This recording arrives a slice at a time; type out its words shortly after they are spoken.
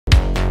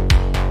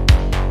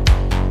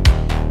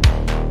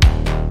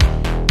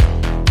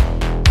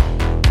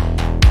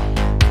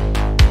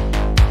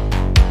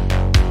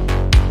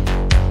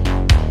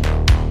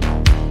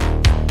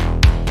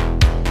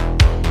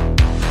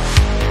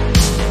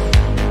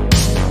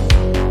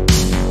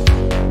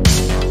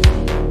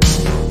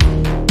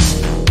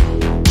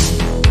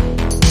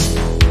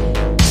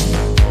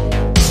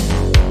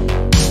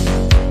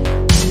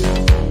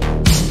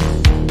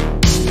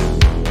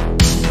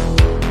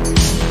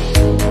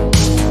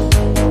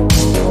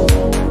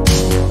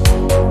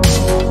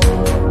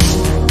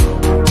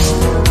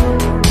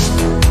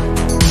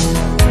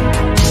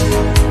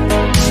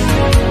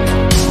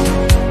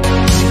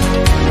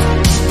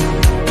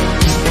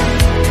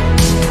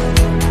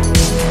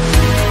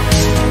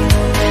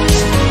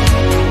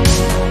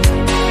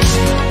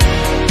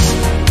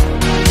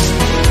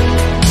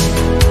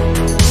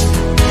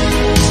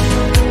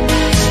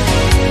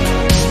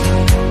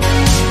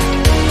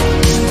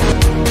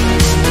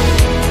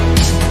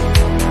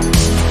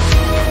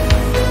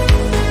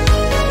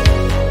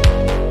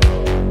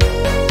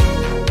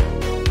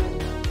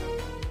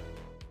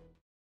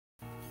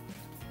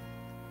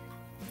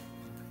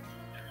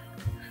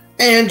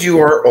And you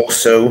are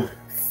also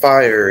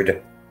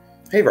fired.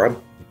 Hey,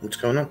 Rob, what's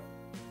going on?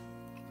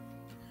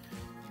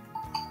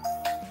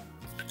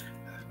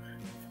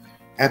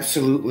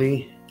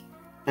 Absolutely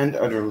and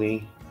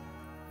utterly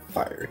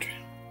fired.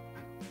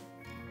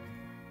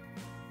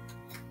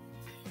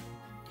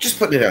 Just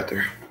putting it out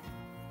there.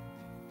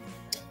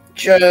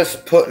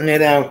 Just putting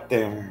it out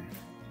there.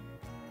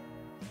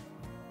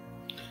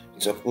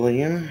 What's up,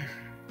 William?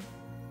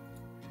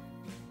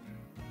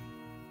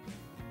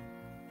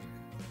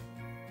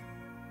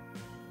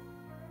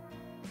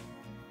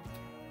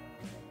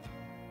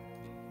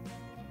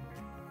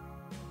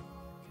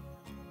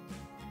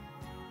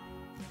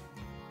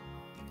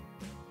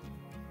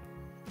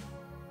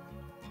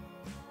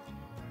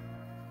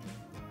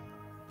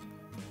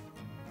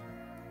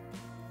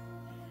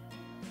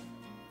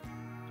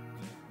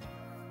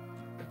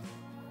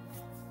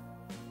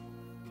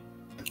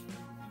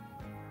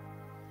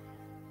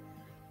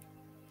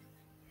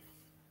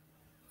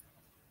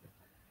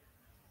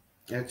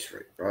 That's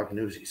right, Rob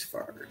knows he's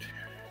fired.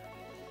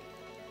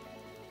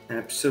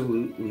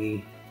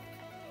 Absolutely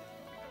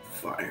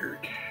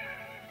fired.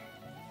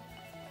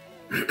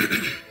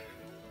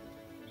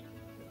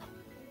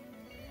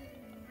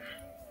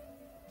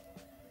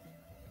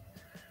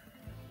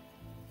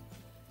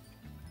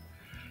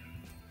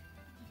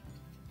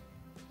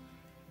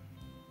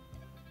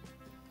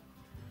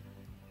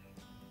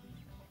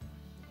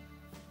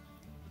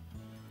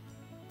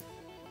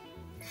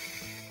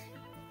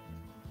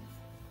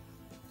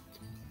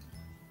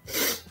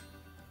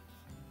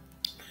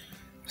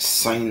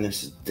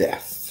 Sinus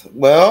death.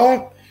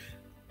 Well,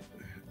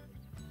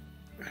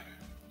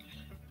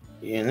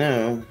 you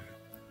know,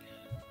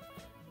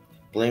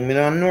 blame it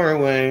on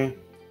Norway.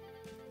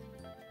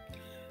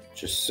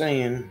 Just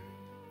saying.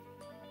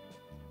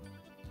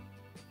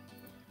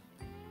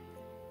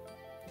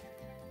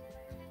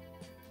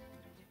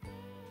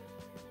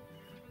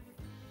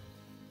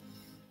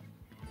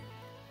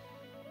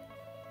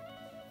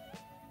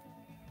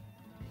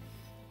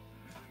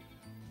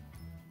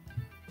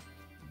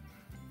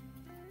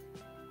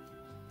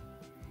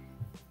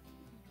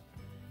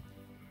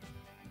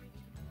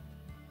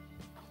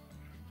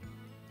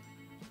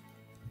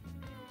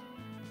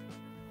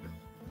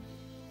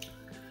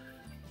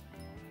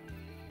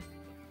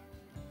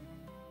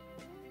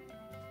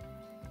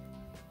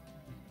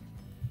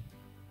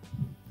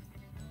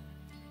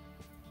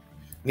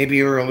 Maybe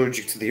you're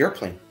allergic to the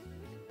airplane.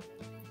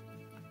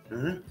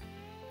 Mm-hmm.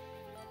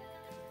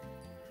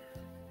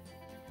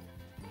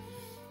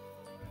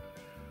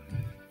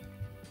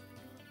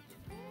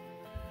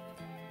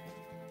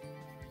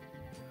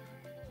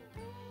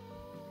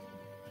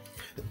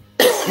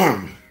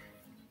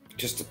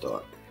 Just a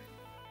thought.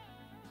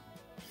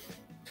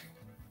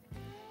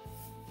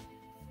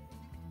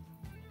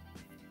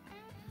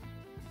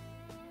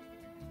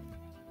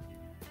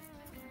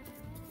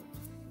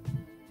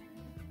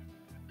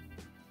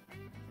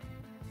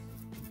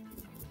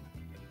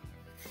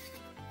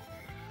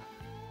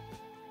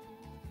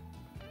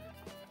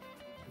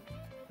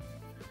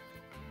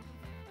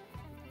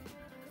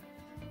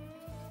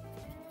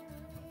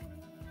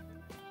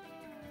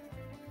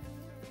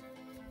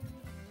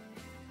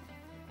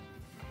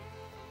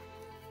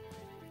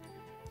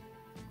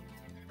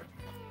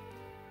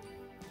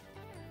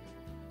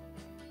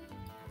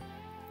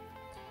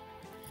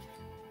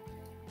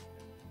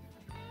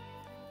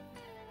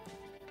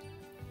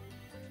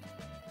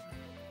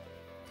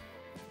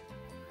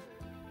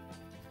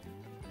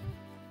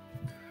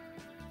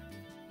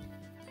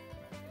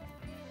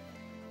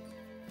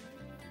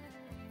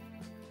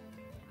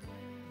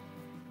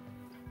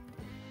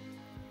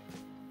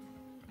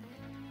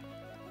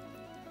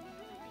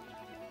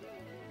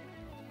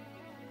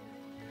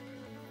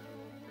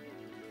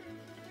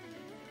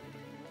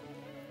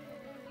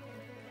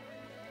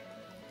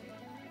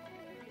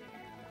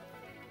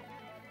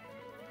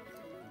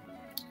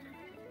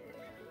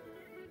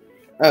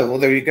 Oh, well,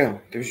 there you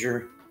go. There's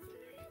your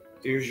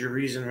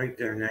reason right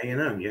there. Now you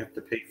know you have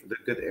to pay for the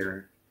good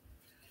air,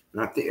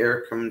 not the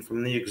air coming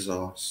from the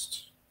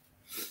exhaust.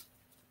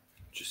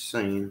 Just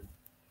saying.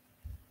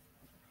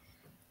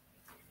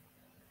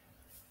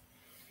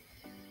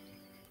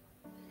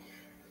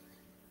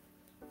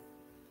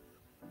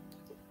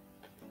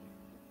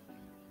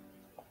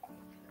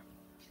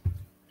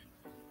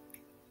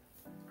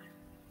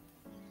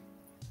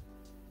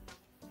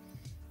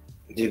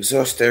 The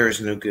exhaust air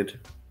is no good.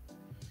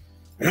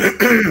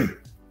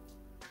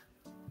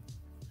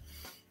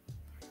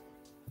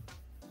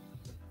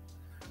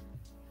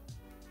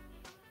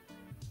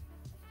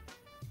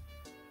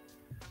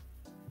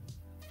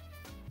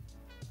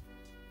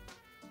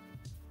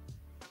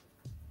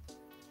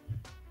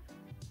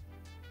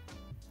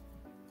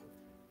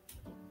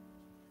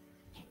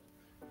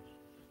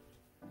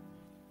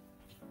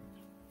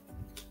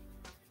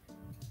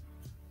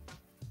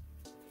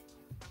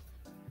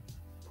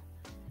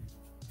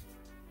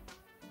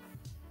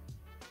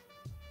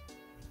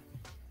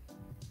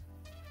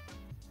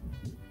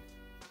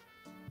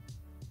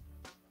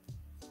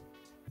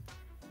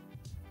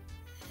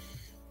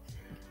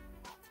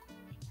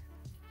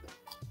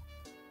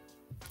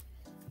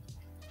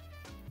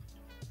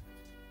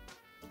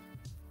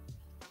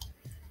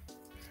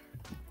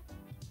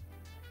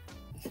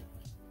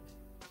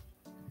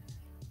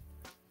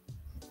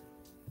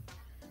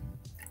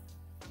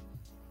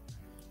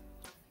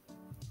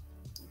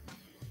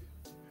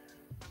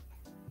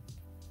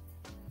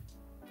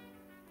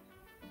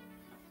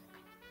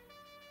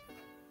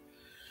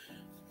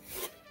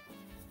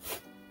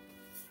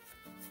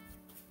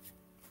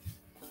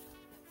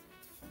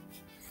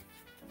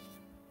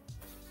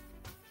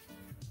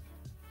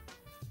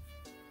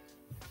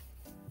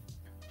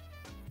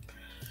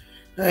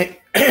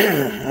 Ay,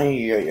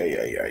 ay, ay, ay,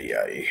 ay, ay,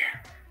 ay.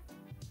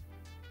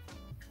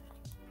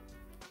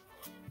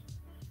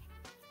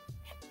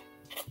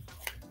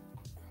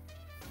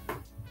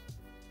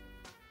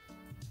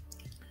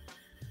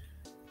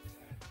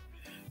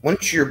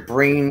 Once your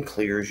brain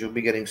clears, you'll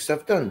be getting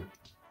stuff done.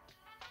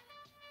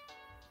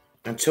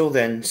 Until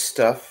then,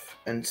 stuff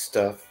and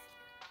stuff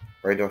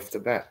right off the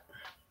bat.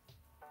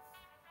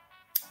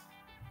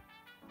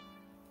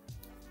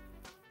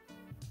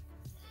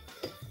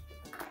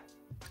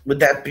 Would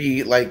that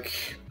be like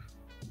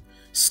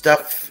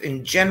stuff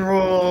in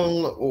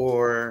general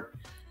or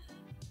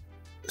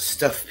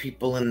stuff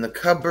people in the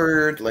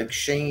cupboard like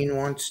Shane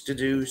wants to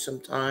do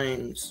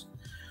sometimes?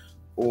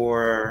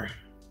 Or,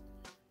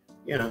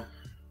 you know,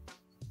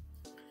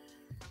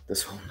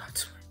 this whole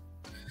nuts.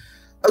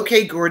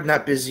 Okay, Gord,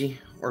 not busy.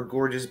 Or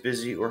Gord is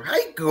busy. Or,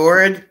 hi,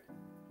 Gord.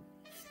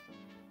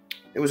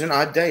 It was an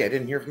odd day. I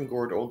didn't hear from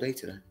Gord all day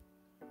today.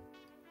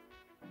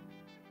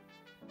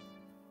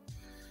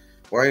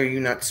 Why are you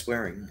not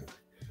swearing?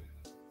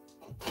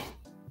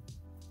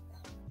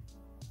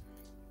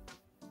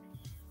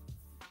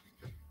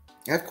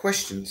 I have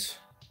questions.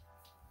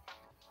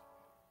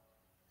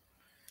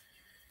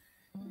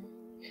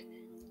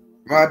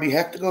 Rob, you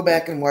have to go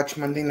back and watch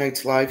Monday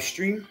night's live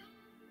stream.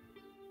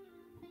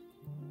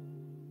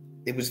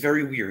 It was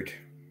very weird.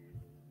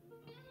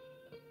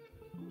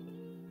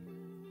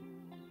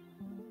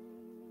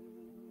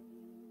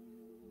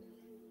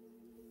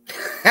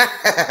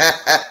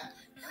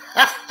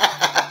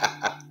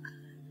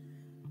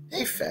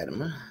 Hey,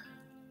 Fatima.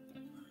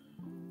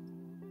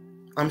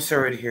 I'm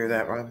sorry to hear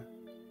that, Rob.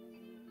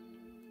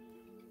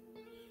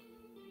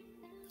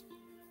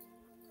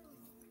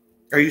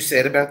 Are you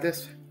sad about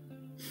this?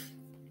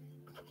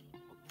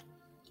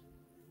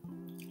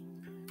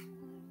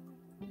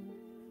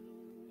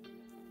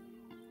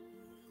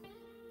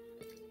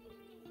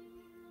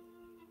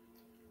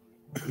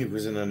 It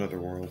was in another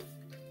world.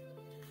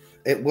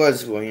 It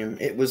was, William.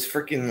 It was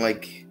freaking,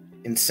 like,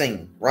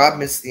 insane. Rob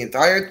missed the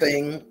entire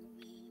thing.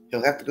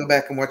 He'll have to go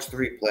back and watch the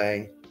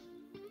replay.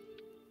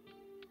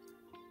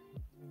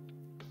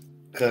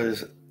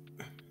 Because...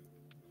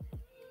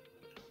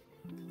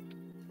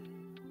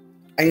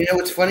 And you know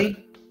what's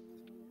funny?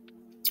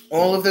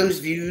 All of those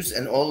views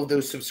and all of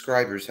those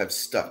subscribers have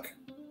stuck.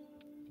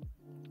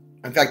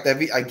 In fact,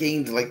 I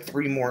gained like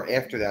 3 more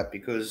after that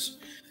because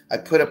I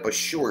put up a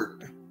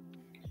short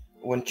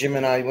when Jim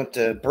and I went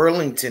to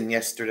Burlington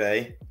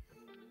yesterday,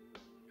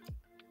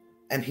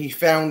 and he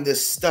found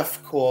this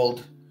stuff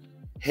called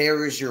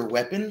Hair is Your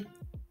Weapon.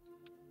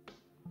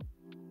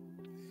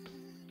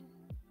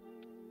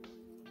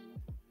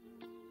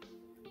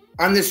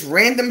 On this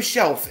random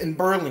shelf in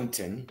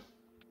Burlington,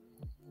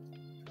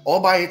 all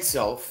by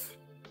itself.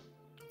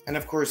 And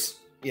of course,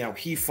 you know,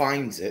 he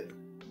finds it.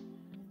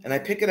 And I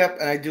pick it up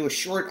and I do a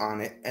short on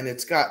it, and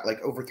it's got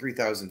like over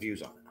 3,000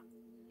 views on it.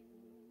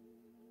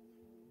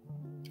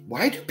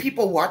 Why do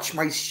people watch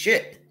my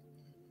shit?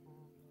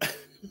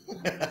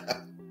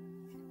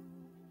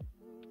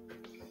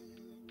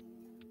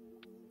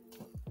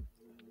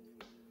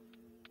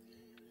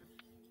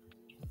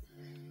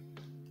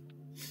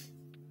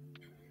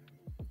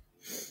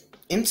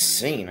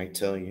 Insane, I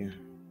tell you.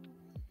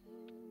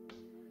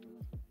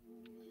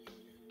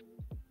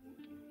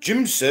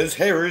 Jim says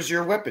hair is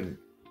your weapon.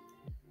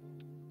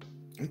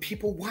 And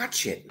people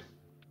watch it.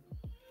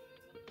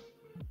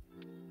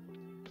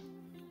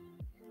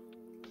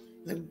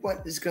 Like,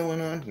 what is going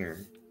on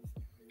here?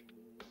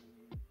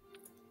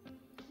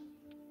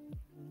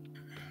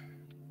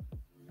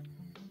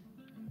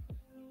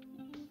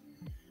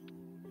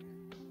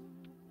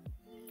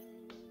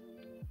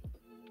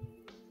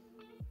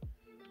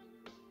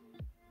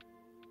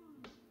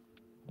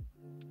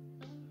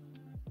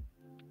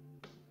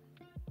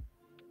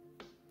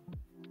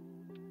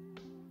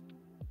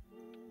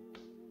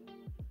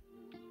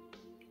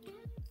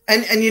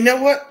 And you know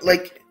what?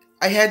 Like,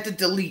 I had to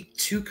delete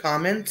 2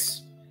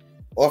 comments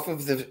off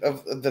of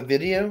the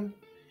video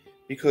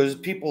because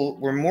people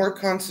were more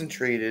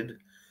concentrated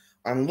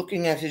on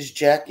looking at his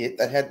jacket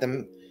that had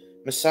the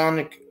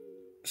Masonic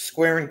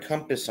square and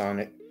compass on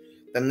it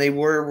than they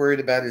were worried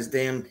about his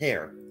damn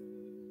hair.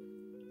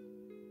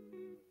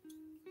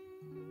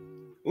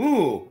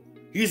 Ooh,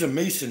 he's a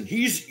Mason.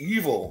 He's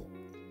evil.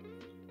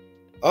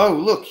 Oh,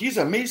 look, he's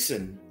a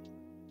Mason.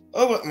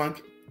 Oh, my.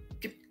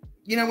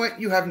 You know what?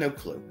 You have no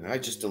clue. I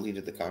just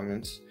deleted the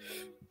comments.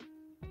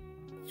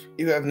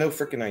 You have no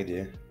freaking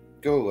idea.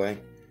 Go away.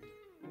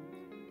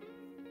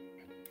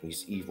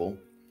 He's evil.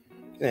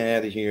 Get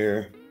out of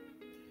here.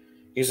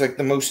 He's like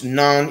the most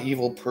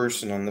non-evil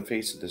person on the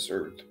face of this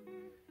earth.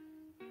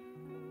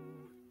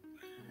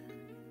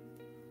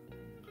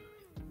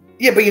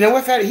 Yeah, but you know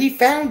what? He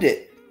found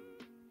it.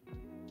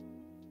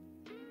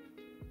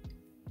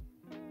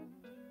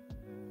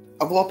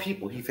 Of all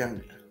people, he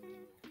found it.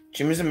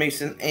 Jim is a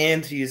Mason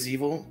and he is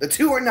evil. The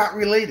 2 are not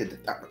related,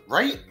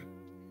 right?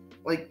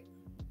 Like,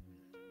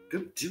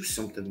 go do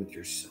something with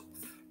yourself.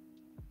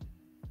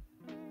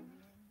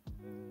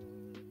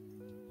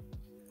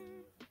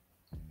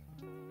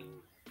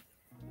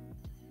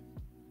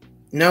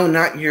 No,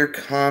 not your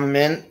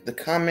comment. The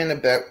comment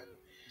about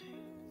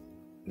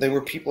there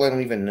were people I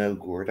don't even know,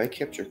 Gord. I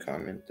kept your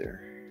comment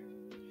there.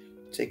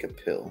 Take a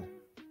pill.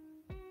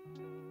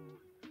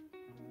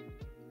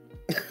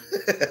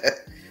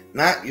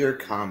 Not your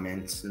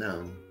comments,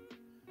 no.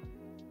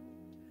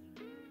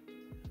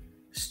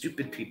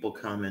 Stupid people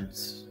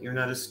comments. You're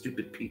not a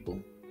stupid people.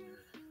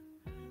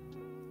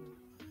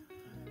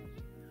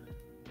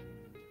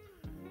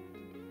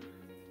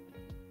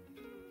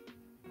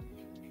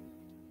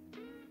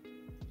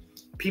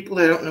 People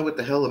that don't know what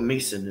the hell a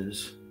Mason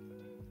is.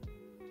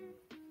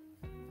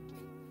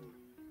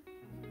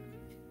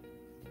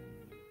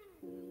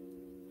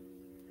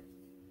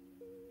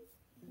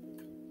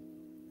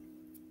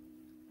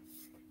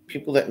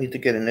 People that need to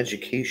get an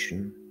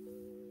education.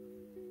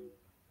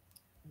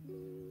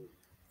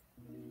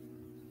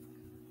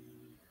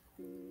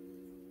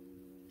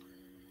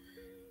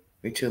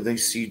 Wait till they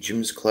see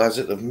Jim's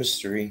Closet of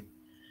Mystery.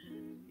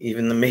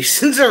 Even the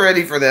Masons are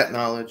ready for that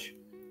knowledge.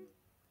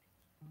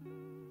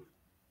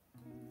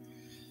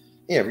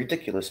 Yeah,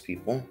 ridiculous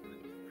people.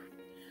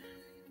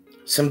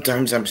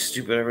 Sometimes I'm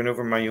stupid. I run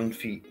over my own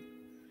feet.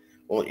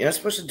 Well, you're not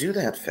supposed to do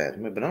that,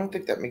 Fatima, but I don't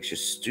think that makes you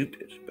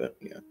stupid. But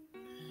yeah.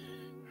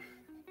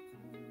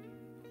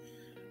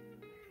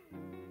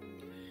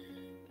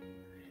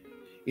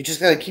 You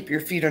just gotta keep your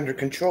feet under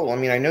control. I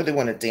mean, I know they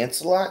want to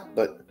dance a lot,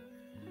 but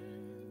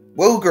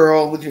whoa,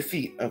 girl, with your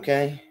feet,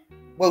 okay?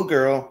 Whoa,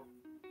 girl.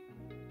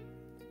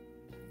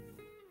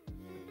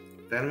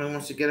 Fatima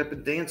wants to get up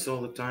and dance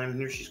all the time.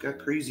 Here she's got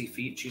crazy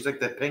feet. She's like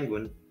that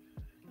penguin.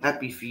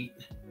 Happy feet.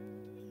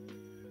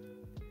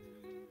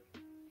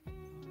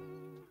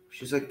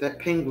 She's like that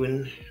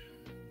penguin.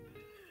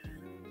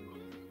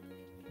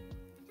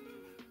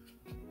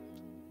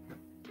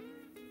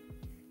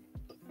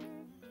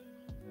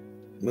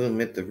 We'll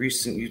admit the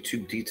recent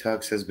YouTube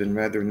detox has been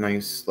rather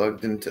nice.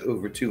 Logged into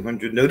over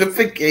 200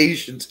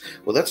 notifications.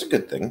 Well, that's a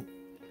good thing.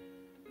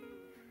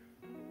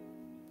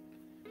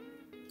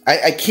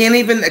 I can't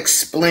even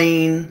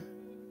explain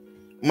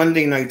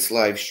Monday night's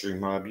live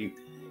stream, Rob. You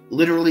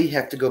literally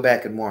have to go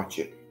back and watch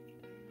it.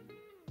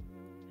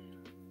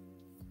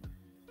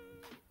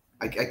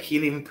 I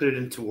can't even put it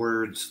into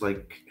words.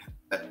 Like,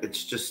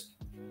 it's just...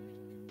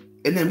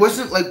 And it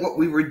wasn't like what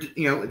we were...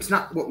 it's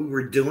not what we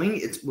were doing.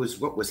 It was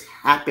what was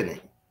happening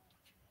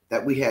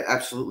that we had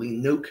absolutely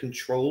no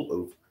control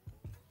over.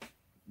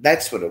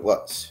 That's what it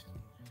was.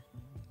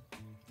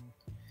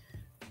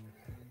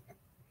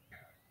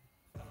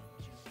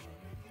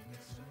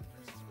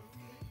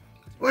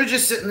 We're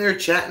just sitting there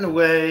chatting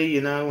away,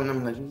 and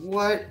I'm like,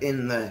 what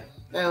in the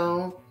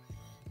hell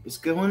is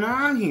going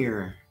on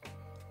here?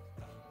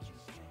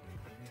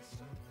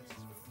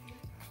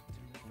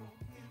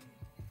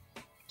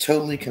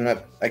 Totally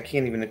cannot, I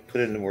can't even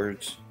put it into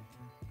words.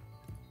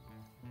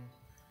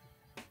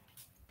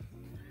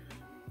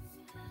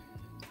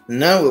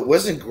 No, it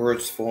wasn't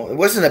Gord's fault. It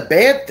wasn't a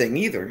bad thing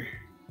either.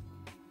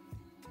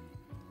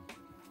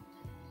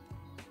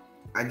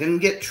 I didn't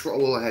get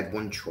troll. Well, I had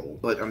one troll,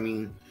 but I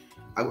mean,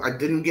 I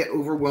didn't get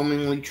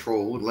overwhelmingly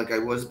trolled like I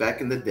was back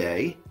in the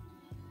day.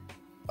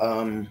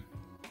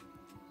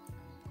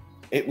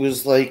 It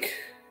was like,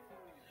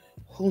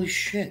 holy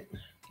shit.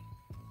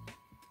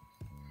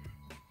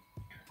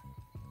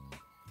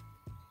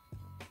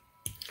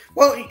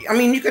 Well, I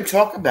mean, you could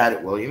talk about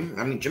it, William.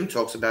 I mean, Jim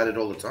talks about it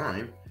all the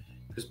time,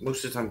 because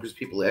most of the time, because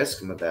people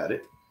ask him about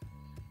it.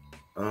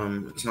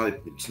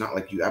 It's not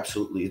like you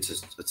absolutely. It's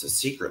a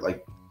secret.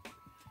 Like,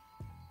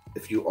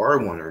 if you are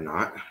one or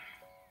not.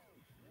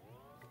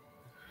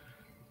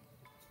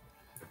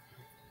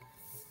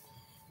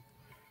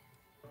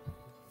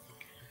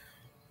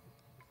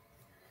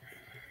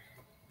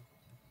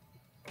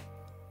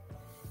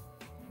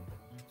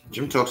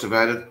 Jim talks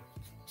about it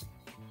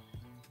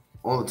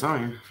all the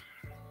time.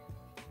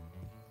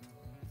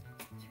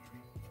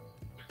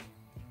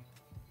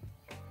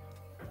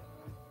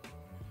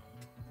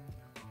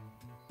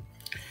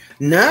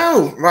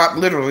 No, Rob,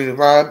 literally,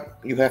 Rob,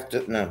 you have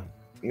to, no.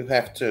 You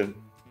have to,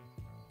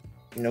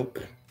 nope.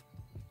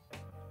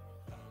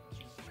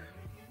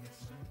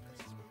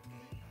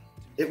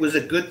 It was a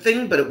good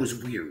thing, but it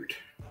was weird.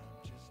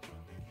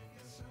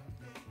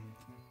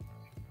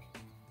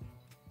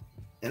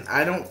 And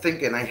I don't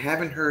think, and I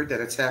haven't heard that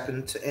it's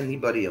happened to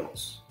anybody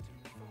else.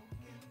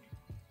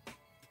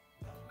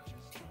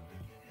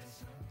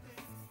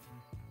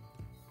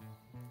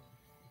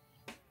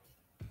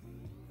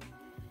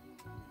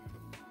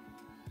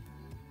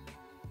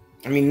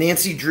 I mean,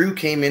 Nancy Drew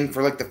came in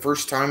for like the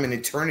first time in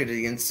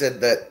eternity and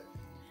said that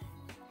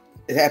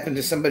it happened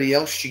to somebody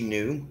else she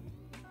knew.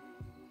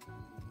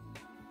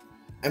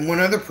 And one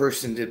other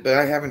person did, but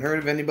I haven't heard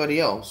of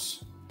anybody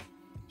else.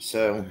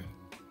 So...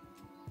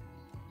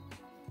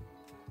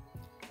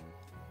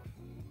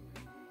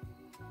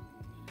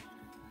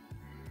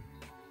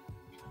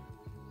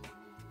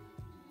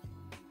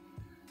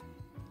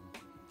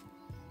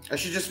 I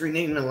should just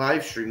rename the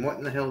live stream. What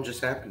in the hell just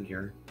happened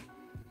here?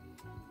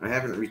 I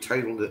haven't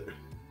retitled it.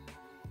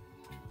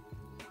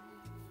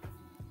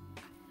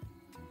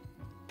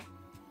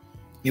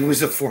 It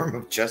was a form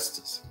of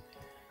justice.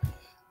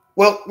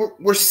 Well,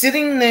 we're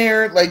sitting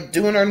there, like,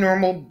 doing our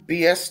normal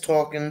BS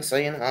talking,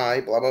 saying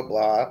hi, blah, blah,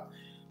 blah,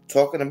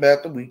 talking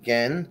about the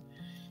weekend.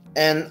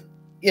 And,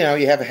 you know,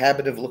 you have a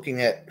habit of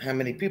looking at how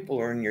many people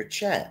are in your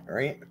chat,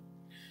 right?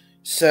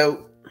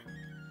 So,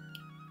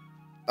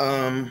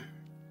 I'm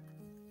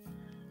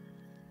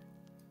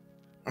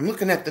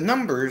looking at the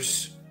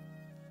numbers,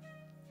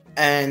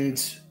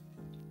 and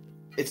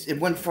it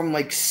went from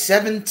like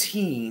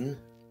 17,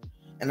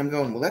 and I'm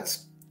going, well,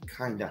 that's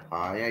kind of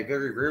high. I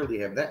very rarely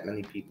have that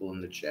many people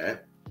in the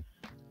chat.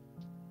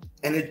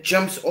 And it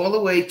jumps all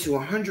the way to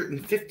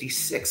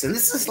 156. And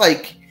this is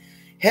like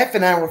half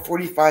an hour,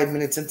 45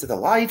 minutes into the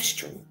live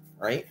stream,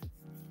 right?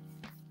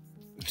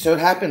 So it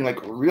happened like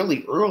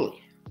really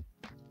early.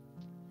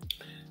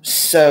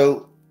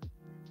 So,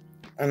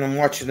 and I'm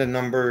watching the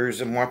numbers,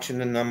 and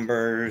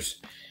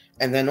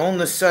then all of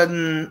a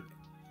sudden,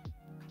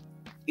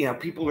 you know,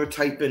 people are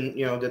typing,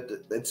 you know,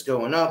 that it's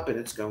going up, and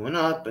it's going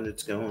up, and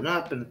it's going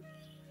up, and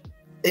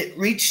it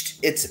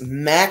reached its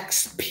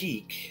max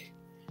peak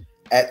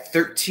at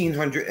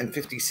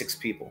 1,356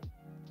 people.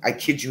 I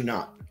kid you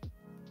not.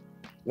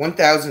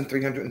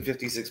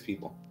 1,356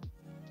 people.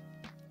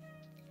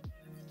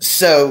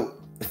 So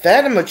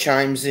Fatima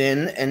chimes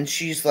in, and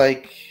she's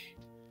like,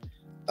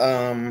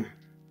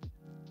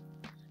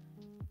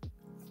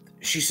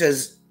 she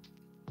says,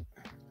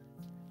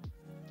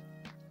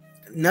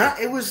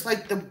 it was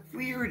like the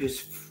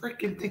weirdest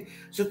freaking thing.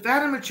 So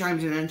Fatima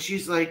chimes in, and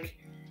she's like,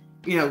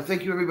 you know,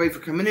 thank you everybody for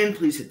coming in.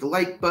 Please hit the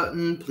like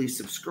button. Please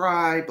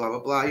subscribe, blah, blah,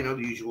 blah. You know,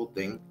 the usual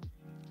thing.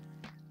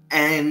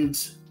 And,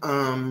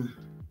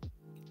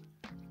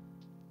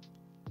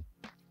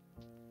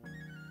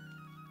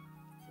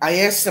 I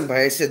asked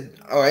somebody,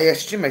 I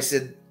asked Jim, I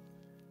said,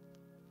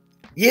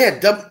 yeah,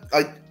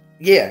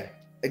 yeah,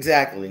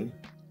 exactly.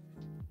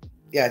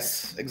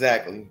 Yes,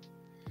 exactly.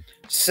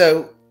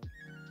 So,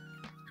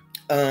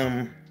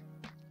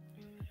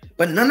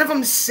 but none of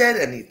them said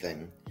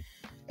anything,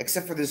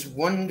 except for this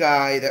one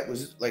guy that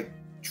was like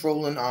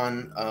trolling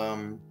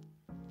on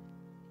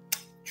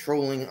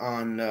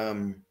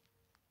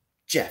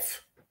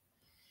Jeff.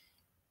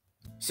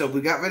 So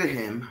we got rid of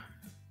him,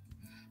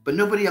 but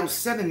nobody else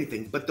said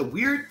anything. But the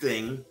weird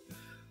thing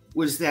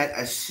was that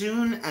as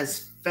soon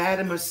as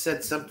Fatima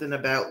said something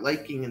about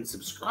liking and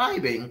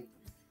subscribing,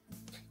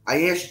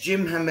 I asked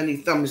Jim how many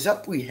thumbs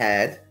up we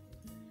had,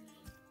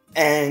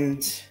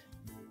 and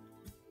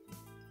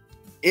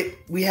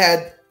we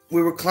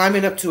were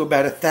climbing up to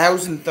about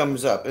 1,000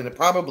 thumbs up, and it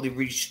probably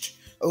reached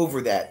over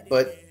that.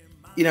 But,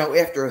 you know,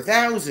 after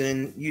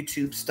 1,000,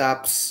 YouTube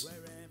stops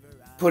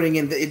putting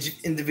in the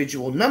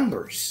individual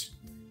numbers.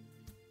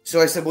 So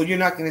I said, well, you're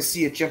not going to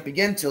see it jump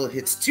again till it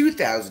hits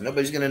 2,000.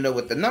 Nobody's going to know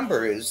what the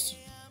number is.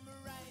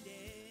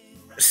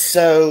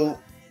 So,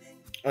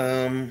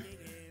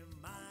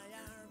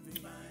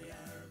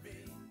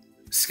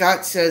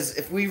 Scott says,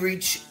 if we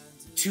reach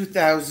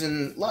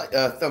 2,000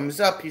 thumbs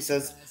up, he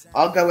says,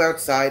 I'll go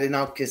outside and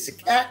I'll kiss a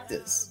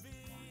cactus.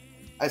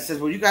 I said,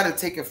 well, you got to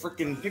take a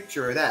freaking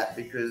picture of that,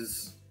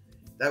 because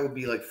that would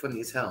be like funny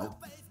as hell.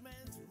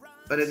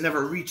 But it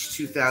never reached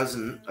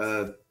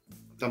 2,000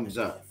 thumbs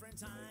up.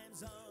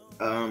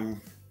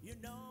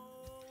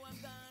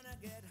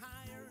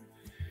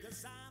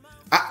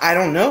 I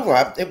don't know,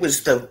 Rob. It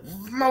was the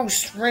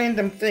most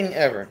random thing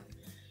ever.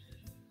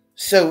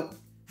 So,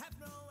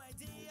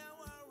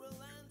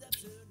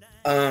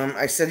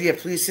 I said, yeah,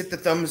 please hit the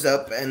thumbs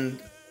up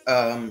and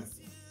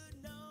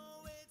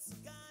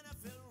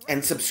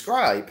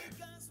subscribe.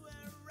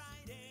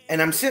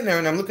 And I'm sitting there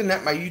and I'm looking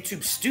at my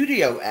YouTube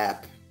Studio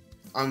app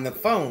on the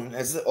phone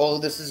as all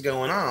of this is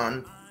going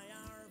on.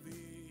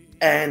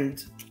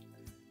 And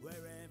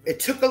it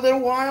took a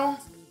little while,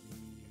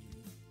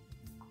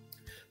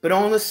 but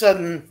all of a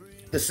sudden,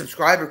 the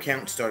subscriber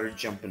count started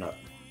jumping up.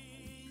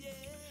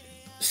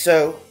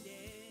 So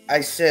I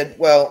said,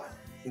 well,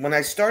 when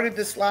I started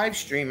this live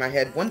stream, I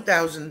had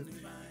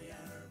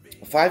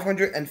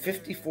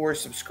 1,554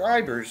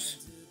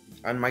 subscribers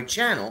on my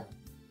channel.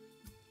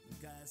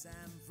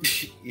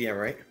 Yeah,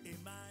 right?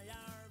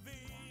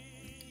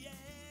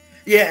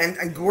 Yeah,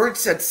 and Gord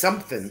said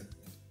something.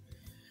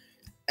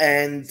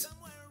 And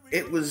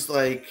it was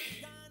like,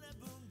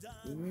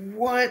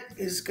 what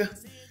is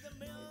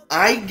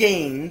I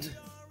gained,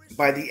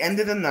 by the end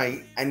of the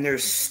night, and they're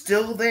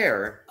still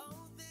there,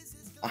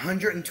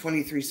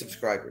 123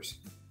 subscribers.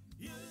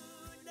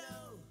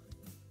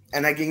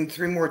 And I gained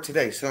 3 more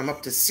today, so I'm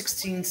up to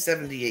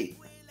 1,678.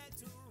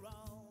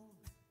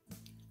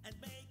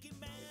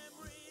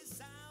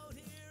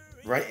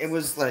 Right? It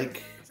was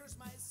like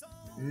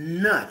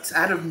nuts,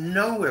 out of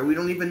nowhere. We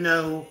don't even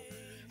know.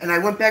 And I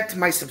went back to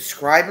my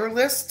subscriber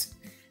list,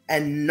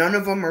 and none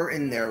of them are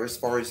in there as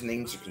far as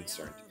names are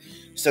concerned.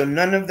 So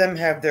none of them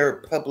have their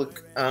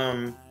public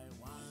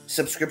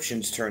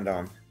subscriptions turned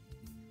on.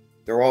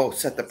 They're all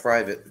set to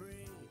private.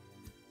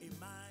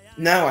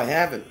 No, I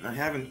haven't. I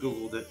haven't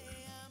Googled it.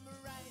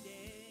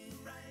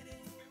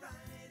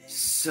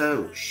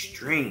 So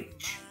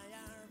strange.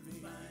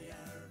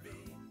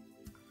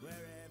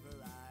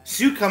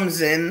 Sue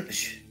comes in.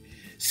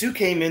 Sue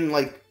came in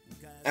like,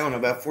 I don't know,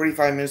 about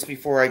 45 minutes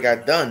before I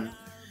got done.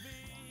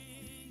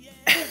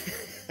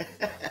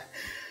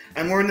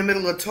 And we're in the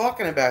middle of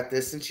talking about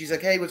this, and she's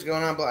like, hey, what's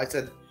going on? But I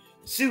said,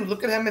 Sue,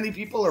 look at how many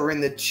people are in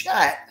the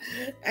chat.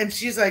 And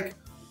she's like,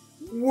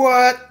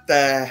 what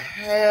the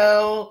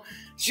hell?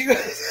 She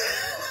goes,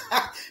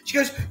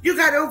 you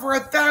got over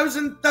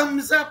 1,000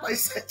 thumbs up. I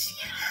said,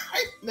 yeah,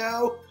 I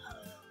know.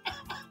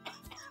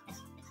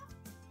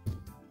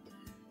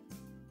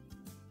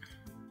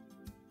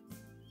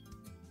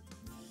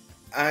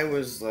 I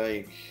was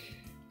like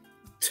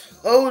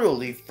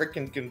totally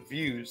freaking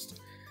confused.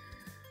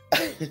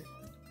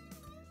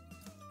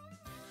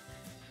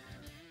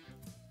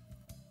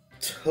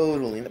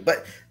 Totally.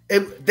 But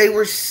they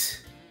were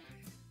friends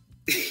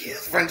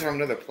from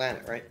another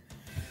planet, right?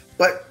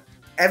 But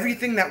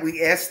everything that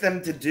we asked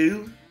them to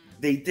do,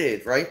 they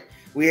did, right?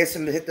 We asked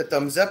them to hit the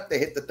thumbs up, they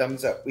hit the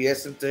thumbs up. We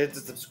asked them to hit the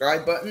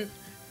subscribe button,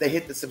 they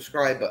hit the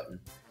subscribe button.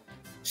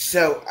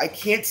 So I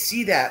can't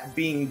see that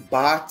being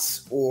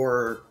bots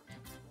or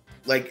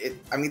like it.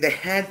 I mean, they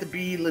had to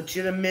be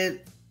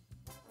legitimate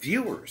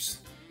viewers,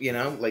 you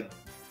know? Like,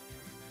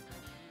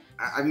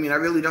 I mean, I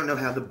really don't know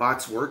how the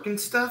bots work and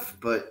stuff,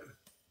 but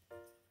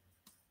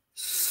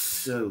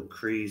so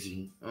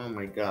crazy. Oh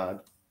my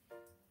God.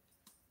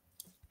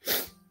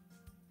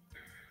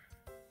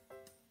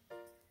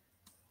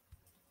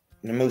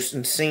 The most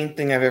insane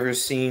thing I've ever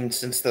seen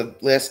since the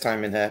last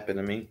time it happened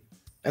to me.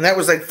 And that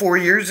was like 4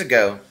 years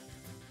ago.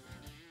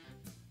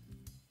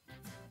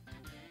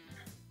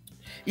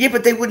 Yeah,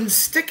 but they wouldn't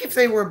stick if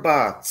they were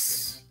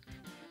bots.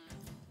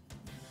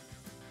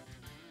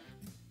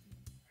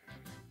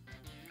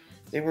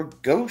 They were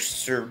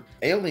ghosts or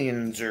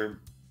aliens or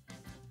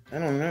I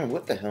don't know,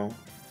 what the hell.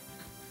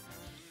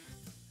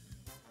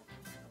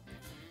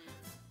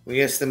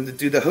 We asked them to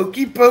do the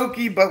hokey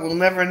pokey, but we'll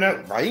never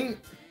know, right?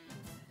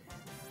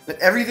 But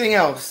everything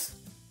else,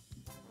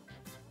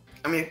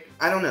 I mean,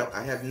 I don't know.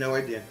 I have no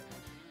idea.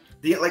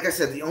 Like I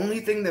said, the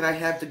only thing that I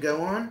have to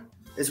go on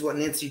is what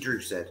Nancy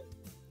Drew said.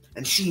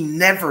 And she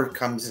never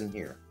comes in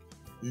here.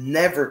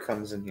 Never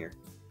comes in here.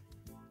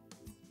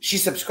 She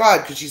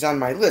subscribed because she's on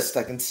my list.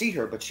 I can see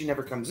her, but she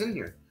never comes in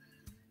here.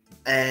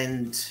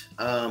 And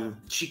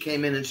she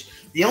came in and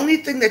the only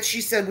thing that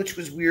she said, which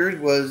was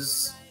weird,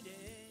 was,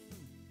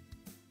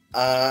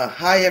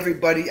 hi,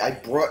 everybody. I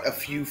brought a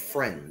few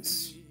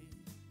friends.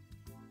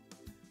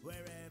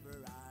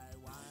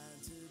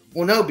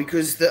 Well, no,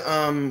 because they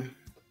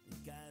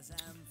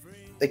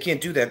can't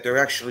do that. They're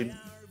actually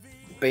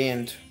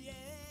banned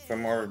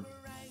from our,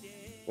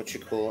 what you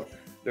call it.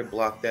 They're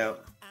blocked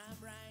out.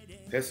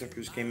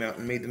 Passengers came out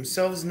and made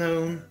themselves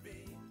known.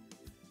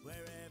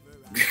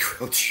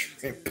 Grilled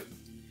shrimp.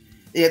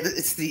 Yeah,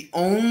 it's the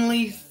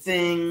only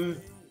thing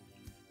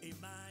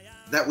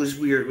that was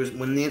weird was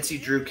when Nancy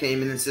Drew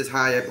came in and says,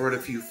 hi, I brought a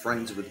few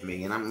friends with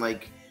me. And I'm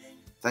like,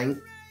 thank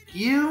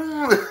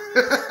you.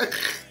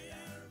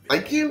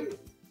 Thank you.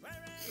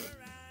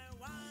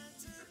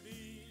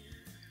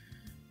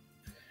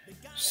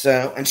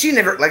 So, and she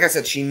never, like I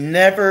said, she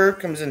never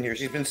comes in here.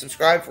 She's been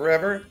subscribed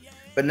forever,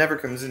 but never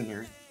comes in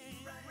here.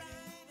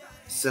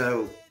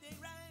 So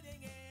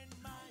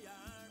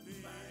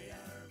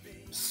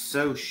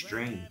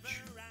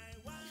strange.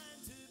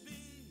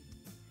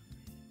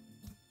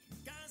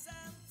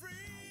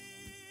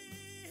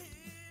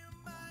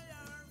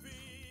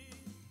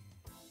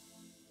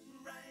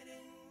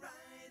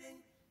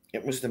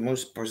 It was the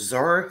most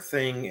bizarre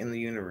thing in the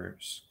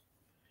universe.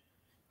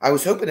 I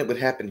was hoping it would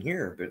happen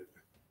here, but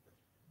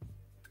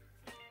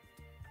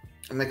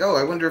I'm like, oh,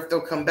 I wonder if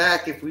they'll come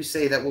back if we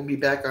say that we'll be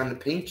back on the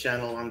Paint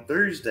channel on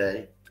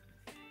Thursday.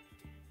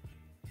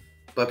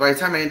 But by the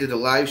time I ended the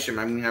live stream,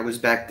 I mean, I was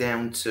back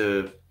down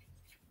to,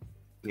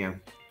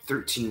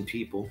 13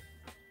 people.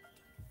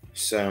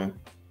 So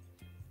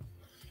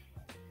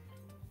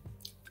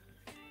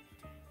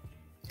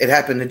it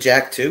happened to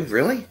Jack too?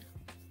 Really?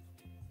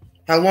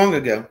 How long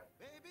ago?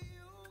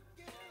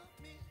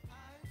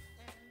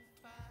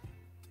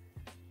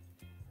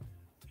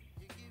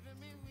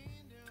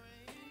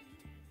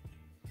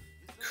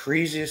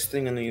 Craziest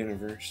thing in the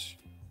universe.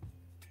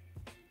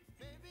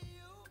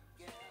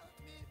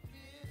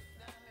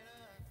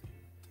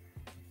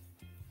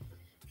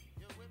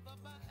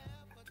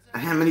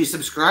 How many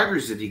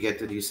subscribers did you get,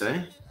 did you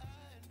say?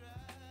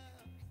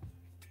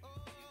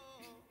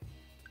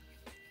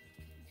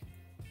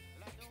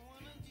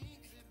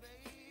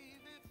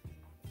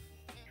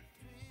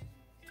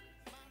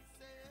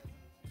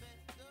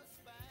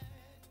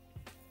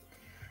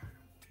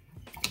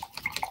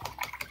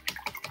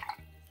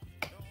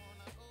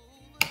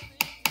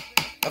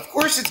 Of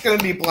course it's going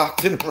to be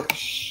blocked in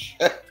Rush.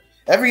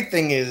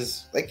 Everything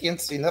is. They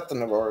can't see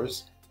nothing of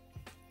ours.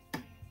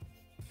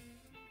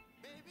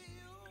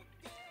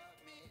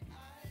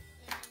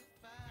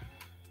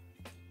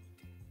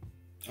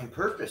 On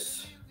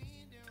purpose.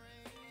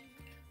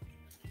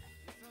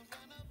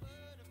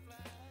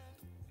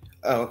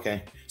 Oh,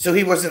 okay. So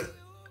he wasn't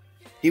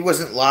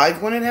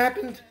live when it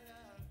happened?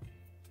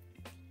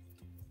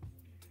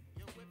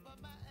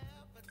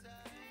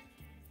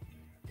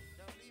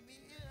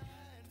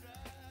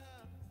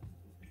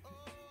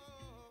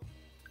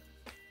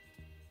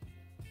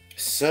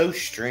 so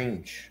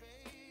strange.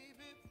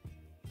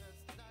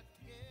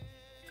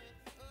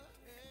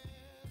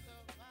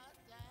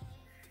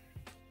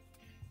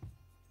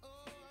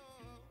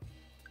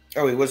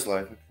 Oh, he was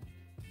live.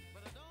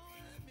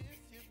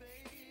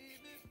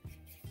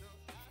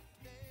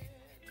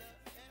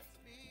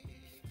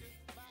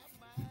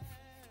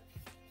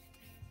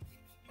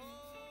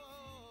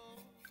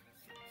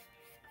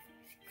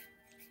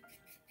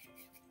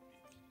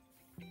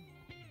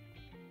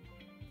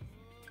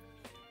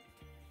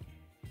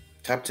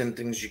 Top 10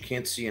 things you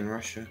can't see in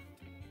Russia.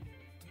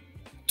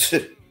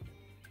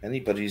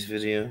 Anybody's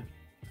video.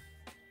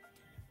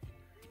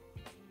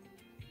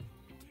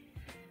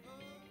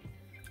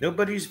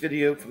 Nobody's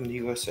video from the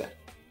USA.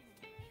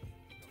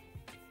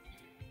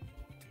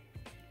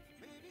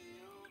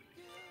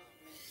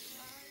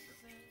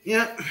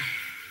 Yeah,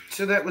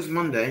 so that was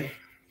Monday.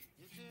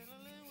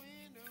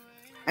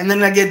 And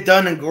then I get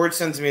done and Gord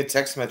sends me a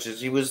text message.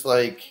 He was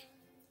like,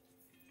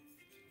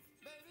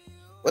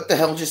 what the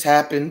hell just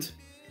happened?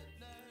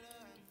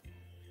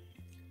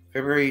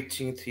 February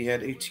 18th, he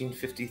had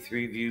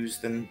 1853 views,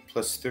 then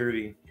plus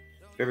 30.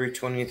 February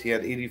 20th, he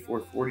had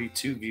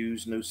 8442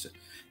 views. No,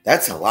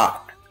 that's a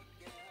lot.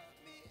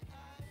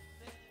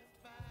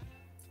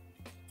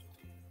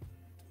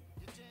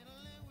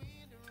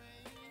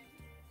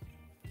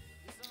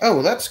 Oh,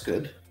 well, that's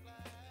good.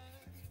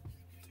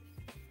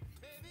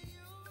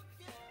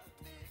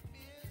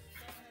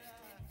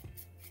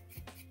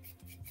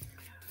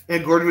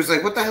 And Gordon was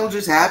like, what the hell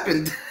just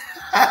happened?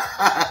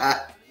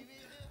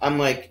 I'm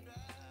like,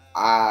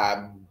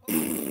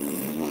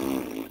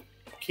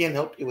 can't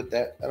help you with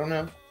that. I don't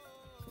know.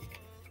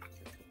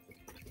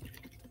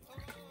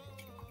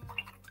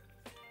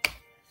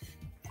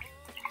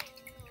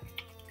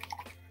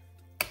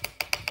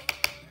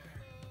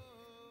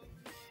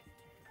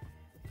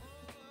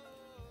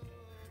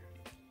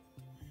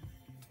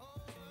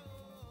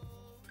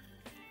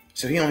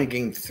 So he only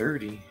gained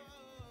 30.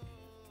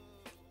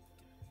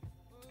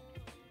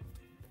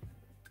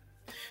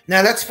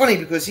 Now that's funny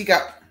because he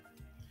got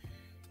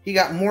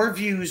more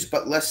views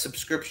but less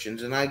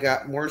subscriptions, and I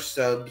got more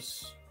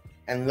subs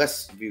and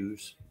less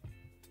views.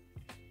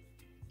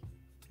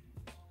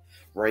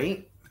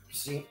 Right?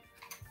 See,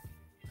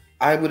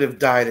 I would have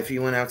died if he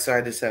went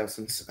outside his house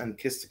and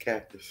kissed a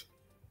cactus.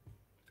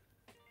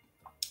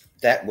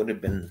 That would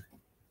have been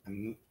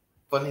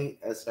funny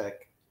as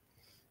heck.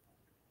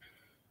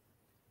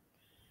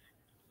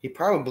 He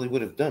probably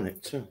would have done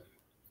it too.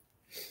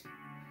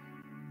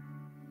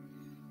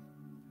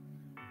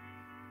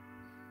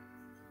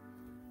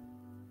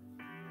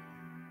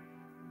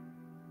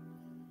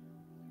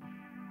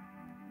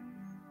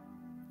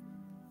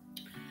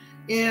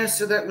 Yeah,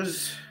 so that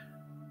was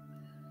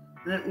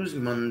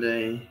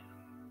Monday.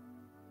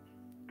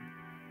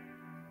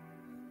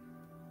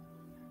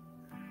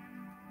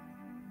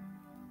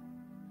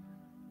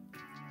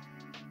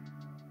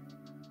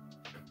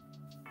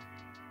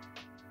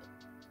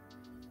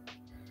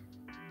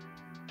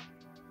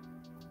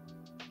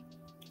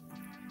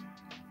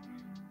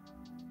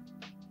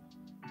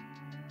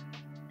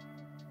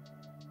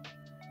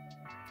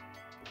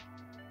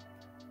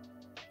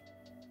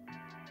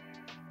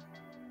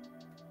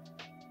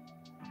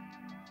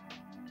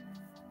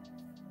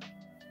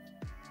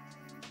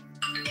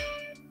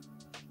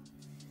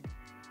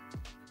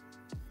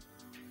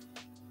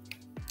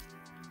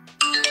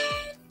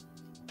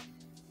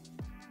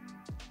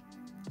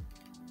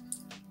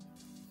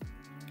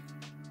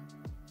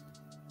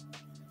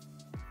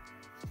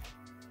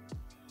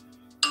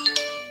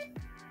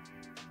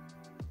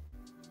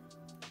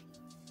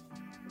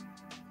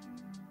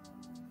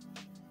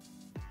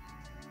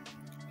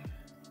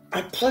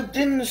 I plugged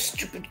in the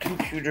stupid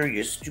computer,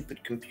 you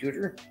stupid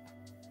computer.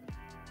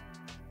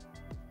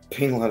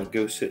 Pain a lot of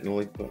ghosts hitting the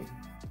like button.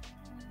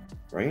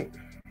 Right?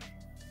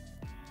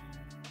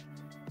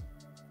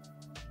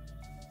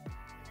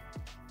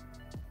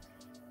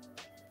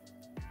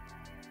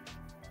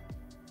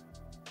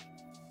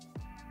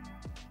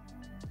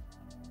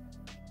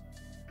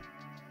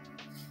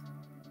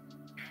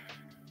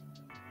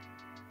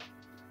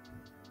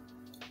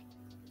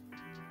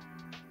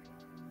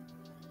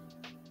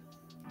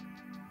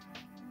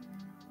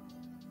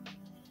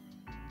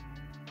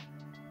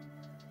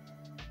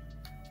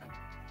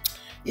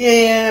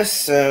 Yeah,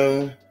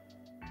 so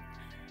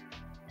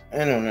I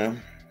don't know.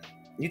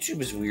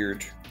 YouTube is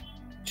weird.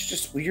 It's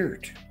just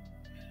weird.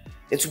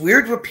 It's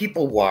weird what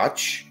people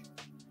watch,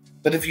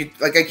 but if you,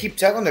 like I keep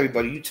telling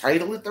everybody, you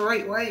title it the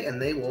right way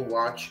and they will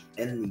watch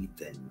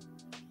anything.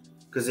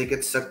 Because they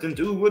get sucked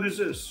into, what is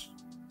this?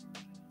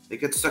 They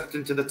get sucked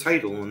into the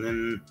title and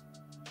then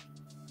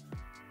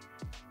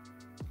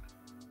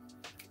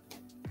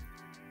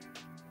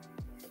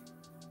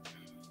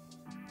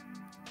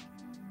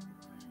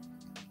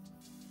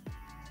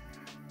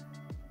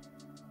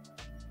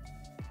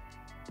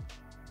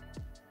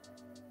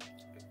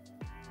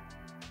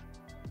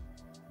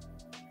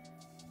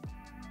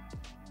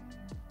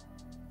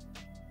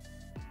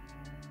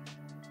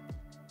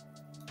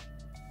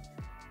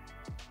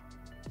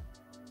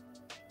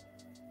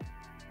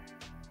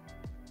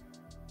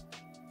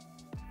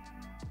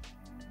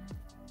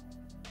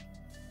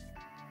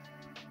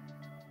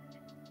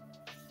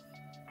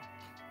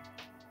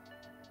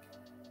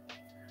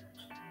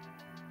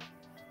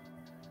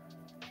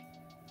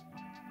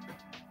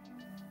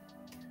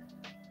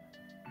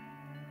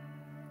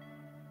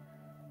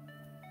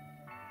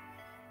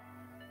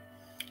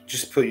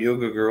Just put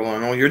Yoga Girl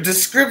on all your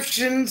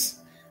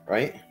descriptions,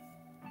 right?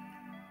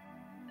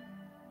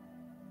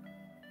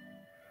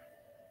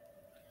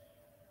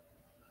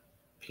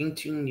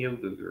 Painting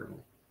Yoga Girl.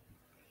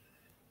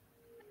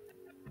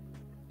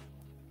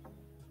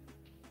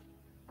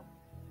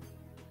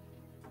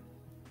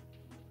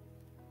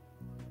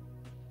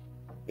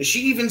 Is she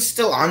even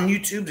still on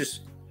YouTube?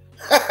 Just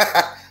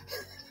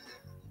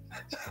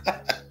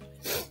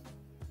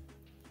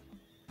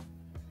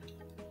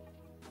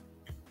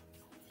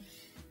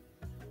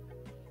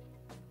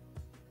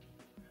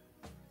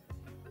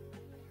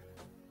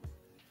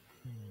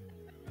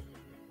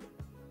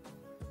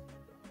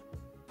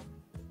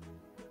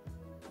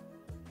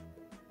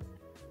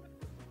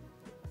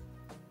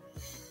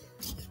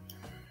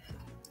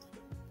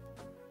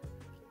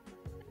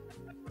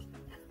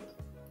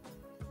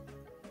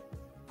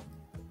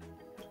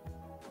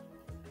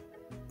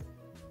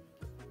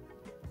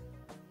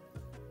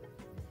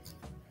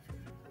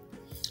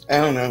I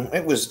don't know.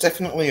 It was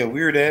definitely a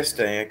weird ass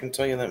day, I can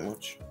tell you that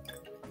much.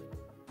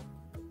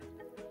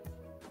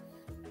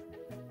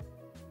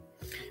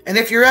 And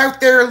if you're out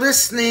there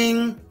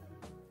listening,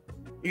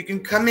 you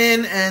can come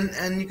in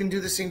and you can do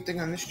the same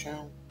thing on this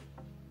channel.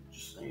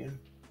 Just saying.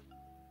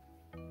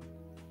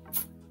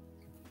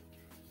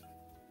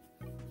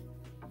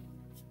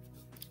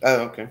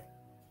 Oh, okay.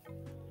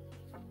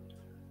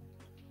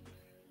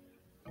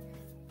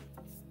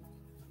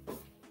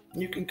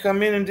 You can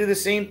come in and do the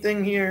same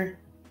thing here.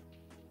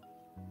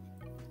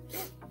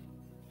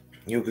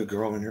 Yoga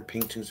Girl and her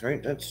paintings,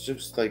 right? That's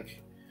just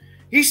like...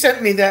 He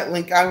sent me that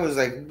link. I was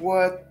like,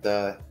 what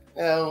the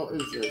hell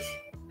is this?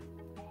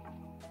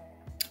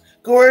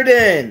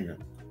 Gordon!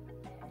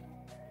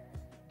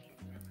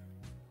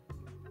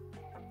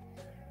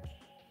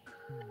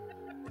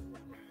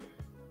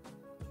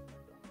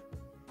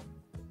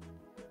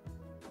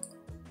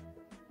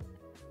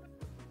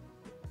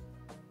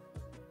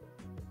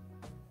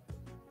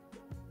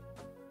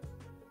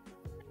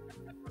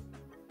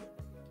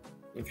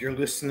 If you're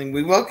listening,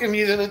 we welcome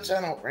you to the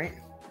channel, right?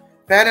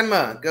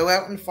 Fatima, go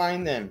out and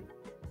find them.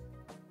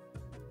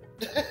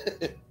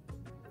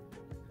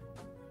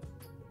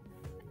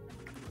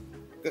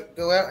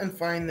 Go out and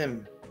find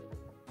them.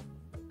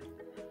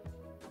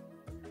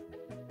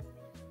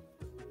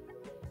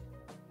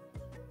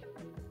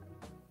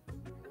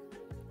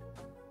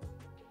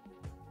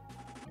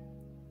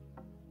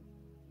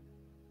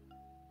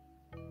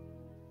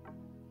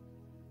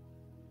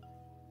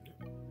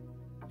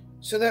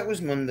 So that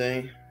was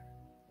Monday.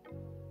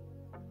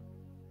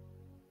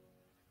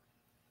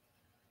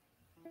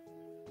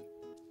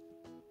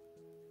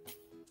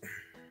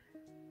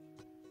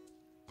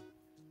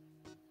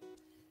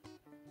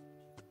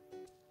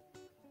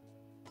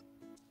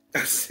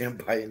 I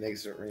stand by an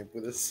exit ramp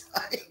with a sign.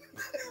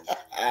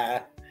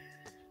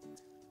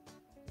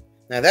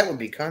 Now that would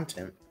be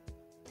content.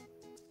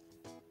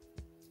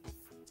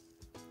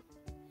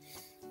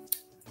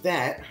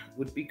 That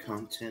would be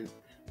content.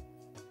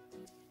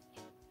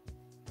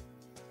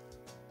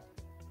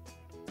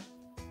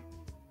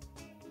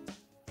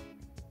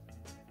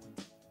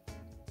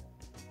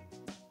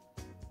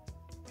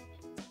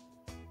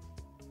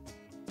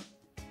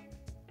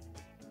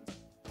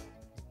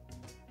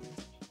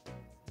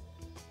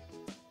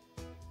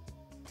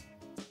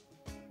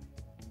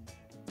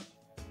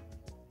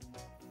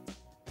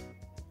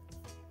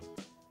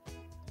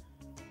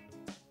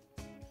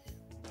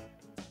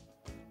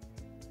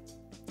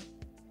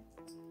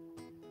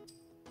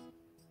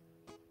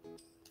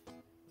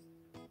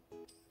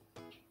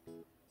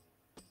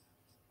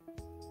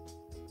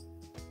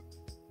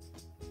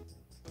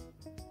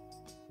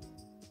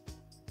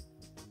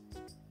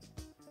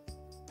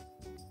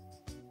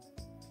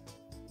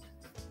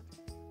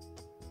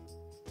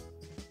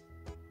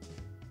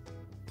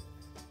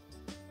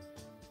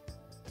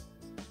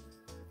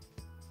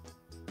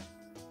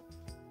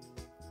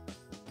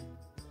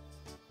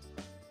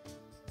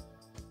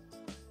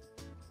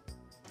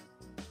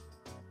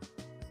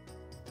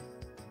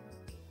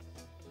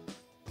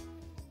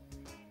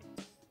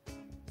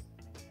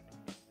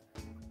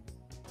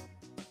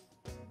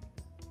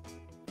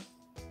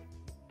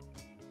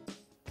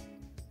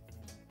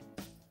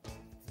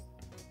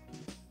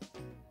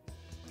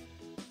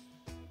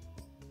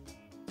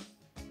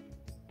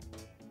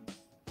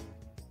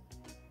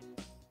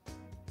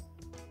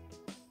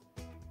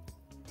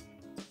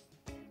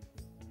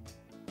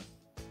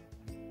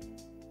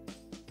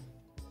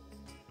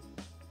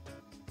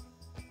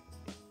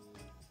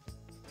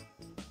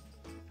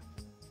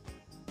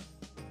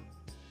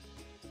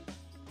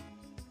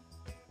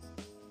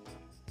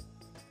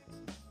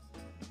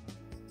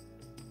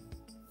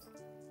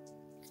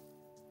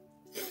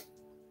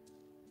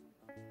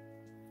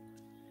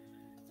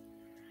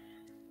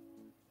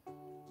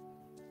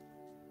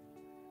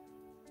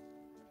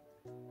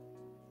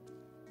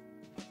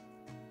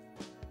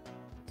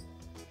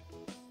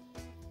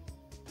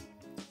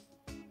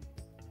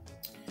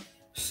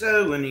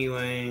 So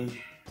anyway,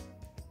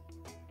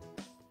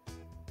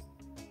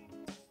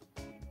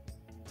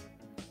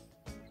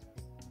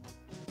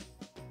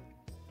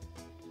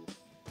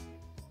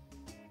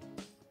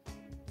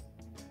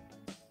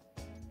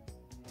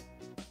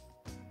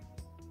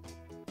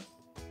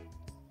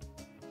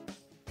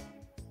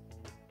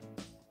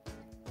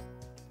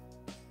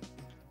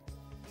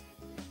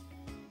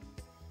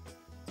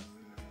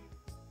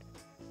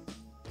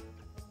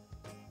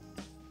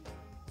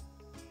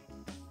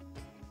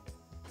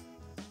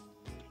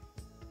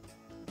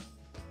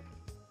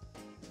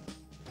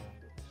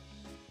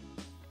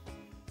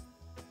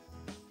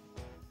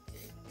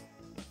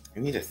 I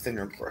need a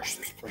thinner brush.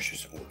 This brush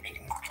isn't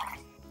working.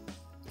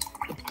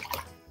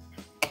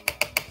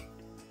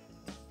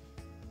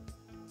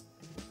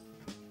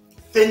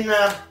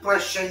 Thinner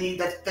brush. I need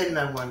a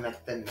thinner one. A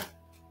thinner.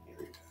 Here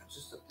we go.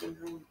 Just a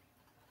thinner one.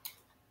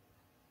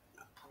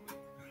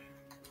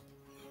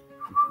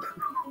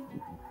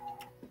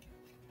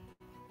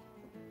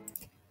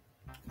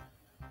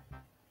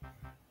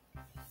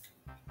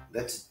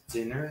 That's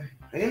dinner?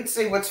 I didn't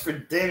say what's for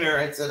dinner.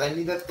 I said I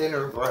need a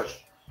thinner brush.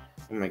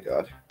 Oh my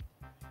god.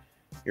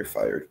 You're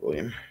fired,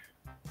 William.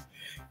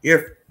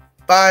 You're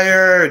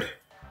fired!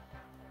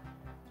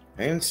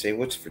 I didn't say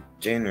what's for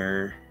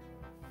dinner.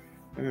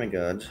 Oh my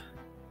god.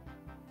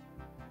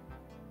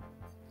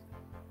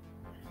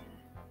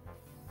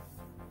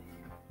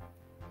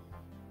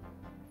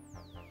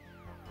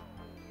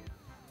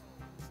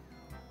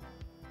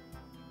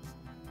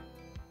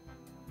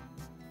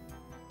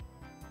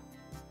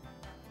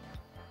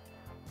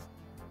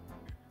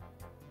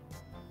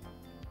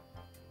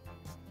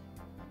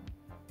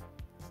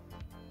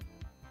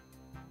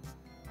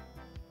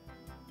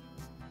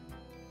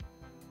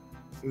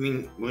 You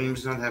mean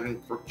William's not having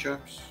pork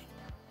chops?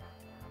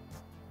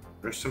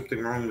 There's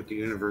something wrong with the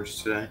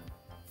universe today.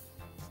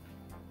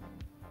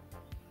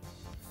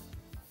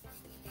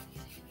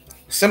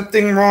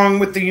 Something wrong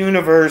with the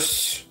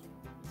universe.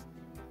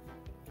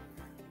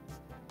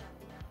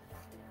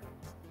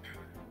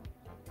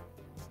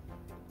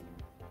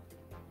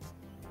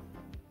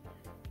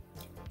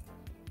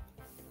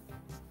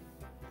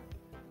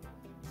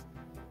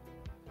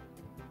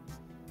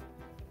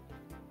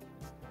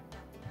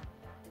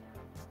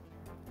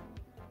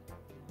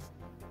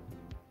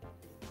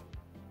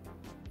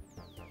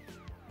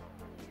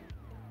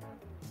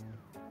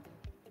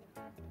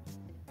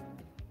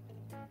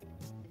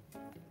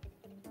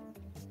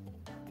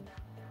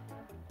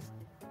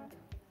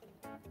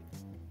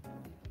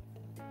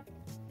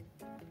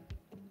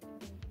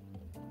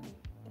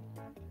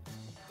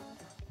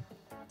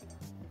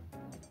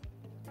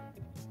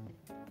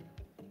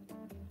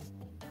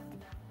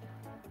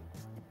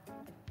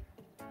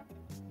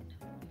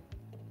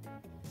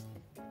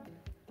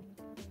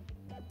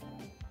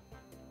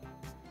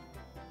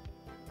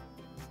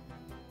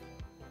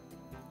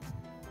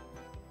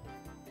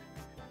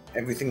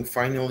 Everything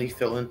finally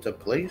fell into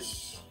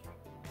place?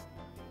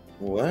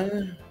 What?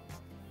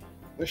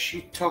 What's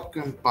she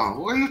talking about?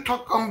 What are you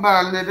talking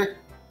about, lady?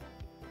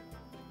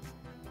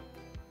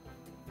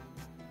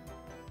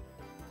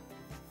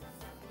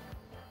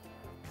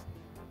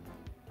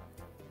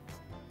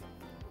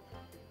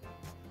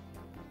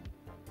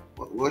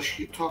 What's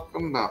she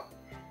talking about?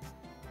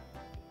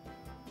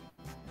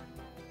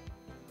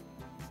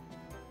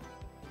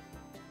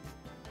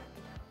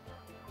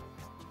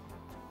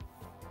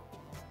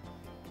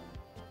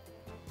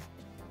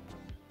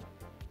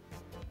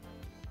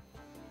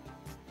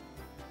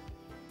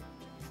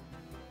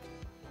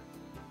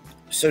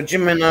 So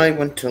Jim and I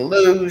went to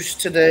Lowe's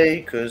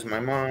today because my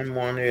mom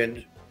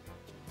wanted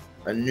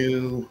a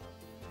new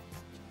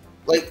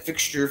light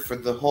fixture for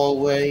the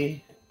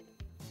hallway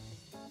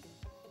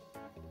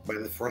by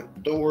the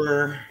front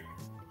door,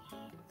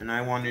 and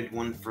I wanted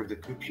one for the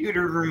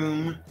computer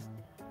room.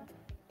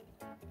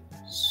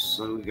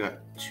 So we got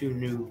 2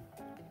 new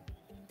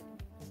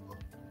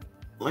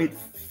light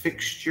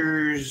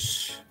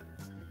fixtures.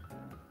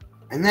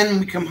 And then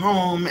we come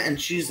home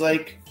and she's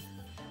like,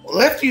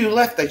 well, after you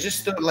left, I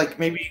just thought like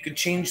maybe you could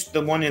change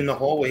the one in the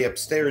hallway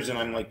upstairs. And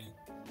I'm like,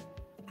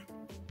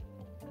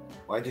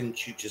 why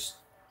didn't you just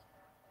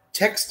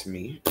text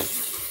me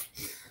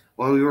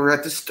while we were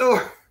at the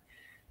store?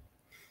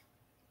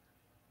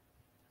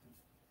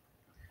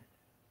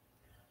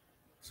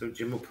 So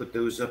Jim will put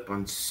those up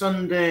on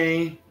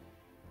Sunday.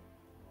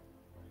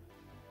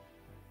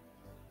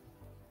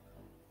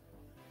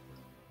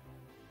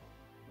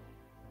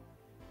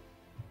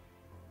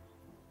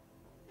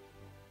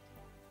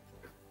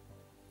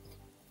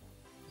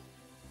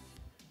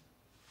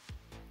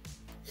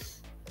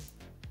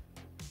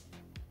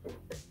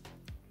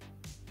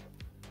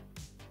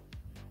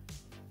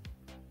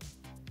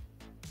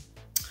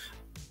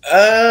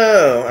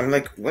 Oh, I'm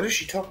like, what is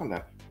she talking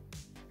about?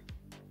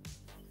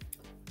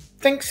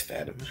 Thanks,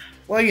 Fatima.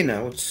 Well, you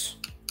know, it's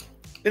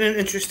been an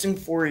interesting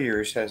 4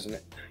 years, hasn't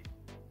it?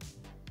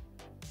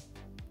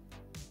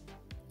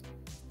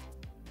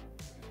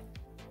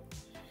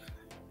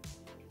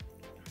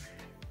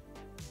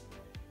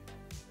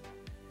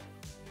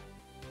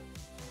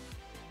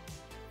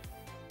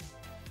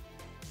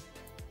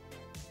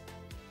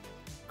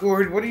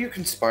 Gord, what are you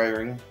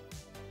conspiring?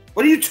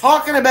 What are you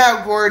talking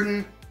about,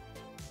 Gordon?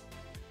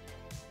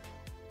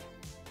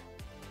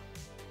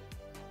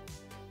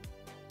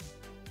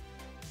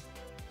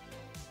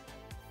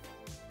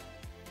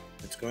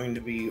 It's going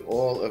to be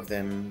all of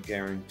them,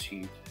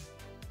 guaranteed.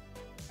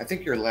 I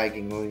think you're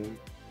lagging, William.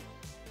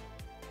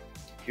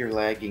 You're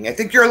lagging. I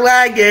think you're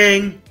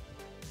lagging!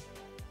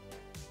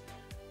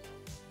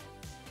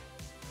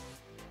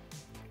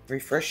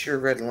 Refresh your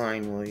red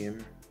line,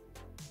 William.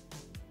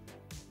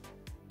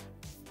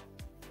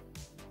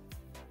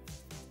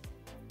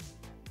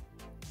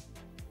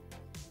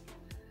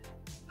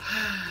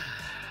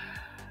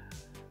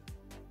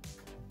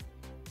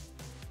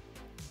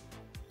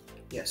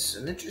 Yes,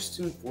 an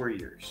interesting 4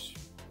 years.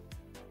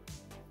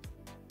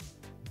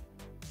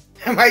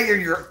 Am I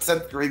your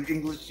 10th grade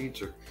English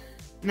teacher?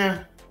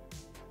 No.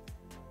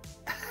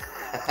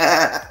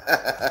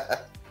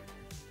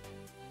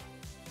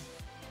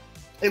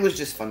 It was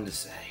just fun to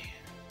say.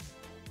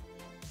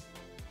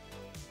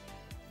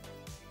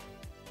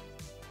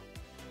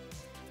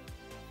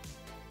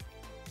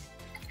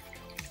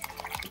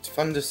 It's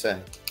fun to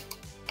say.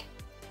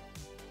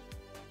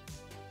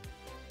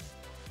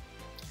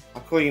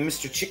 I'll call you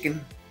Mr.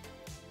 Chicken.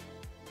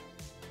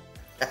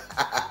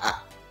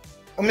 Oh,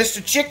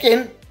 Mr.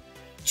 Chicken.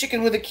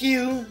 Chicken with a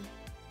Q.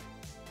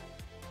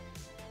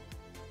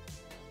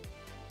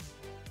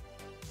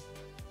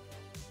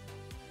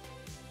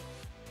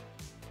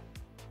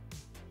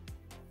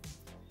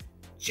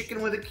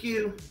 Chicken with a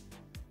Q.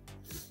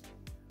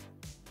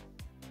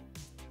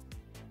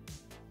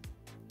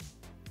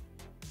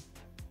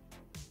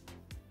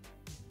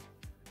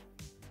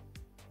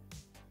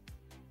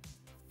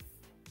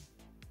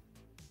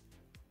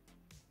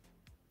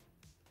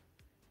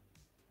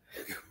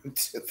 Go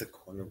to the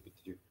corner with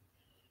your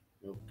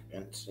milk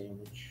and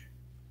sandwich.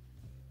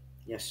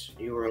 Yes,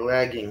 you were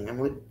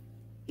lagging.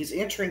 He's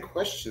answering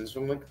questions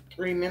from like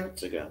 3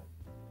 minutes ago.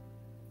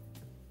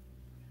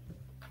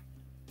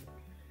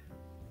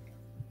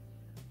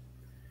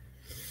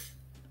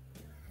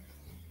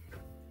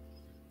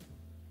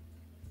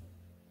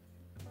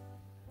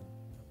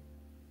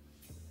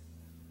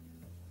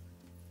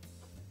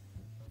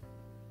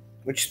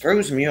 Which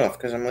throws me off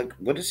because I'm like,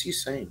 what is he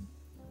saying?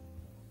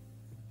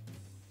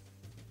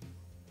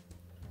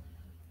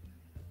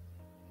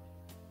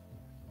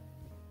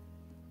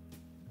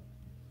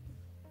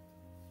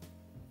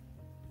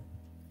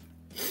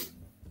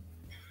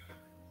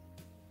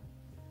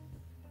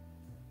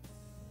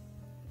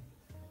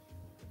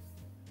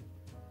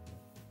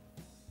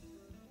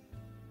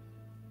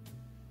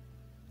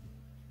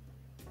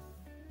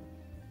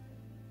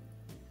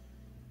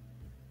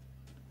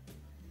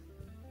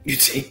 You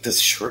take the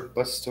short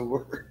bus to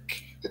work.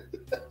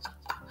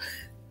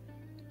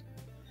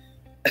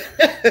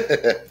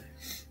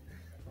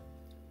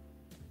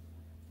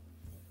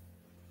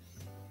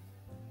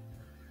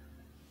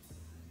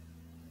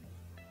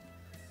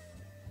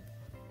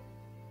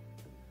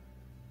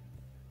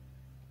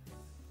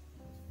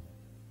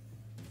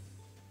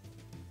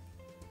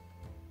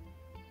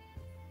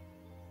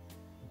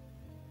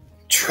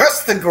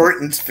 Trust the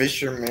Gorton's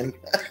fisherman.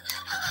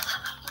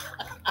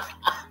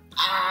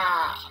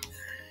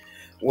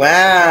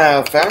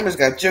 Wow, Farmer's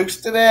got jokes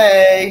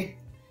today.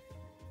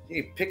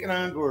 You picking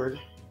on Gord.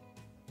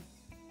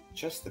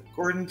 Just the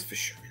Gordon's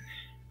fisherman.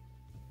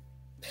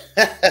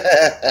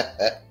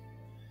 That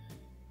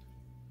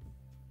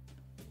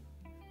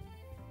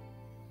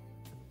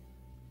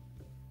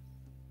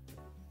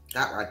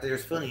right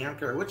there's funny. I don't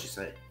care what you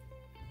say.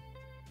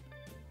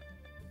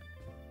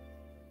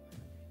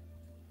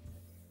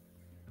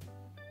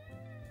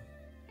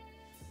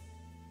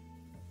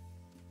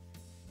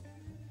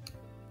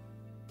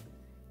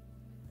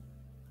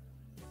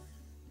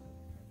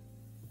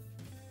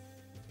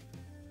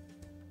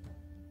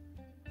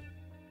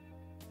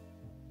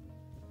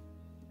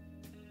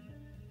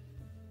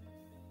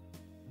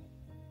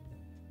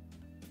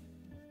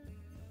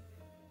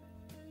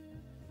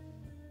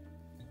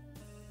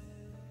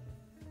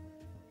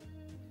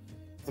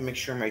 To make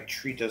sure my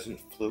tree doesn't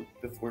float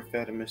before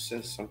Fatima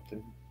says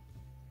something.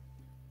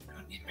 I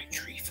don't need my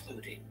tree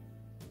floating.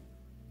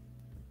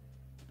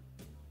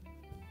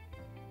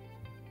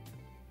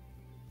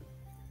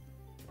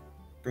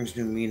 Brings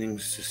new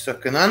meanings to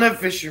sucking on a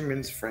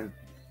fisherman's friend.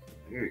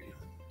 There you go.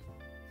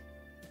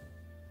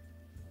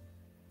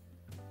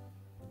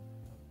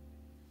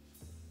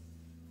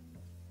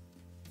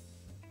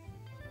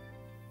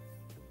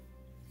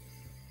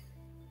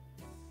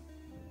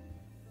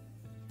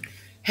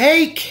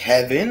 Hey,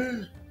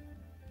 Kevin!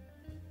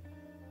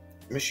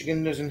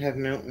 Michigan doesn't have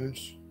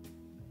mountains.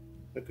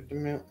 Look at the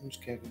mountains,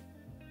 Kevin.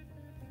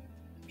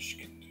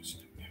 Michigan doesn't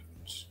have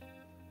mountains.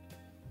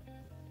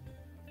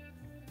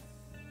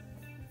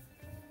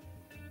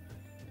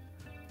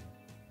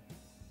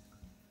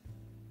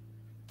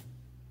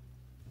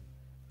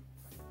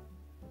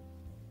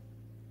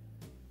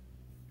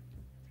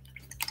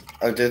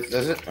 Oh,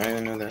 does it? I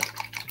didn't know that.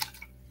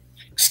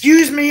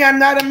 Excuse me, I'm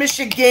not a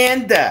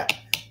Michigander.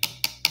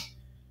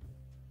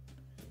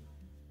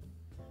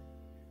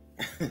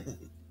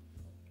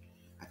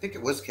 I think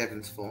it was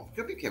Kevin's fault. It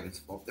could be Kevin's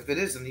fault. If it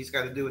is, then he's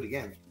got to do it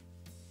again.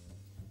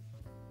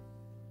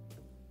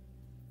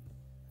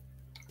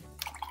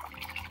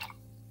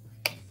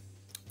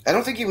 I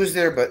don't think he was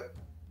there, but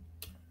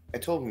I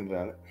told him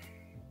about it.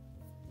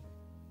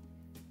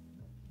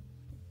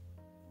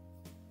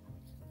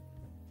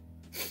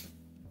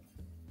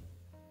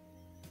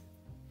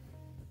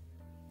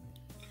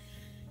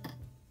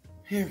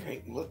 All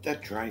right, let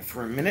that dry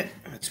for a minute.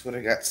 That's what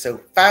I got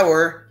so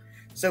far.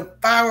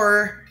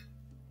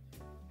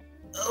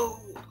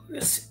 Oh, I'm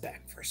gonna sit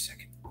back for a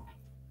second.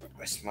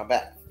 Rest my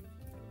back.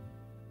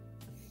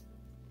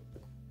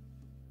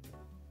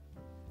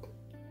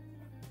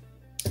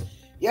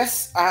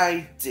 Yes,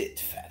 I did,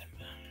 Fatima.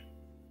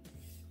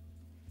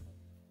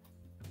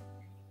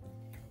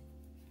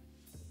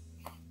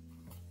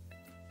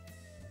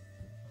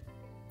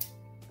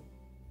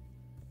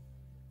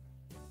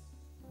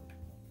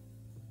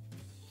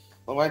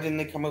 Well, why didn't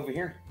they come over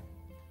here?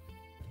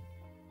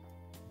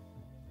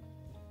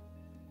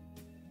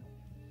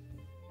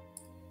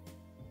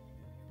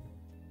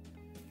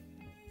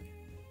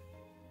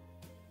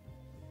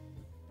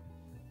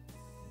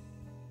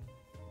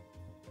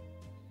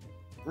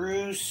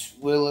 Bruce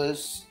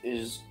Willis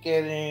is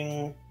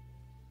getting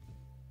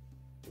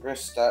a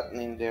rest stop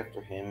named after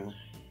him.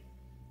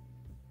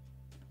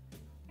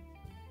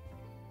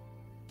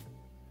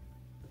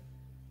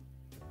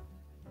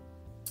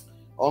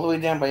 All the way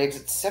down by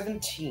exit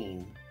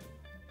 17.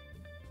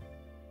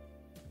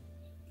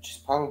 Which is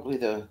probably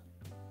the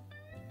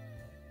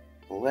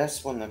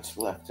last one that's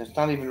left. It's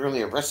not even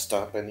really a rest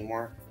stop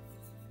anymore.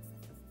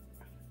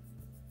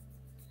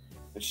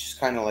 It's just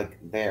kind of like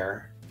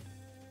there.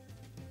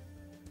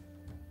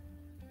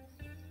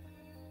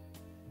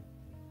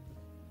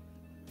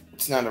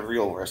 It's not a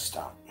real rest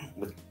stop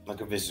with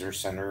like a visitor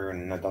center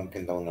and a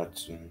Dunkin'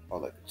 Donuts and all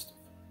that good stuff.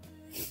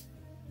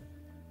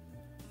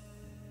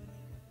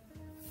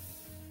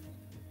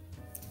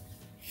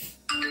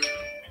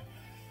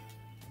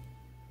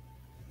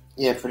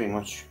 Yeah, pretty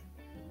much.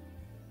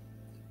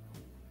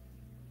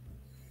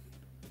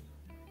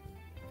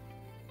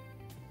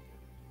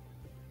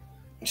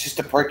 It's just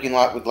a parking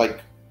lot with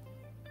like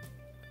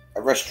a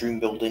restroom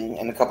building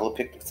and a couple of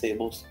picnic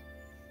tables.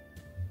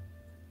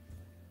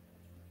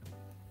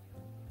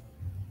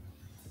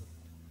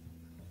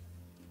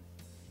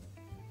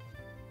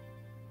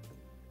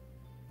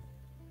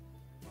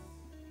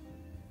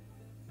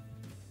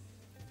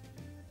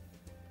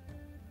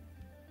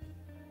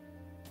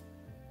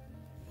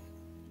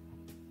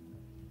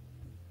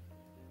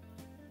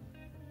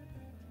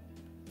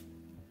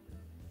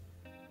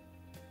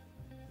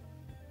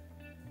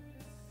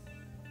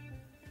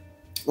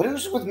 What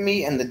is with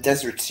me and the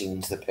desert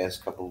scenes the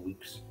past couple of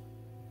weeks?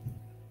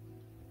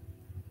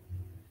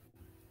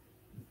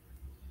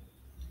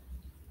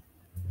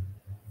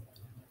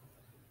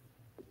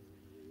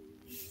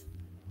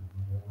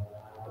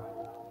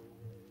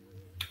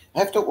 I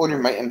have to order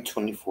my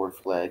M24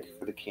 flag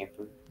for the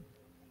camper.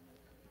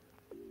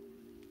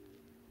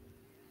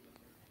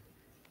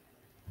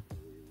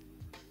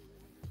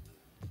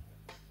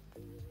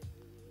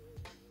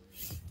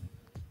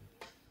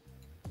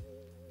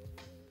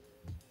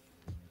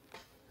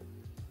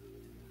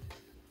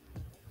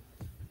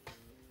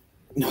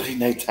 Naughty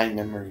nighttime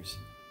memories.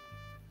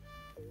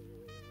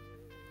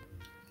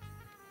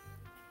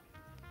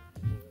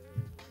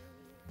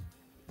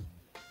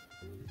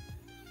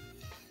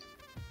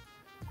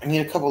 I need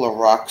a couple of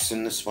rocks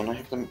in this one. I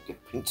have to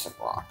paint some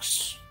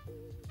rocks.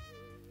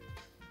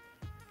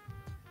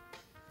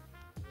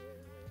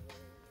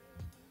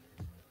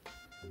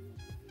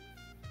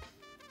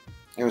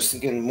 I was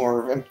thinking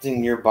more of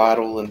emptying your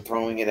bottle and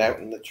throwing it out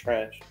in the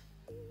trash.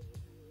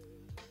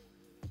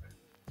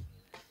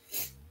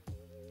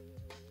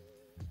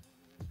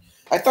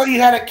 I thought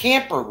you had a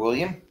camper,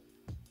 William.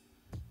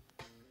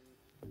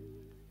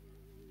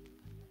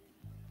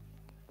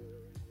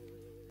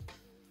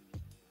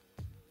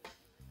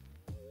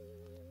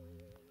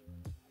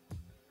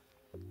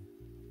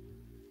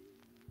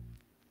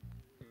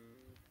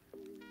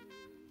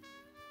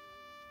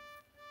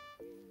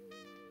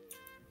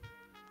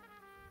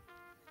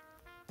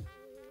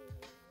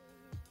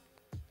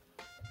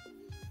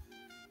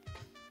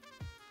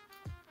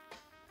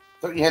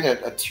 I thought you had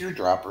a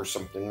teardrop or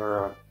something,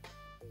 or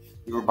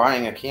you were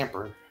buying a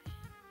camper.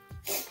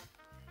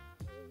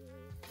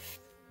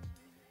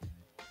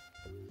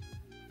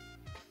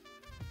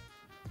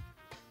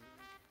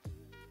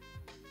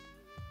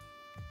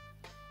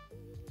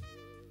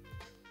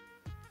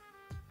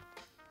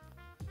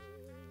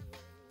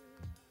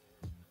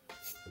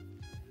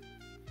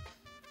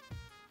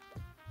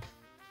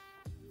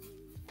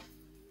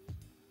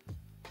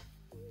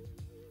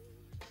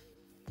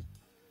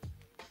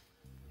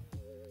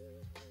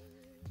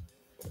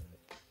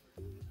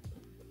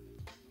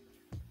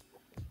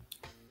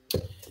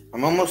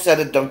 I'm almost out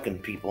of Dunkin',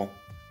 people.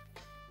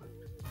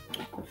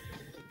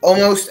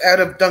 Almost out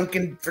of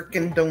Dunkin'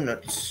 frickin'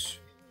 Donuts.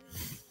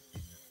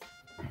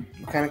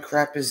 What kind of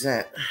crap is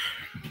that?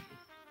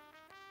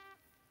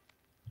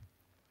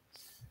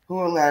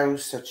 Who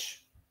allows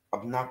such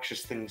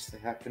obnoxious things to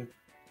happen?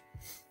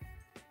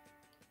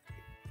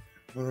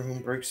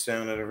 Motorhome breaks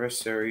down at a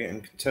rest area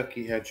in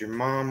Kentucky. Had your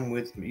mom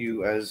with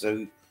you as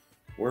a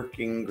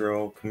working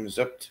girl comes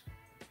up to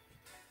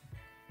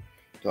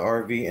the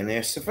RV and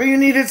asks if you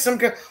needed some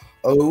kind.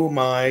 Oh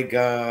my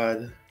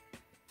god.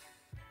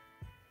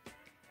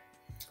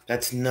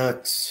 That's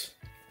nuts.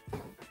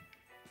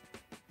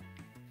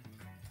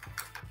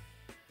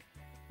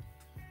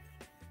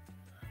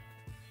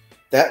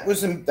 That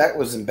was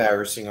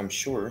embarrassing, I'm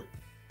sure.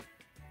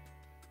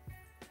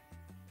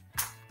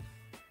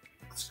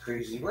 That's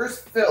crazy. Where's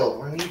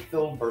Phil? I need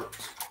Phil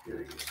Burks.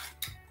 Here he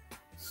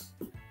is.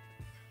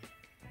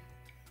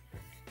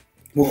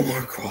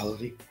 Walmart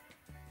quality.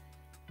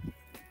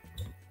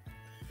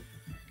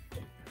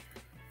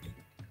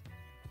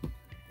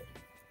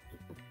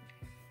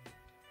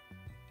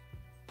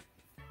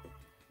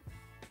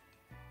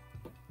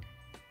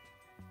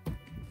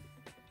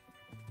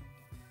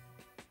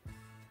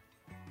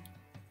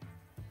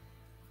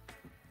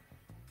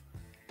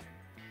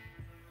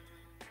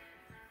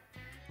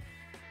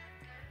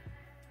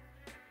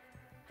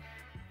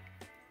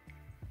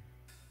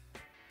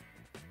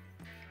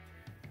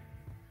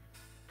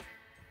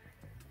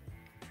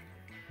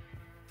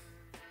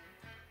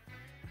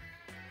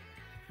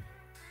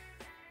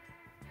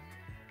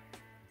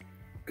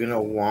 Gonna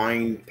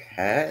wine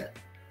pet?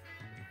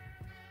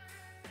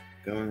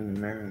 Going to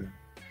Maryland.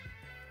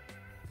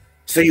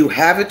 So you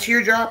have a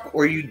teardrop,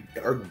 or you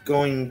are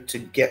going to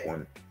get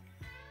one?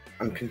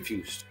 I'm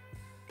confused.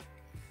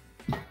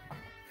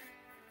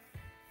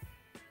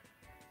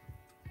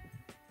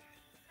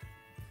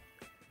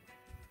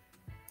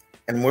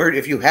 And where,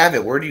 if you have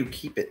it, where do you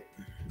keep it?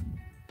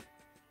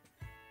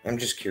 I'm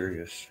just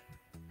curious.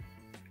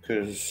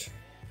 Because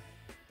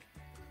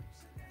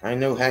I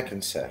know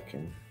Hackensack,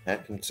 and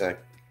Hackensack,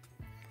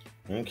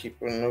 you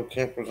keep no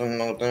campers in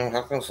no damn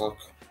Hackensack.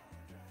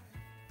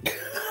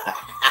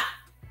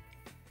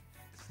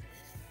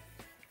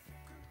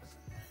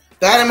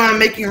 That am I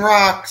making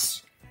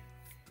rocks?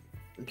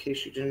 In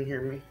case you didn't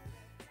hear me.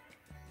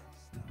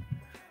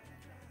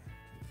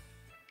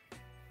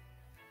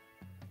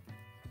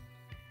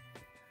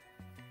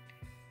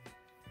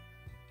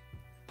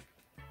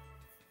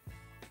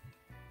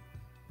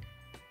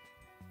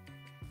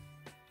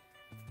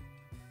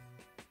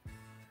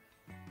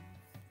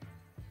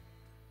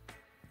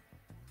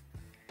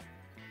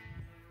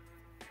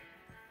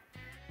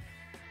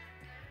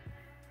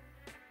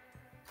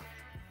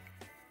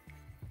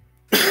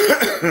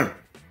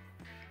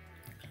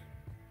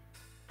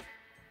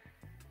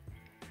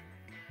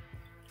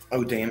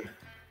 Oh, damn.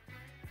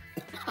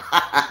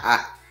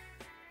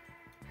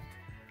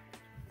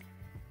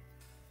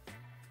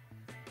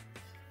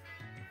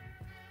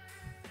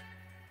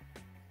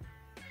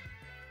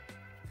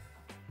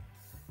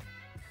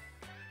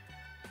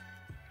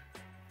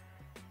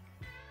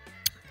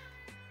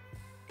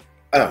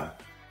 Oh.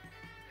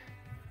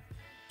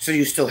 So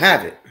you still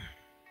have it?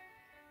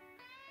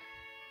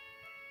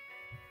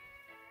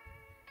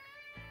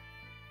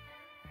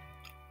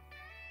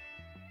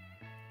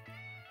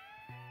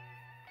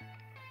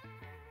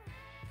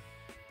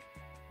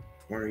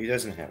 Or he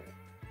doesn't have it?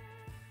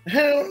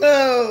 I don't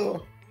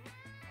know.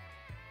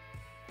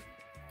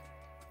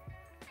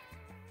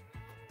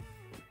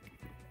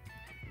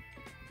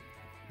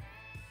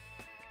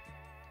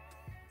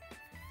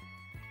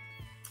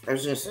 I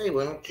was gonna say,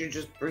 why don't you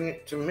just bring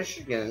it to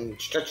Michigan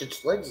and stretch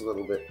its legs a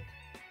little bit?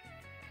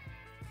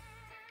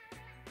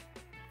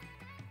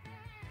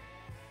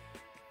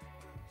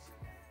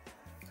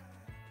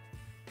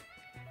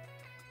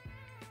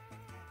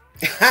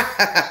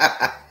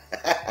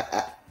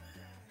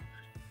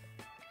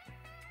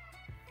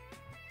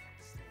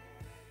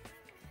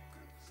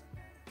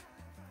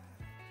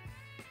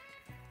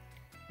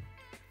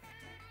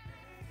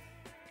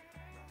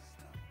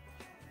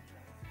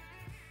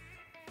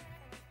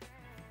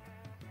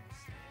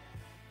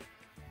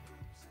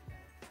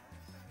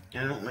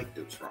 I don't like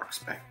those rocks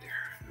back there.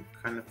 They're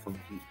kind of funky.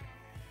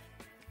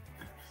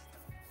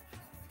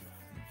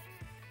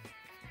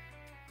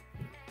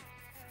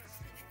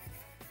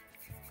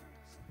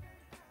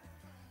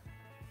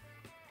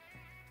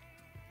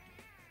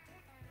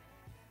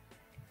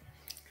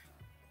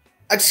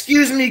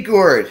 Excuse me,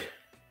 Gord.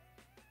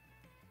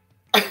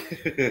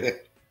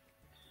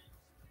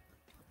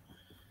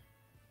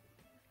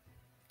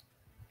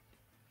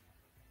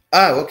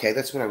 Oh, okay.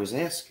 That's what I was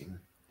asking.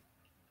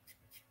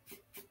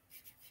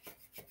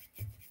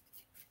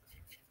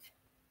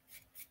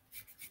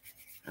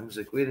 I was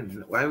like, wait a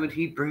minute. Why would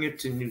he bring it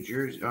to New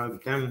Jersey?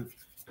 Them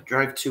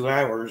drive 2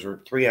 hours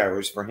or 3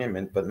 hours for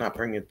him, but not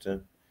bring it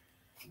to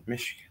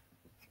Michigan.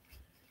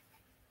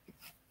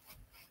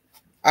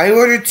 I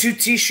ordered 2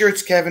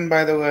 T-shirts, Kevin.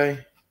 By the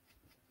way,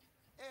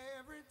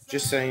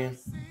 just saying.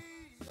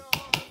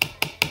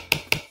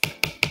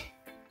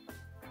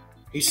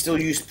 He still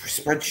used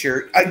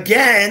Spreadshirt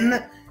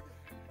again.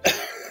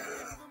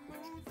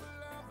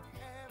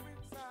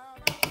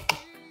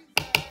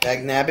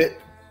 Dag nabbit.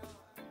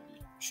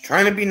 Just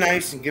trying to be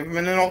nice and give him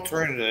an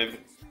alternative.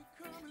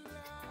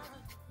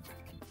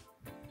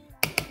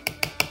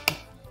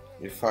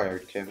 You're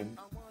fired, Kevin.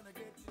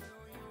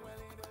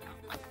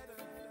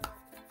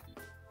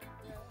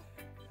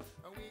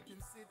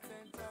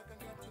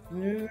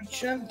 New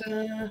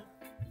chapter.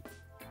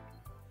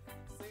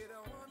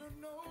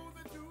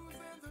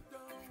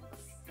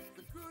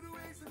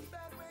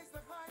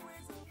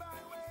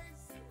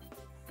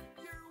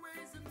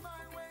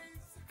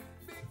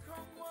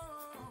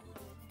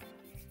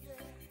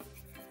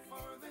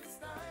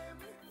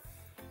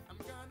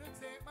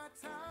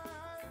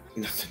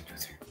 Nothing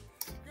better.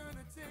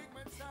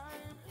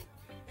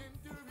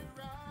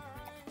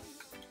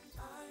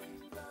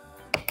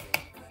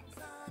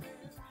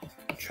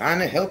 Trying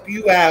to help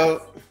you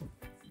out.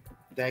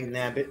 Dag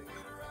nabbit.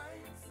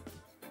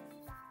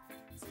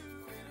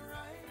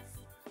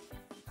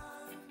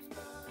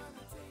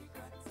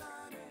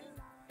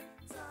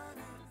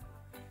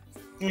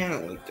 Yeah, I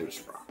don't like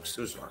those rocks.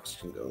 Those rocks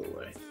can go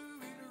away.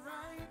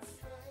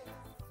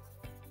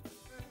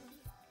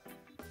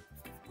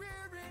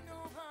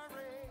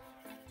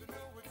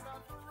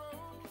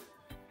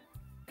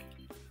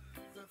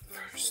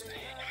 Thursday.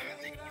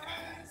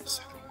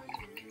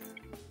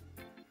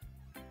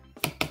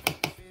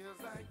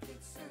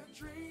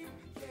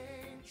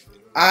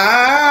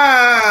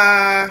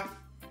 Ah!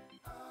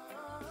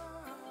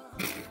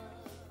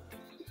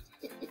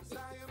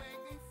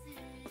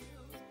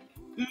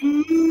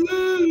 Ooh.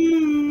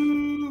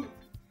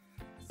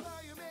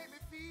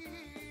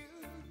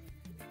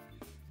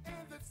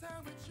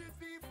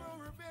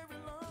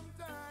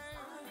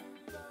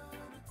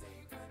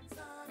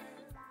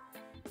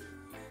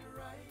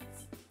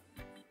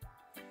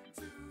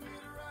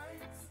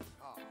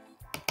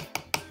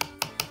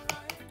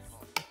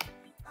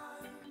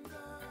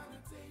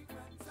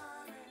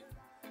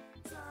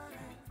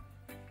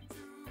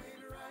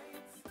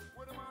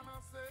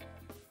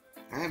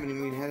 I haven't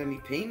even had any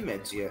pain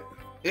meds yet.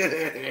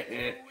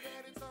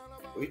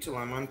 Wait till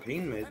I'm on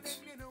pain meds.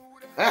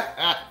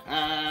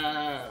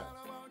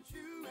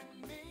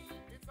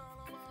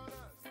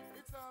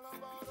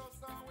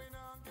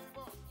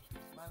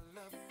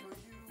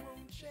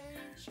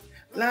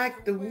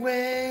 Like the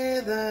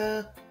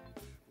weather,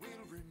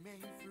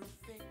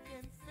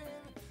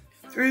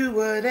 through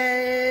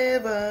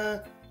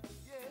whatever.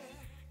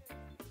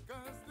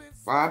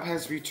 Bob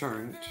has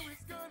returned.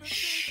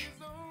 Shh.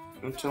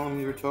 Don't tell him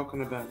you were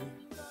talking about him.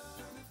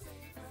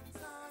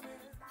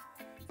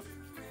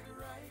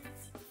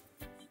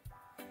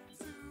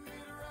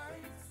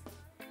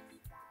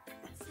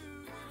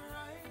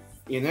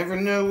 You never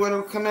know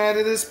what'll come out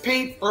of this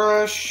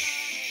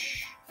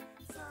paintbrush.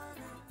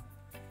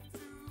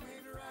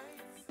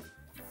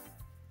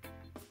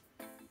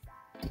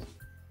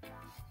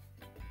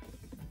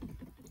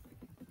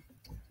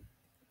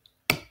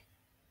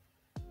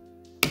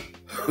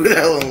 Who the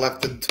hell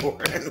left the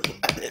door and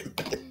let him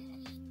in?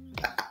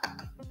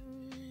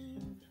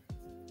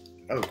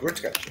 Oh,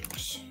 Grit's got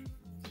jokes.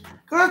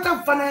 Grit's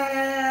so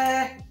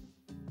funny!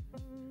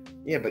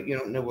 Yeah, but you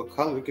don't know what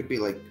color. It could be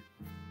like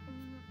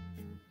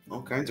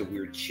all kinds of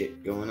weird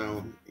shit going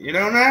on. You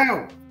don't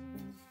know!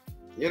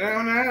 You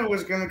don't know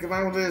what's gonna come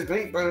out with this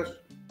paintbrush.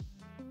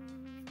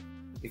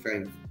 If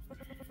I...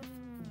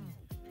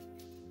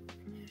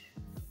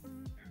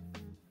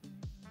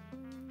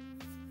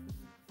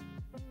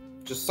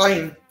 Just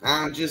saying.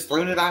 I'm just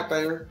throwing it out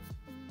there.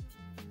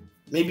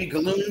 Maybe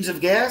gallons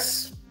of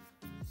gas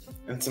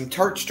and some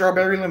tart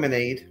strawberry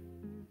lemonade.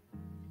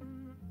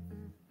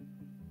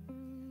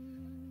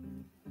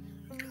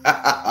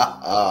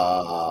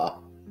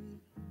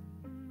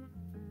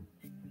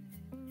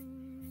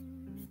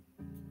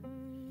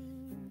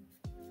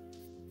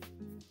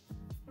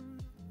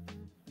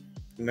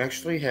 We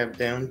actually have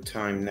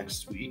downtime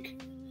next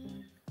week,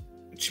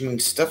 which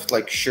means stuff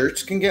like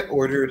shirts can get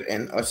ordered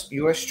and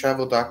U.S.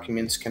 travel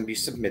documents can be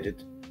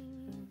submitted.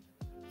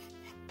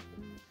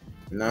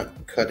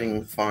 Not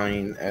cutting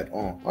fine at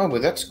all. Oh,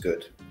 well, that's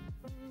good.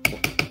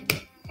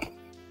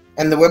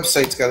 And the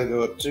website's got to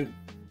go up too.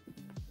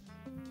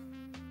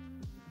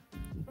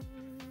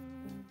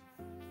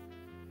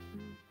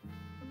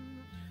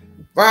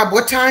 Rob,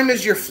 what time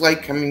is your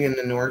flight coming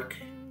into Newark?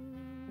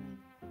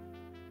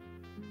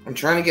 I'm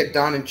trying to get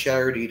Don and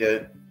Charity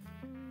to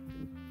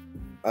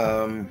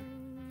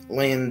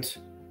land,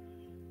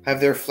 have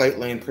their flight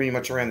land pretty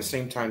much around the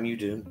same time you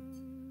do.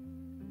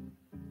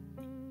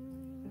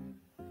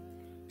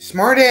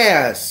 Smart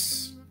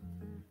ass.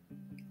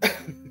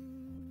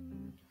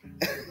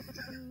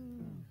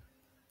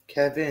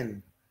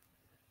 Kevin,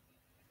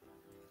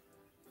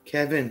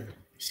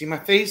 see my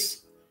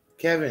face?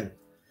 Kevin.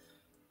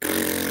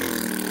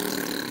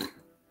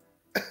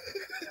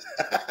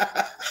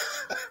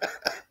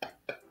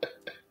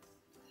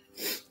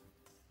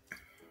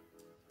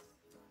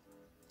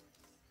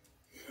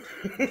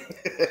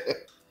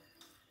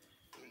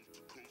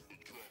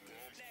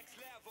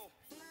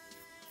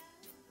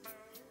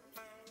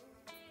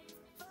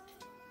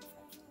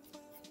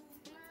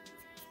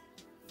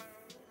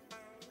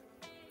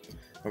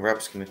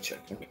 Rob's gonna check.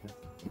 Okay.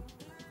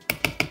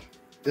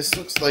 This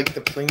looks like the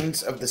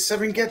plains of the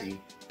Serengeti.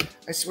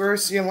 I swear I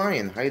see a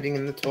lion hiding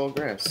in the tall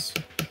grass,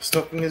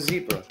 stalking a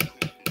zebra,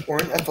 or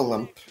an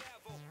ephalump.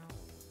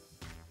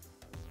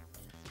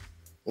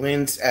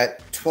 Lands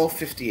at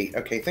 12:58.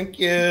 Okay, thank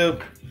you.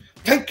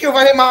 Thank you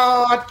very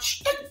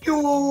much. Thank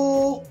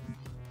you.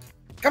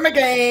 Come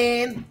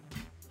again.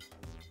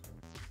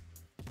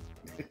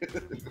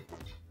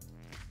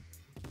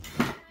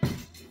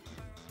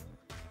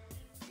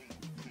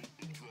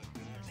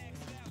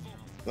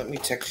 Let me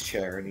text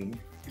Charity.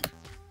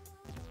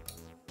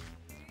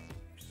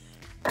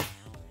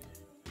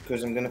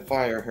 Because I'm going to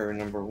fire her,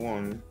 number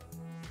one.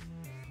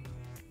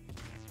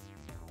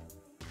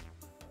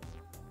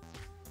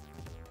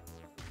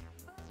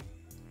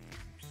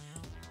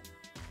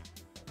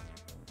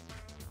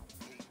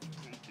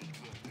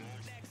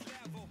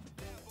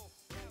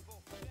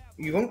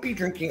 You won't be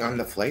drinking on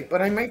the flight,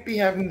 but I might be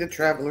having the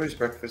traveler's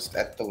breakfast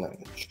at the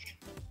lounge.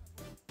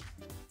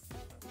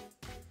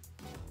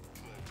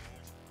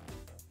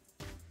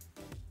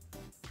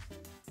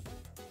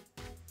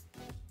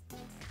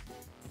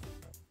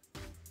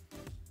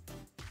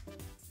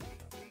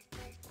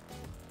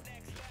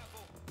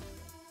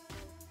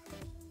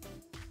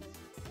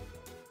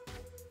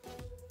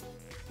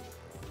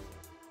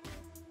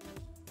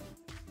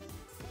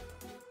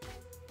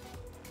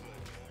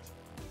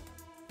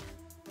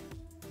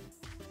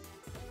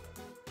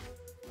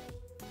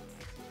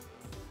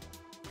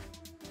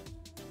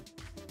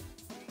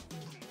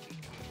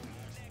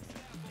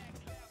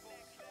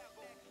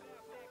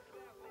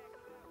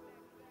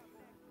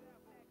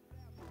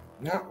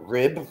 Not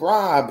Rib,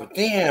 Rob.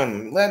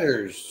 Damn,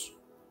 letters.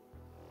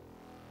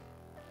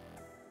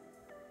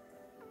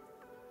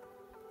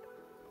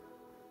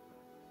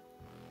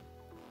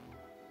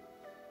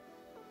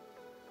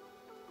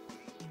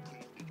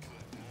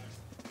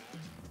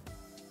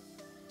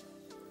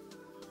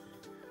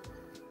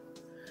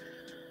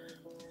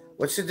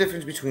 What's the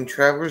difference between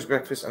traveler's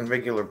breakfast and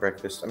regular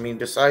breakfast? I mean,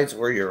 besides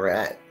where you're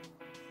at.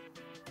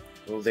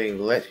 Will they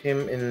let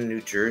him in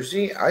New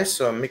Jersey? I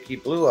saw Mickey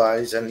Blue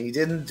Eyes and he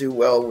didn't do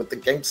well with the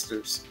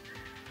gangsters.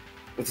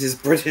 With his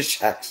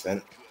British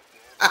accent.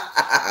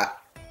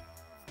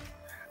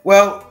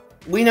 Well,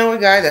 we know a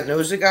guy that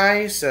knows a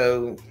guy,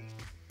 so,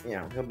 you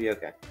know, he'll be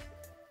okay.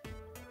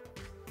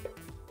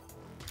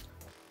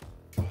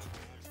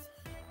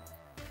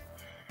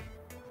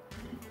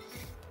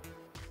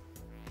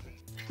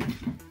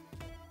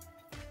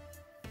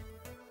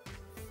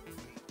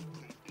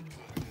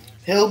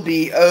 He'll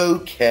be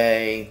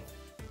okay.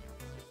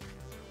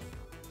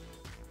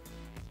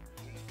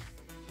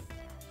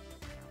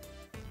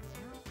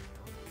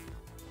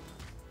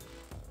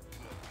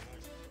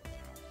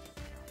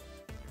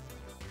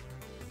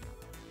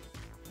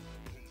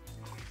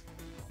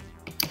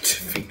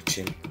 Fake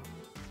chin.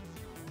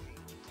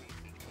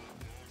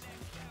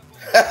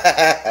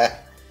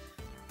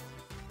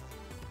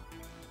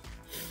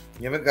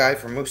 You have a guy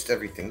for most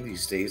everything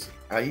these days.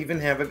 I even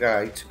have a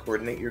guy to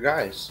coordinate your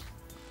guys.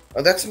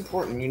 Oh, that's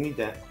important. You need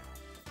that.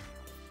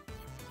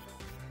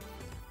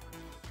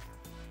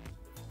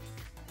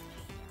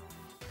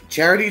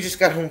 Charity just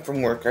got home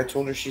from work. I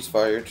told her she's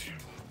fired.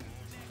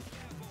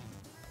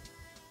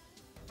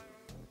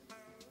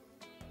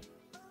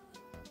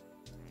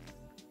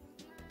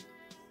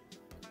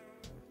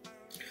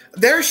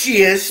 There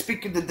she is.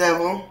 Speak of the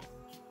devil.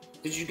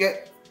 Did you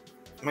get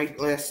my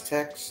last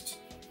text?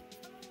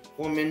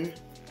 Woman.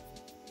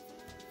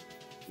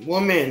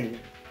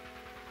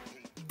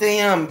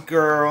 Damn,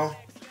 girl.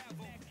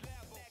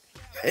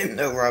 I didn't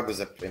know Rob was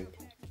a pimp.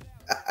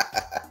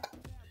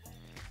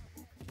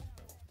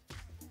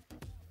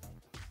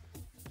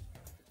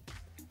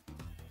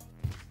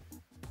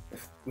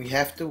 We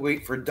have to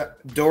wait for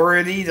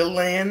Dorothy to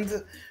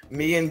land.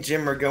 Me and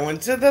Jim are going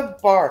to the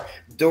bar.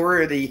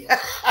 Dorothy.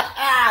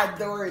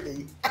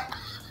 Dorothy.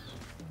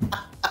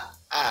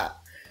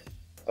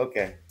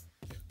 Okay.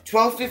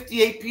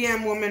 12:58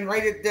 p.m., woman.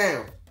 Write it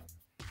down.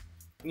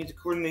 You need to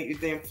coordinate your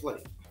damn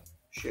flight.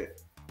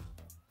 Shit.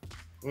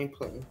 I ain't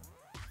playing.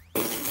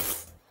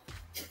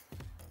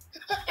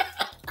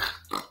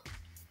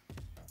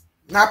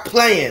 Not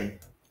playing.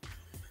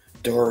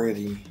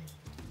 Dorothy.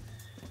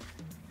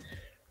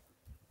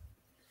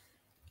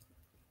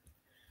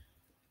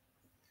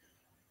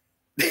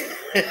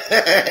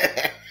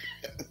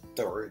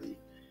 Dorothy.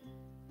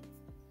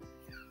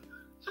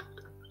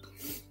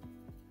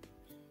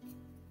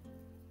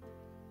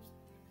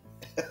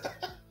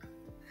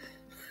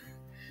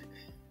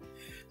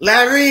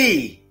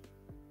 Larry.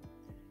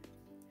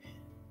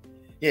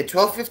 Yeah,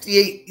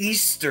 12:58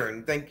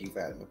 Eastern. Thank you,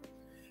 Fatima.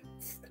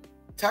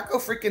 Taco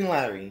freaking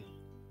Larry.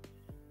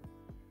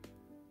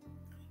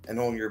 And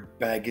all your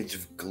baggage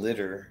of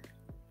glitter.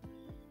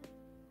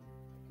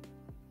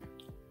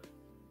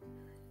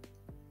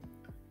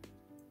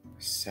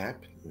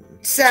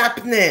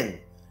 Sapnin.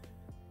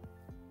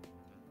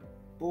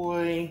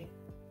 Boy.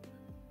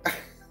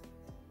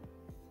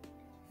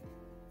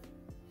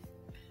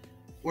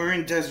 We're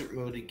in desert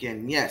mode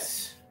again.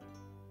 Yes.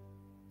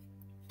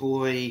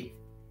 Boy.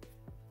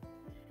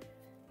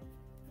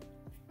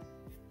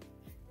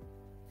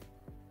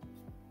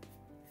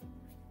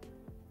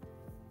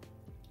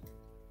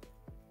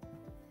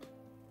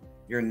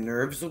 Your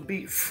nerves will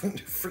be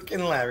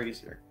freaking Larry's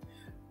here.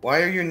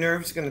 Why are your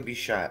nerves going to be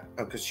shot?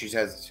 Oh, because she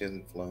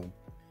hasn't flown.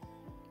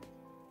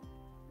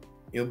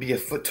 You'll be a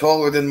foot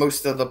taller than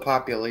most of the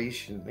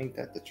population. Ain't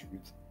that the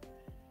truth?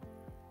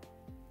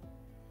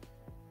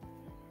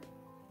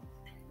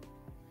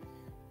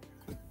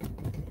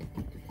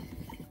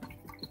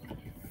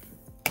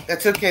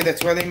 That's okay.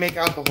 That's why they make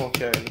alcohol,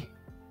 Charity.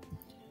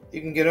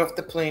 You can get off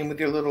the plane with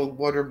your little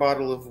water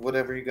bottle of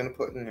whatever you're going to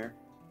put in there.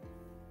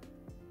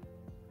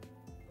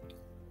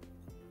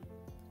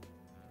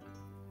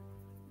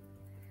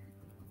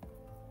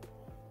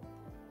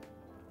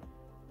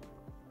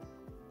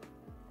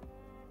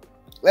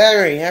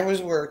 Larry, how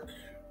was work?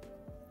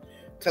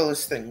 Tell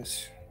us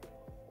things.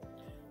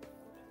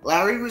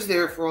 Larry was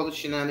there for all the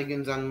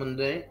shenanigans on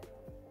Monday.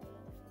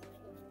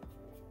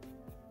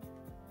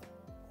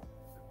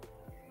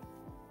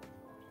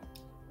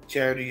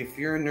 Charity, if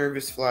you're a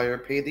nervous flyer,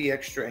 pay the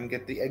extra and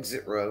get the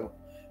exit row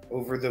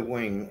over the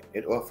wing.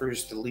 It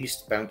offers the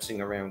least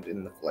bouncing around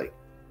in the flight.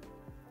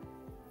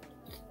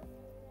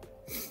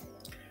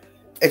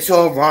 It's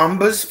all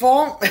Ramba's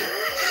fault?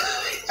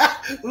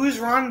 Who's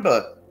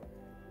Ramba?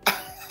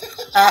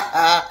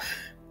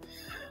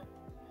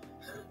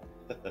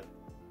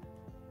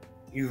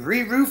 You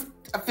re-roofed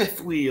a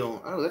fifth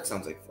wheel. Oh, that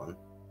sounds like fun.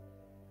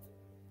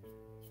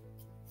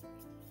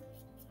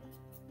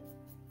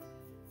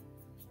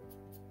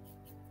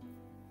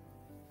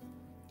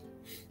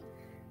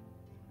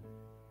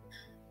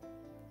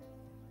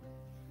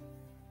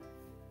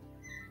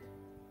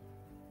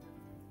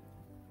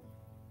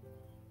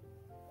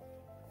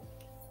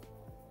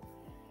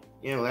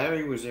 Yeah,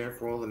 Larry was there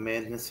for all the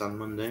madness on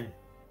Monday.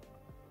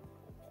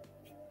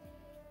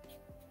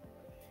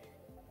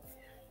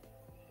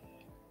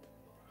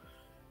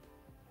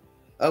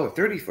 Oh, a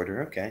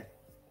 30-footer, okay.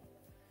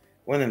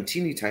 One of them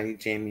teeny tiny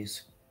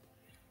jammies.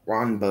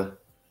 Ronba.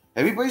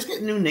 Everybody's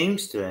getting new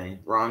names today.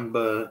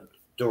 Ronba,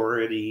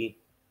 Doherty.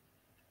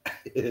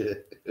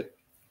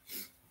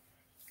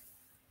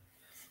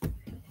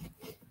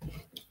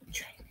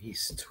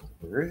 Chinese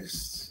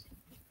tourists?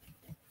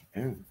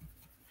 Oh.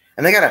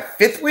 And they got a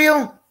fifth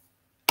wheel?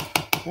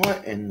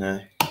 What in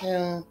the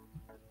hell?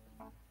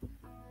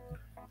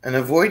 And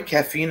avoid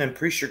caffeine and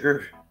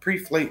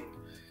pre-flight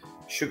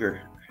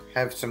sugar.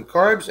 Have some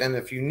carbs, and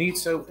if you need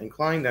so,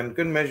 inclined on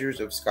good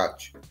measures of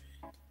scotch.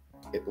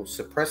 It will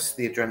suppress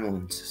the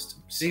adrenaline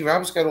system. See,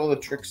 Rob's got all the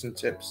tricks and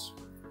tips.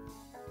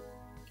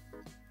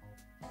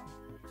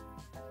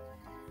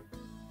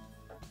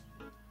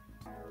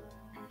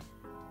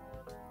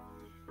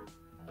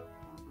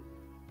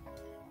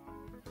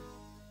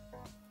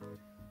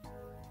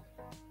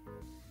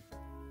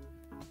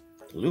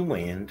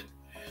 Luand?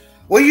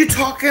 What are you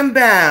talking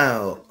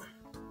about?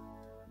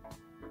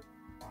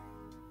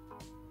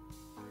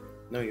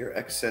 No, your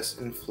excess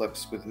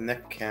influx with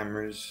neck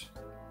cameras.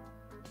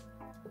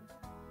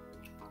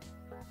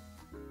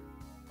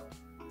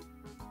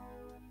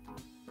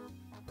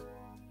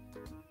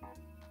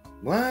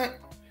 What?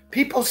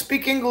 People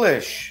speak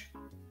English.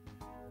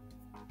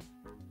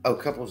 Oh,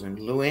 couple's name.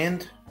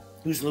 Luand?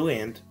 Who's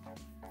Luand?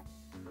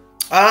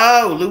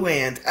 Oh,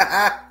 Luand.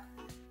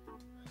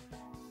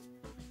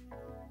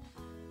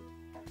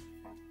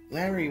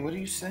 Larry, what are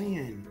you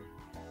saying?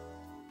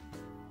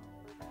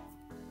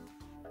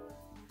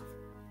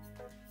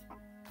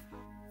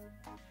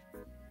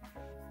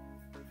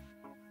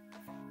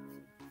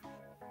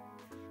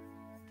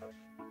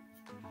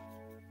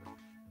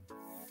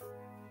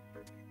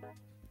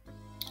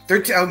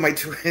 Oh, my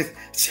tour.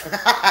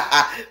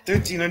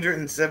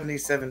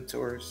 1,377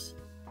 tours.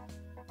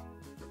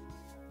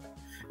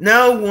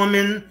 No,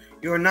 woman,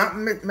 you're not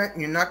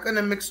going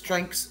to mix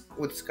drinks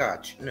with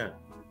scotch. No.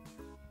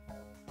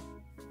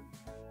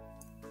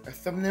 A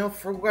thumbnail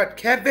for what,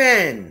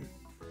 Kevin?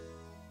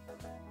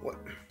 What?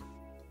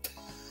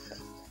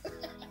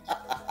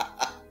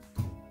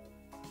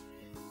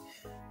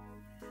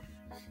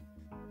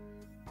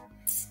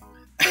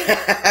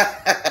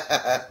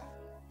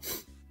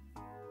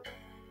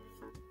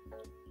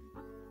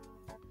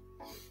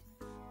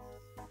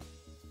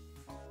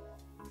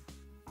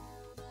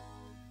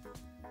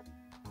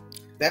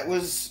 That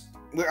was,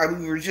 we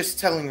were just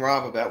telling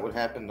Rob about what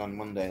happened on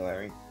Monday,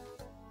 Larry.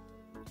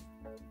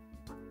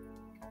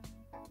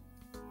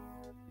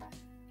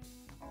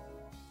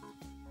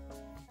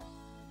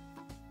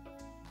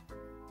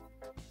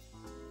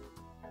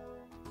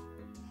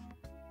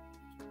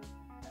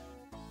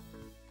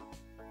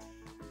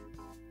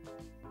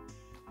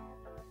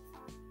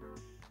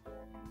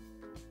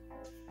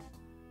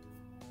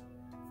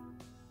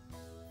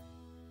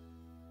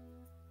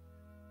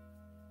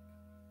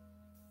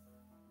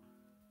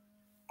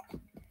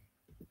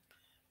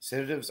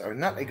 Sedatives are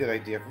not a good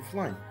idea for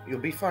flying. You'll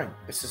be fine.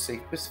 It's the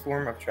safest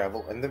form of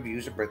travel, and the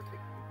views are breathtaking.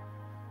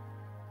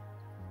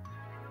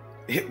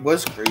 It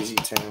was crazy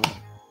town.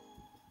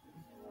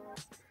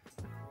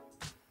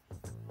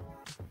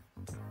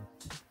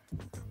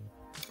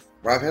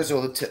 Rob has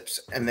all the tips,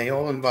 and they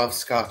all involve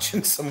scotch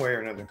in some way or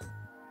another.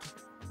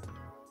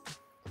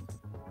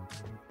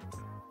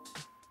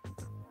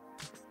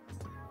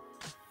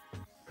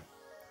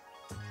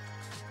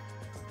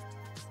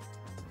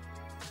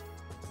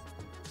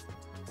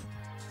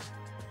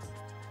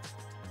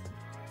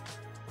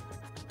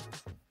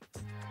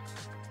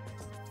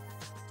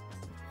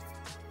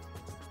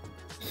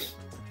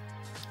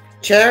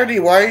 Charity,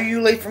 why are you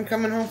late from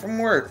coming home from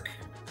work?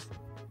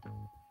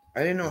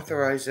 I didn't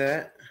authorize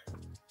that.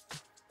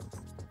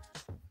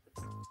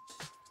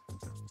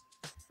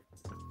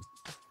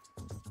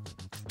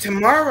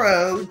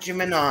 Tomorrow,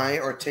 Jim and I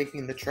are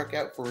taking the truck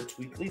out for its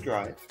weekly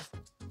drive.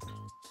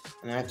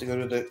 And I have to go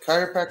to the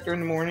chiropractor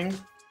in the morning.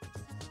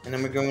 And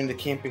then we're going to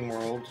Camping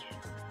World.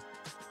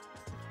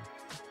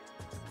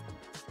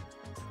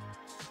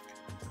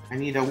 I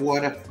need a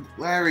water...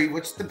 Larry,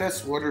 what's the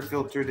best water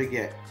filter to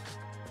get?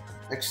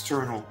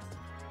 External.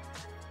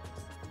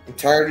 I'm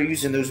tired of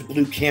using those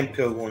blue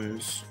Camco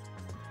ones.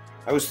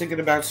 I was thinking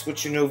about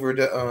switching over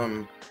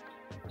to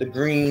the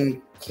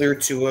green Clear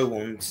 2.0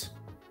 ones.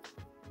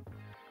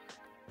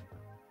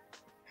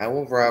 How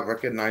will Rob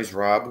recognize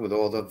Rob with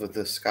all of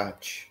the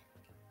scotch?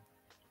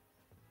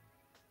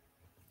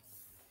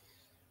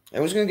 I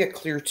was gonna get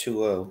Clear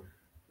 2.0.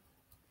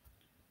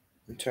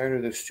 I'm tired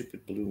of those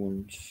stupid blue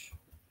ones.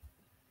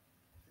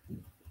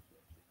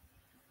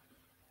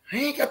 I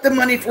ain't got the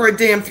money for a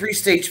damn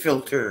 3-stage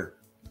filter.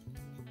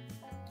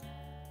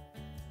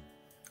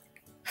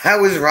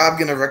 How is Rob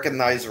gonna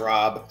recognize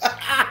Rob?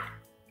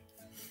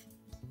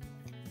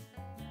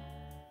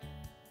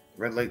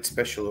 Red light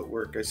special at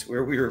work. I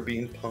swear we were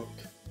being punked.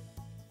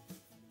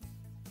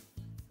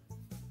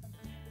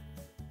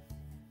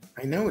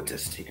 I know it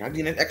does take. I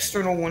need an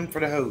external one for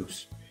the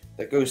hose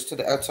that goes to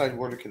the outside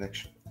water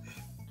connection.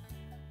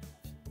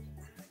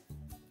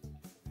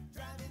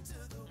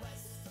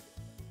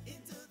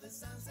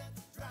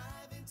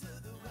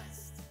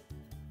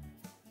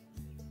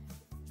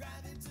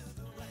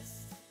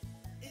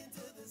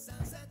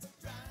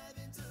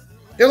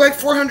 They're like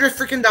 $400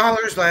 freaking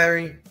dollars,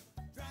 Larry.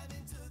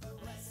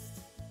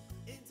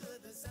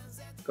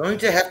 Going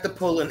to have to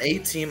pull an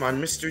A-team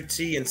on Mr.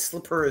 T and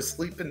slip her a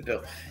sleeping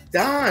pill.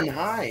 Don,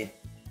 hi.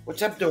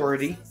 What's up,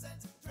 Doherty?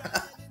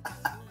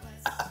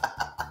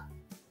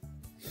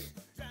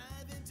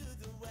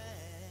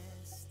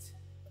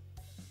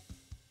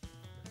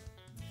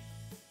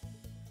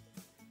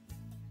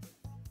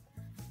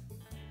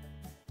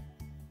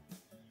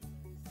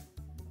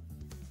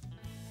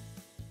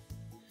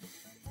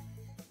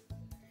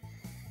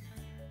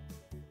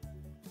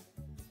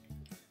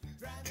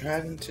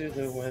 Driving to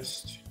the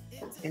west,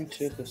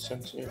 into the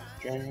sunset,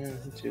 driving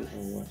to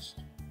the west.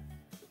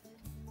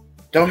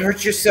 Don't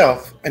hurt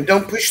yourself, and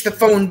don't push the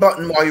phone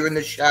button while you're in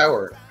the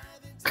shower.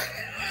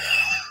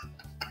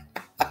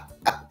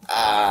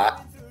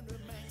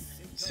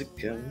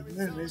 Mexico,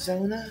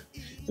 Arizona,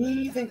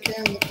 even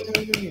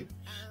California,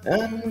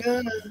 I'm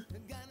gonna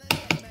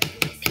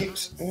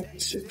kicks on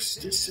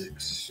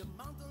 66.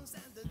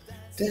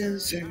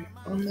 Desert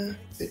on my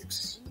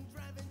fix.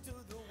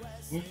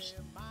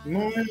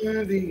 More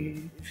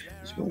be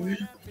is more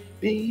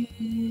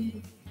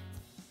be.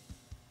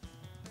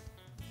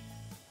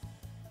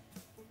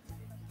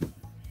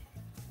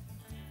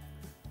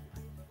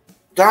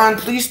 Don,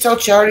 please tell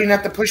Charity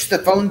not to push the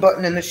phone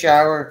button in the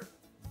shower.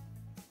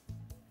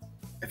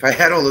 If I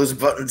had all those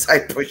buttons,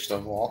 I'd push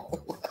them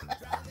all.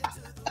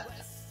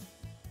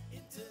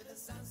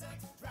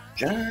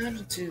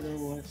 Driving to the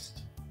west.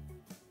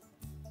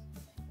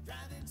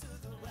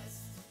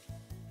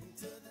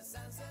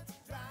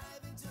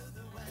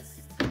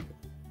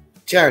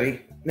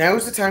 Charity, now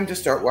is the time to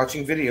start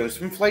watching videos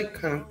from flight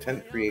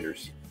content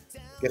creators.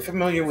 Get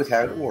familiar with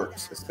how it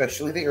works,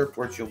 especially the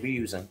airports you'll be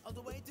using.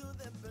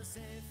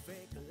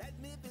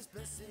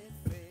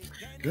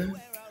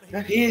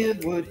 That here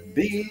would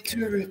be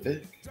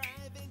terrific.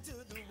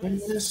 When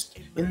this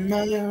in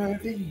my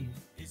RV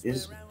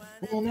is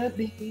wanna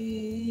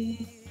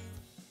be.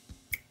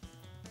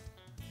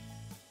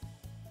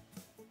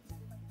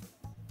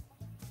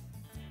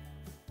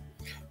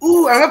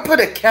 Ooh, I'm gonna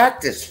put a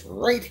cactus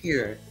right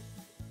here.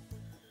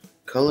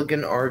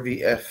 Culligan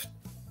RVF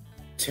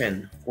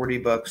 10,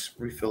 $40,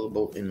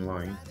 refillable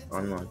inline,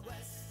 online.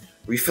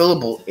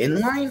 Refillable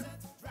inline?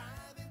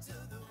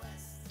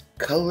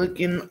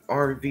 Culligan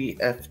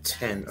RVF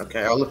 10.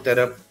 Okay, I'll look that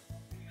up.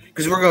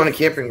 Because we're going to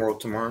Camping World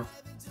tomorrow.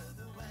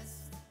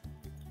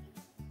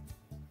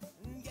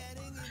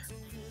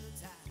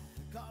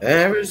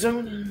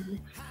 Arizona,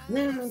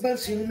 I'm not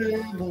seeing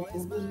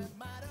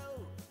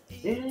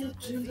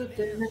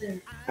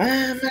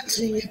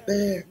it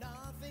there.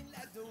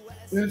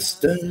 This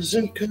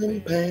doesn't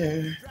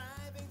compare.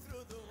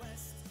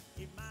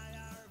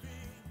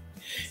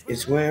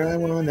 It's where I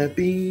wanna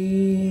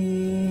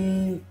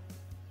be.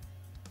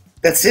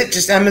 That's it,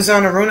 just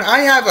Amazon Aruna. I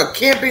have a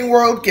Camping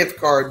World gift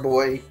card,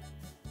 boy.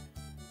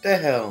 The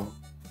hell.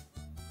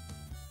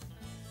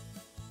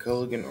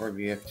 Culligan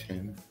RVF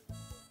 10.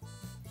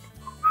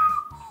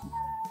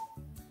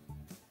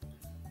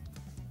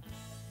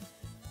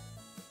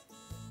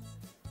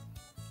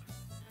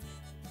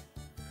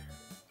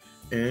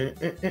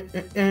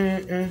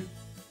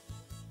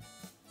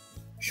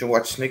 Should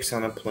watch snakes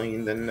on a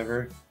plane, then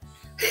never.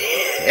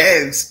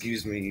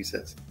 Excuse me, he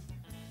says.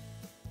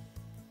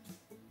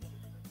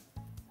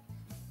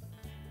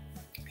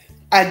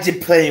 I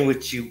did playing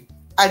with you.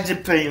 I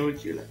did playing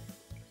with you. We're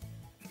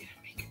gonna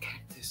make a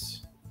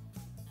cactus.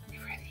 You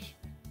ready?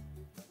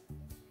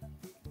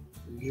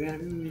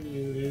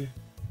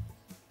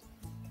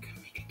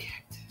 Gonna make a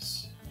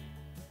cactus.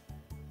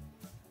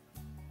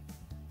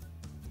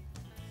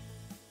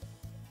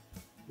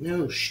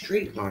 No,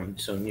 straight line,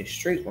 Sonia,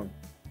 straight one.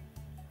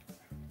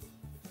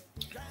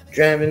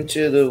 Driving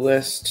to the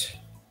west.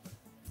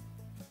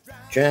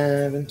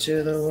 Driving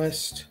to the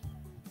west.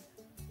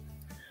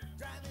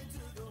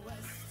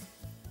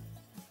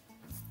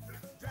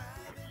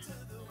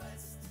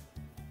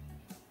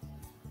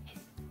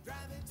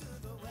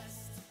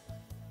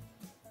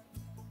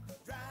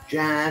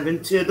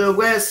 Driving to the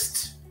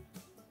west.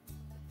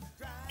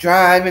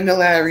 Driving to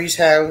Larry's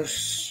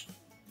house.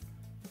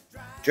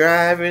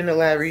 Driving to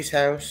Larry's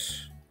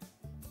house.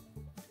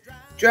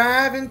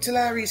 Driving to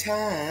Larry's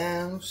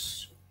house.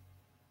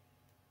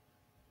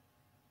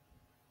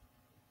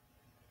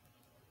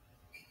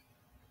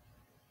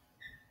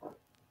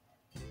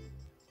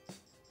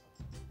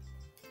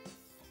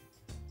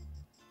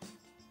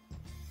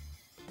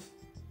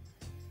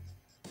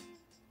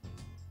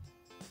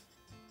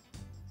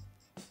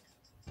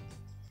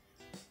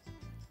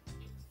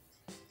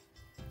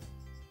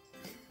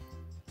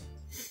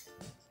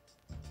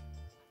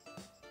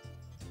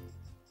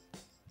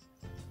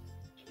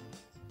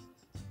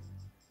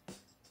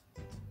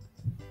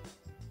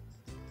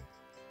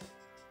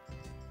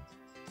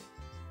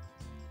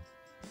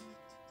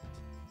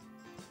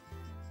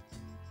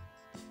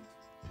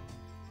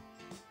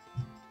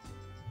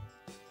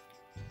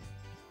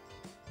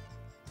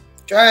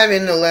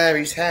 Driving to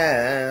Larry's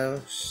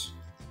house.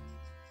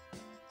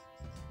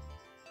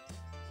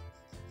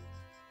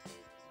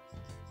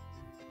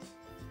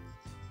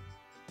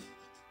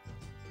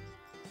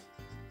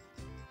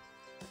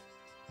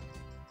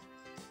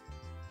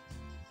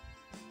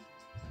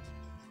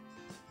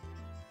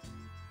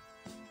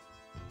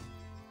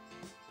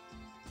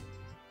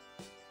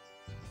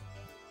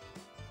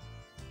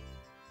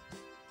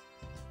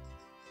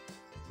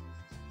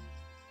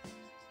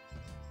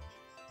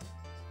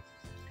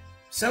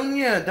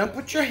 Sonia, don't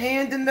put your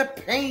hand in the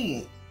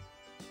paint.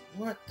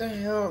 What the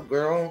hell,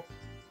 girl?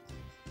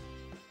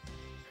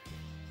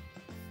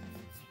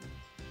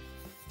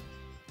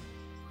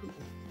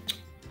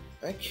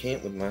 I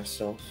can't with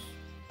myself.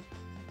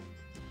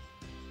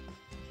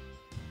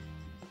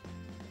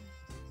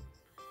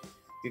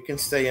 You can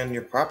stay on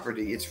your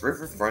property. It's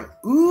riverfront.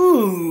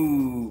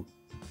 Ooh!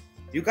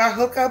 You got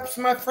hookups,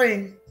 my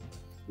friend.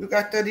 You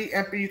got 30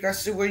 amp, you got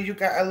sewer, you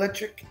got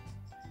electric.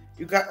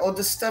 You got all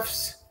the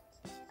stuffs.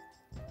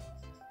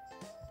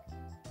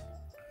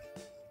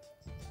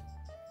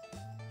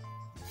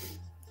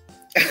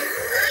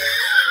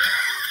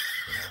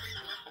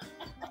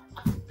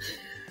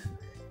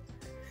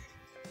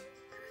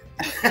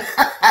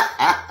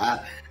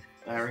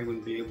 Larry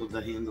wouldn't be able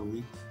to handle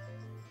me.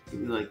 He'd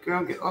be like,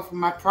 girl, get off of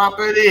my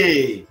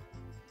property.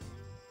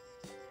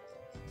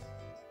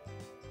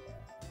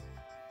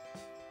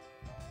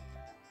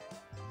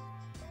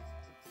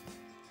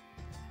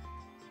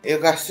 You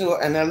got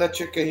sewer and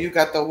electric and you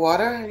got the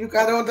water. You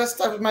got all the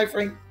stuff, my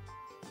friend.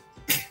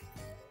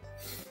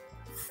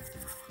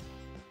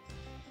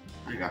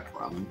 I got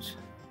problems.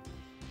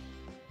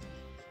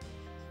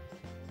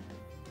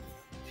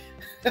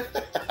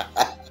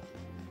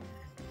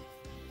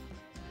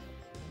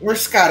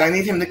 Where's Scott? I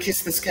need him to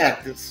kiss this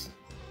cactus.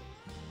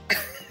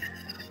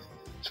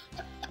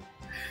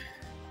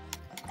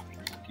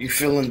 You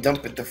fill and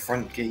dump at the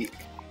front gate.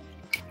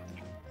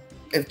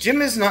 If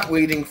Jim is not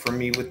waiting for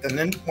me with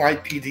an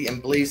NYPD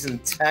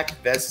emblazoned tack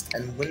vest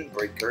and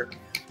windbreaker,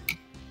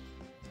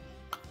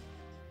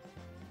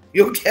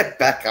 you'll get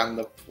back on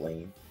the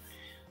plane.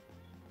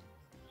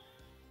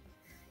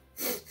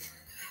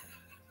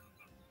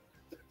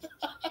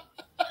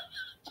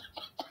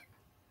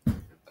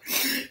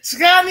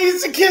 Scott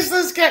needs to kiss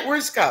this cat.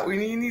 Where's Scott?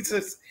 He needs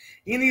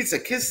to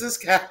kiss this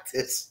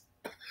cactus.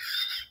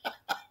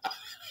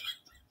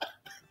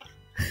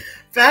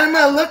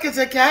 Fatima, look, it's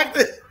a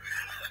cactus.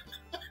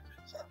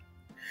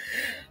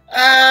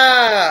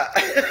 Ah.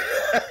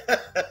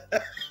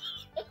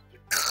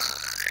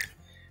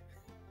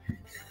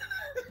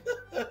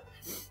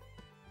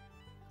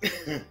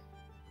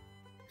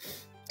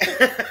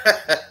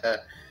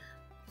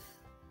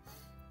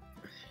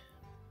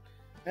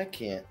 I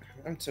can't.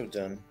 I'm so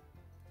done.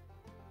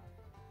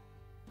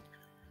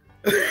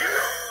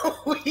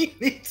 We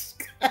need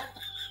Scott.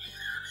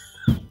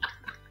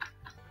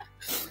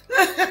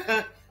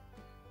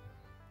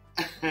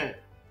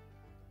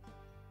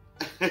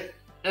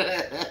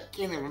 I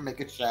can't even make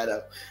a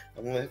shadow.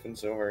 I'm laughing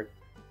so hard.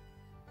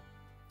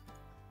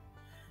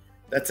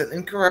 That's an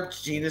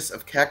incorrupt genus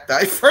of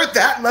cacti for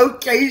that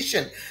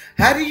location.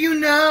 How do you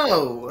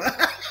know?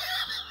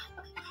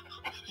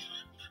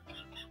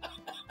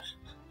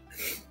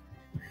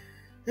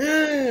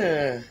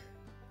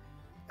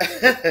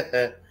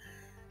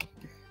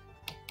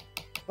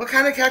 What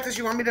kind of cactus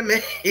you want me to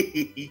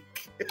make?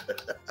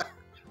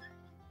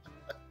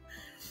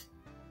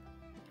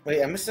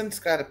 Wait, I'm gonna send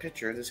Scott a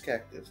picture of this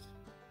cactus.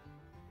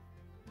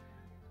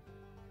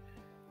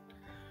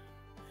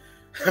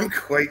 I'm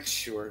quite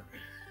sure.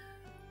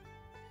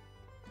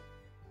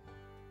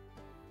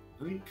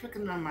 Who are you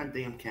picking on my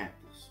damn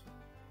cactus?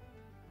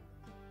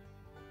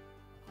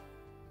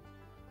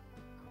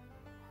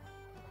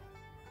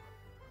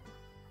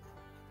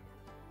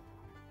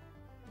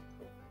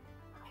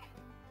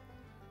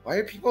 Why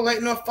are people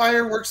lighting off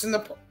fireworks in the...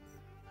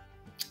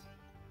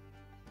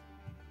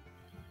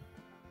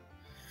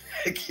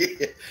 I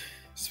can't.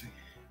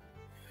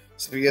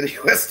 Spaghetti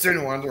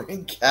Western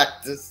wandering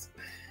cactus.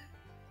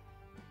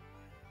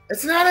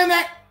 It's not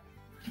an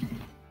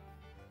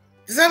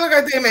Does that look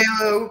like damn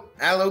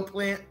aloe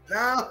plant?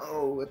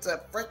 No, it's a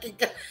freaking.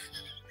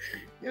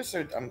 Yes,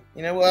 sir.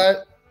 You know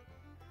what,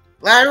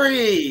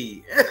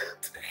 Larry?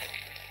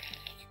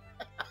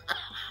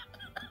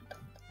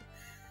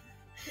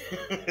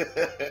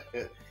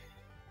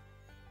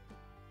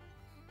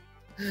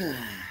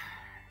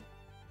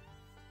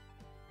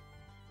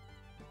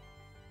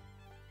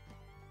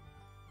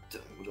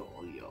 Done with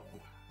all y'all.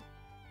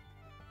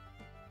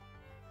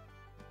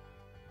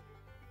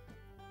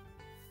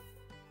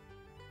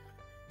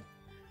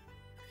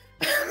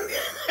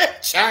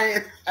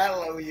 Giant, I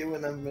love you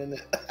in a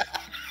minute.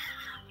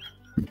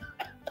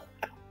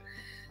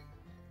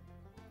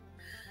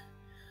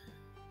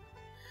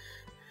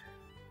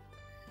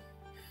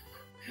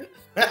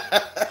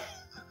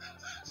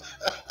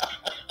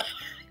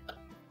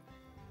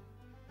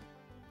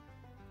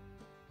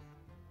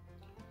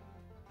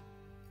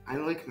 I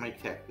like my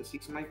cactus.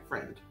 He's my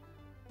friend.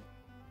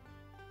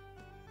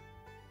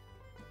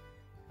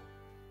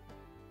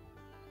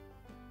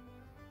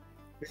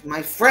 He's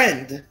my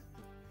friend.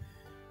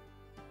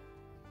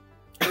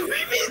 We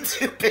mean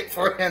too big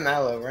for an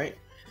aloe, right?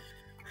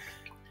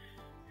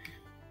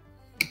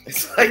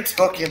 It's like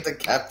talking to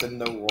Captain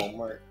No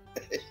Walmart.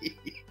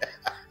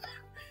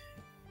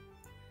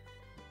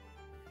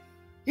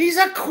 He's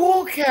a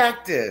cool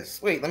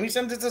cactus. Wait, let me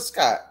send it to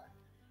Scott.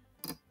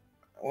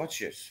 Watch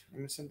this.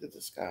 Let me send it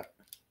to Scott.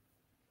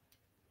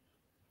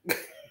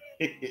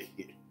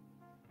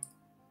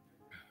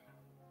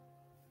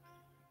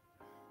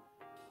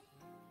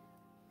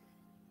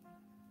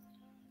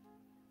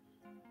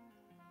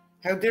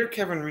 How dare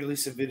Kevin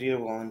release a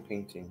video while I'm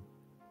painting?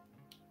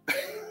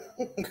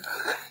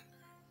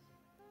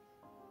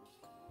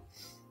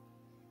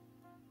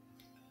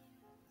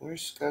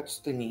 Where's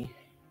Scott's thingy?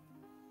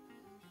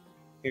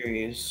 Here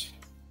he is.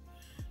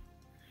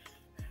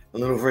 A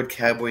little red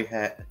cowboy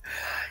hat.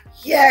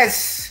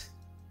 Yes!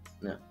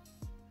 No.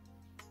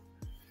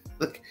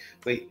 Look,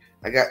 wait.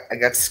 I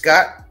got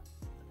Scott.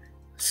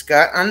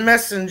 Scott on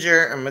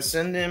Messenger. I'm gonna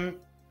send him.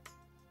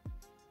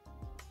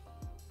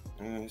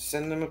 I'm gonna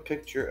send him a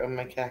picture of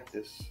my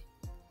cactus.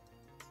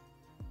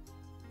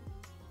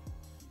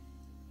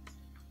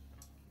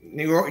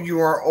 You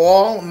are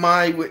all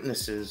my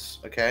witnesses,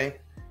 okay?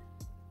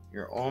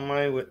 You're all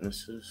my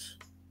witnesses.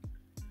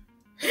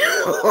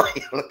 You're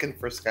looking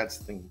for Scott's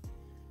thing.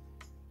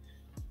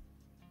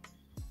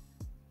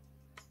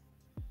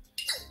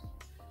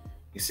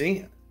 You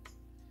see?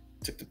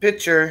 Took the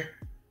picture.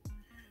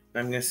 And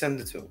I'm going to send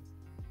it to him.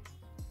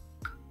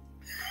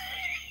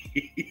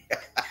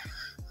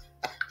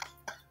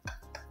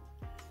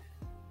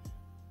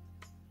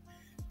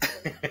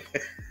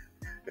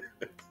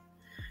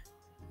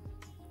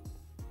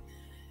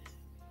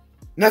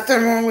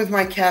 Nothing wrong with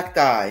my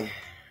cacti.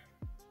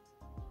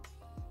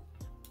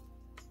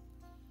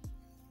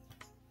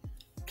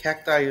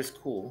 Cacti is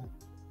cool.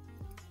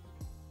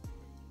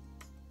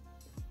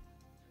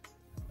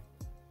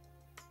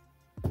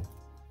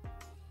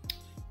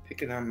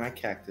 Picking on my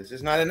cactus.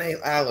 It's not an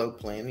aloe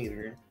plant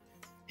either.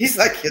 He's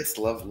like, it's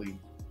lovely.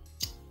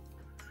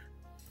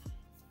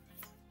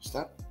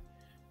 Stop.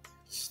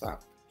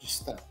 Stop.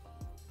 Just stop.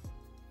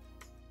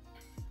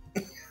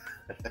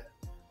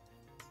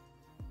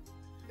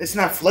 It's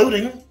not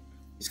floating.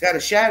 He's got a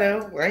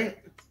shadow, right?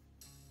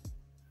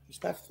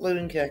 It's not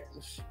floating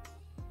cactus.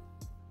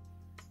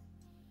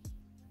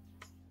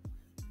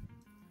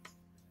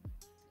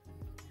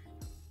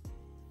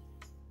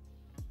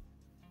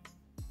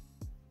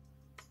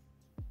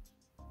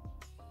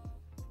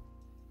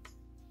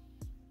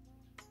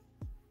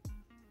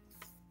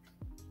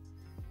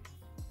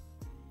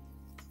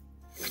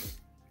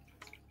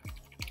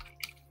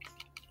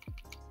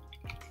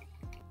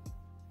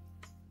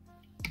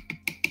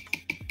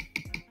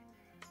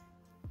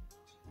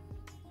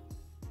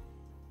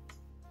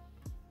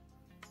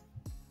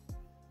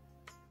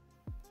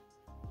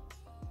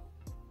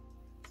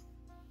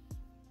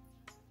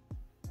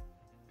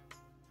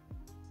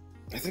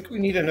 I think we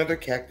need another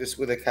cactus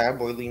with a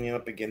cowboy leaning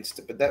up against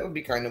it, but that would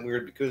be kind of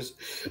weird because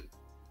you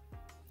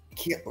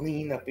can't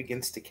lean up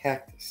against a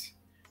cactus.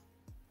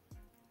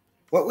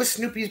 What was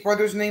Snoopy's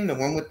brother's name? The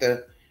one with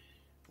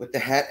the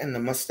hat and the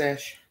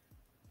mustache?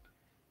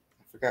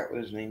 I forgot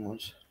what his name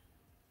was.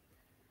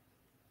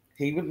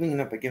 He would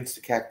lean up against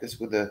the cactus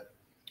with a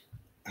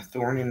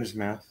thorn in his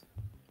mouth.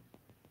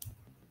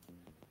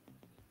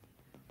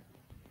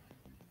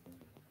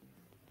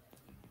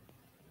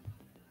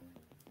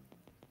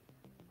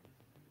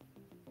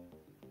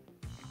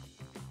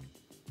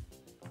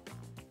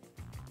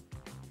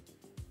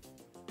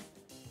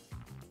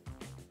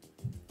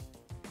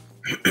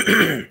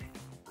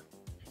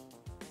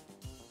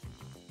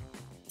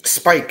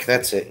 Spike,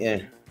 that's it,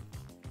 yeah.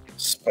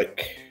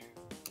 Spike.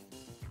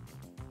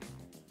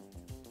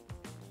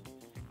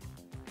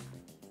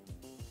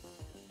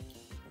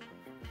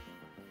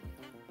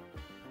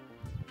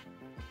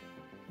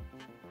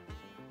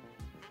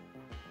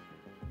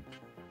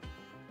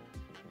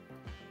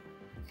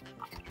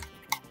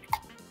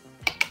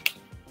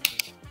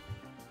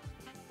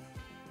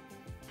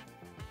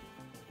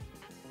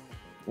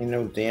 You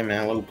know, damn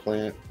aloe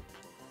plant.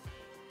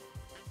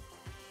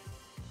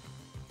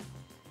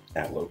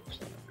 Aloe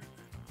plant.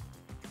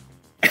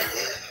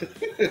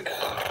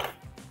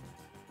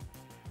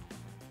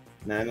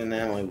 Not an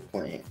aloe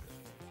plant.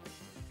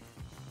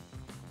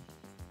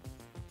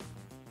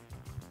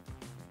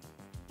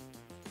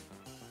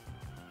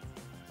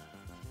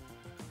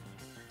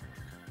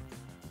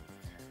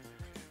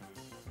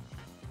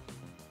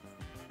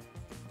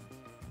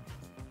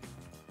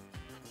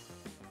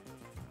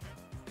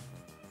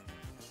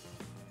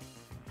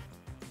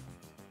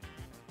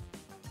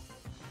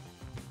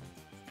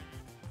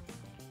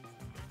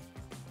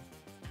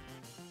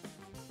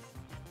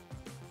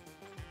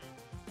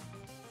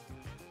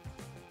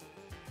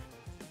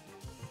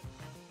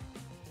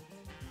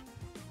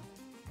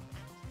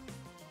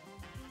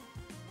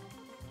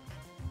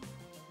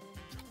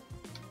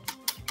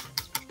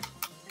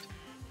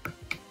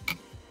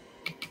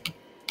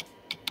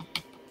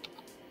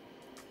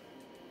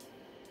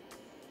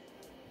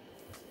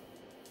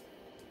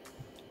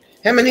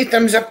 How many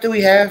thumbs up do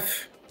we have?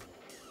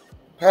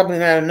 Probably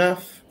not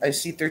enough. I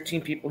see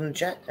 13 people in the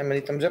chat. How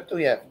many thumbs up do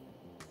we have?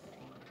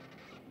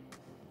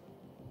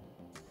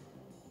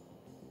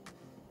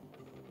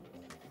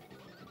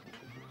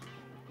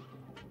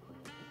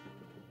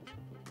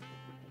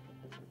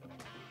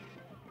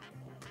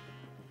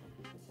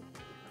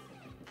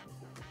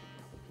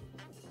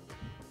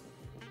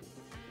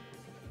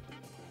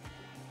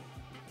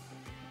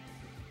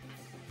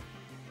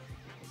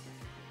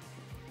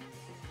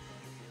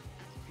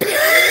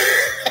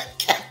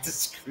 Cactus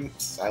scream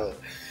silent.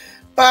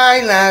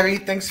 Bye, Larry.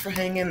 Thanks for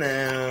hanging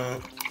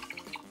out.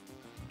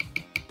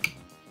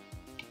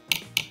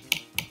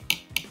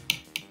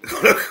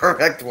 The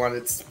correct one,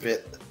 it's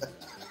spit.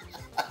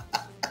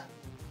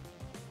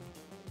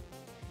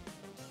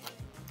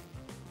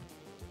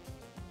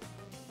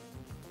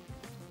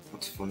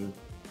 That's funny.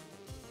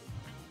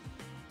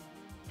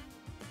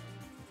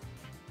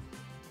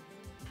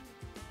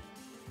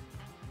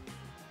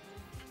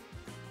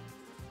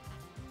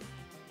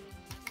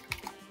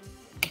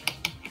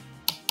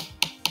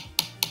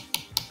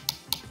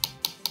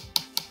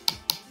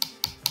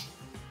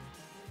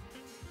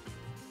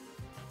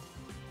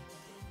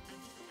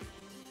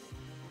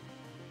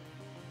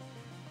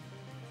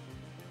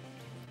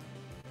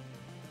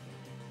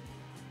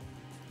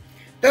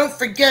 Don't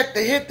forget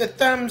to hit the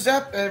thumbs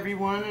up,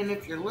 everyone. And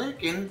if you're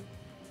lurking,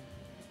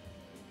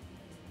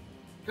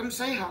 come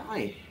say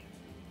hi.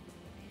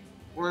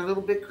 We're a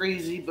little bit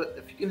crazy, but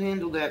if you can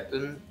handle that,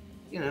 then,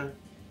 you know.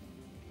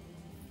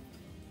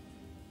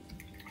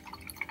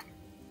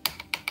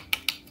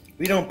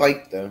 We don't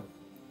bite, though.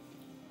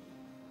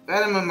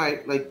 Fatima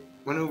might, like,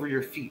 run over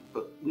your feet,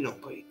 but we don't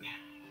bite.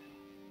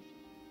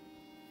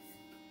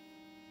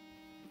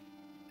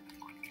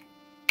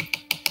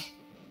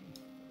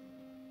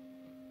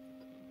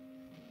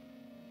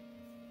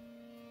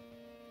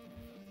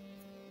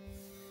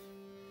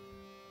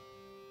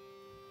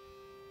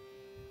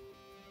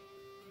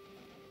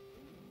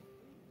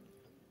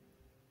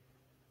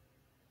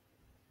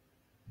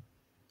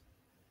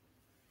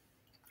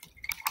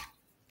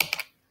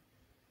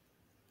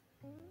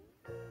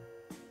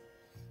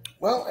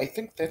 Well, I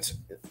think that's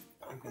it.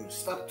 I'm going to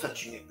stop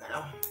touching it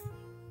now.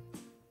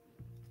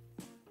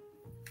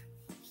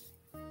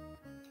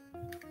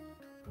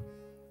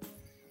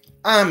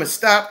 I'm going to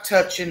stop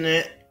touching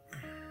it.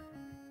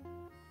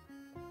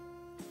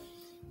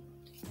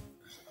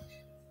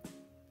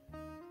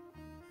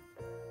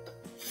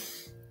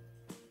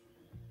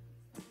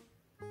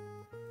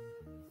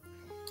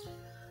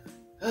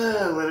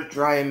 Let it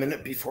dry a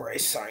minute before I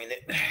sign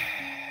it.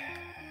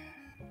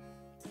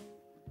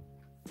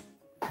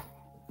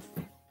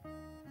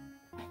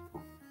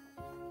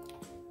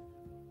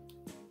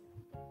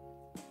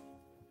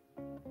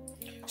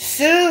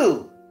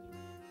 Sue!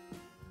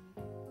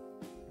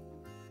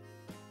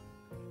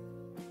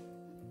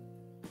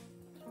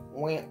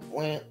 Wah,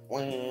 wah,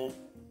 wah.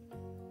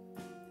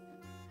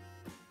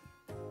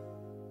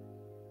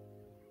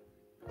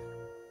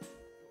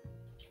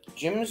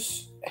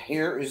 Jim's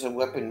Hair is a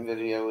Weapon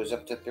video is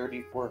up to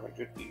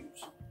 3,400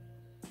 views.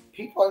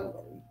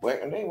 People,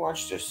 they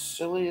watch the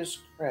silliest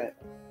crap.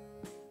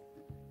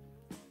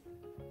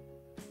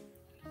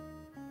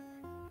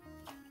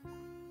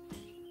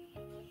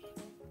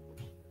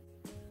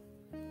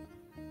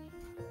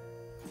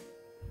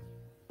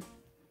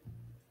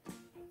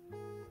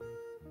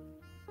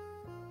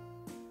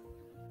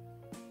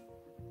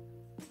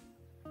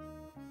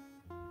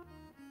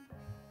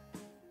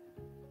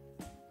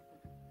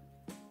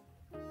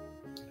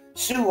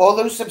 Sue, all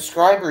those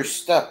subscribers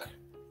stuck.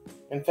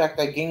 In fact,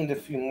 I gained a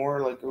few more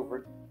like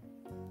over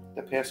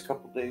the past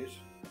couple days.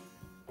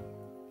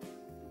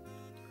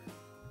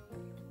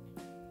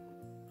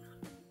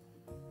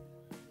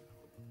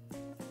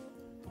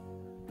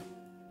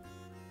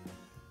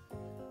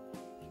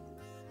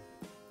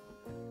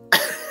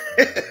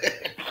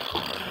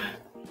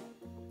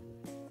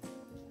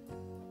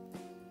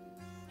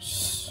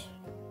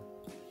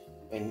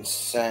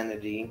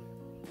 Insanity.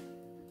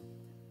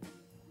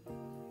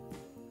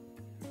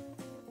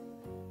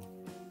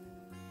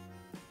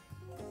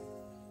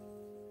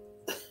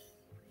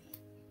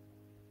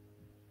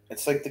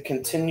 It's like the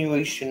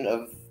continuation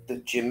of the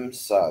Jim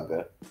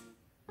saga.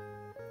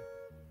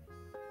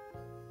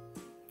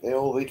 They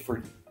all wait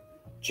for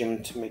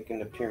Jim to make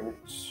an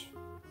appearance.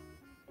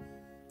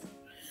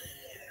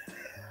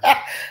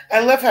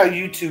 I love how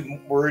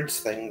YouTube words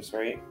things,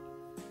 right?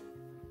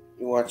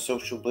 You watched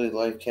Social Blade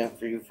Live Camp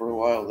for you for a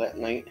while that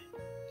night.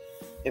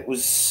 It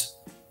was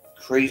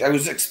crazy. I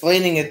was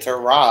explaining it to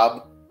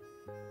Rob.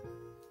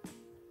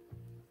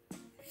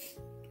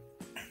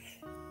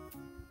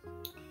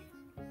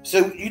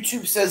 So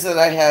YouTube says that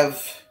I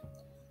have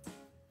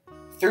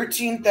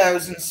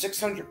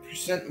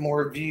 13,600%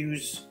 more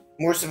views,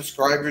 more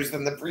subscribers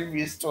than the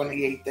previous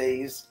 28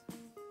 days.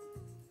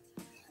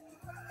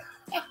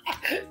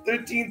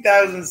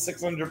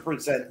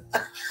 13,600%.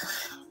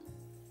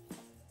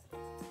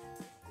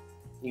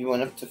 You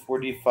went up to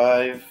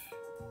 45,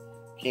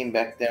 came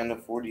back down to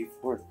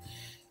 44.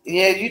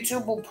 Yeah,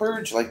 YouTube will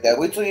purge like that.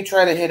 Wait till you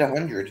try to hit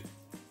 100.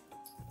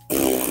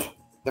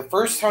 The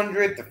first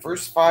 100, the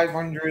first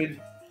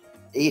 500,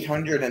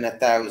 800, and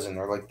 1,000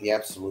 are like the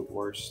absolute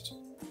worst.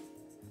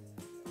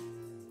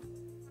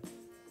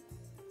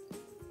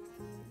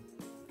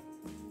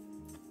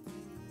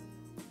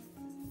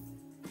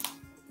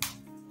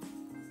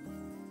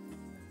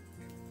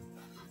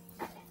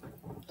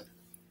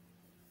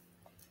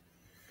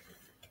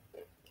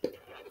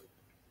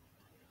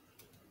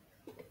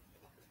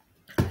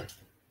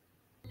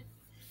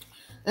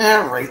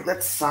 Alright,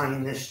 let's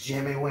sign this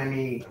Jimmy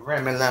Wimmy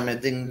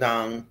Ramalama Ding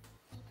Dong.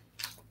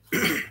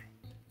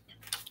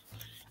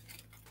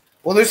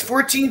 Well, there's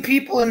 14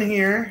 people in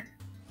here.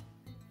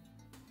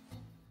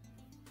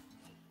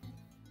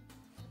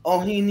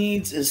 All he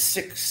needs is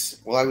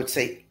 6. Well, I would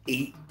say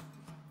 8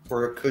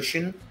 for a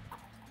cushion.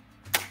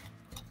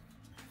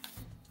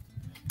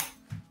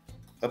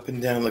 Up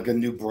and down like a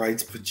new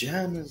bride's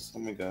pajamas. Oh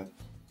my god.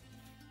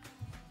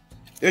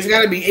 There's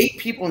got to be 8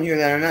 people in here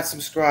that are not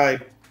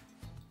subscribed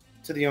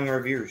to the Young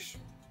Reviewers.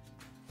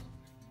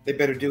 They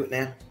better do it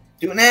now.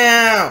 Do it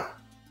now!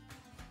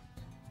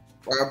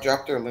 Rob,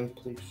 drop their link,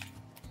 please.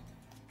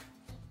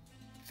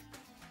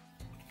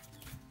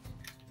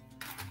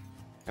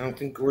 I don't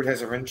think Gord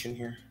has a wrench in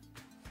here.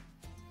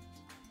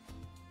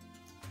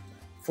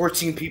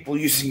 14 people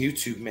using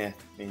YouTube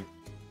math, man.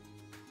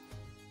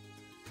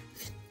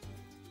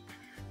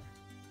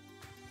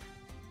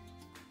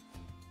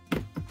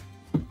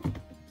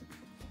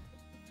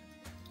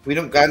 We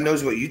don't, God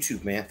knows what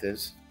YouTube math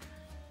is.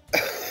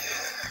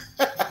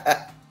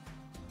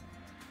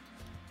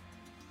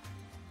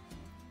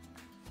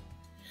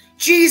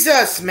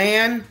 Jesus,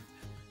 man.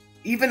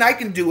 Even I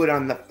can do it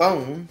on the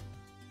phone.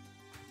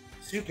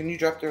 Sue, can you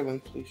drop their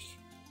link, please?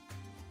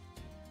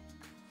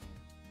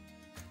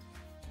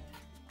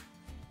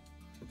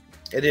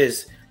 It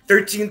is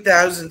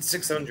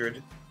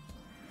 13,600.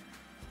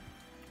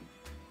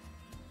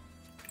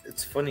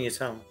 It's funny as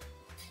hell.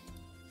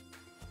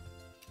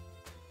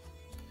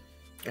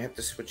 I have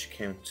to switch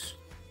accounts.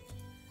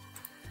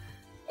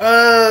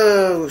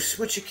 Oh,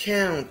 switch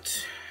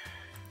account.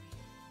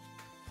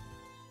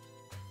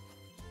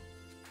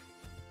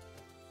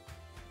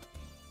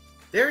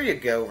 There you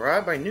go,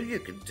 Rob. I knew you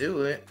could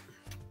do it.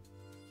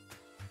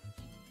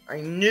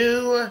 I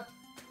knew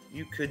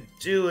you could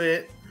do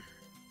it.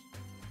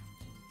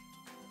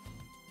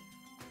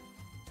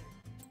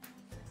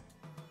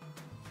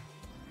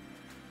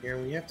 Here,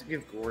 we have to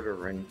give Gord a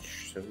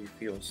wrench so he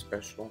feels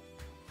special.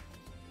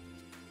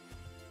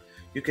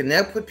 You can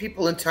now put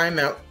people in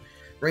timeout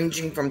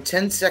ranging from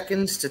 10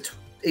 seconds to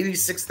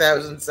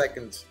 86,000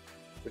 seconds,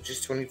 which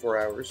is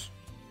 24 hours.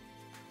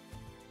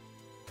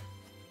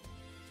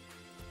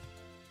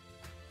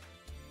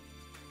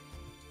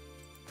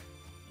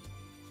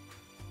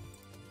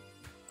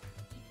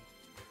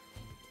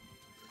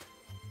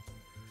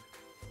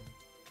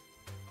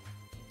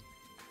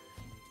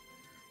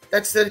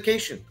 That's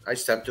dedication. I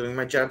stopped doing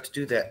my job to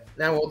do that.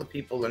 Now all the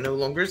people are no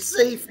longer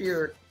safe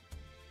here.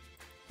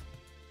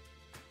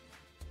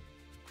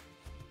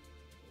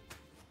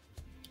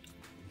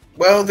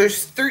 Well,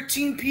 there's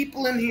 13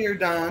 people in here,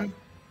 Don.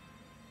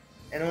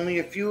 And only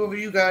a few of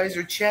you guys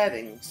are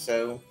chatting,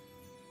 so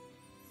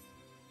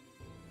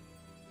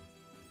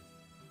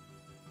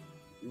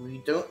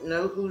we don't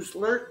know who's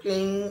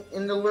lurking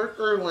in the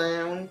lurker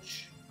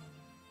lounge.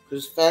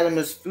 Because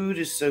Fatima's food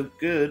is so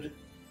good.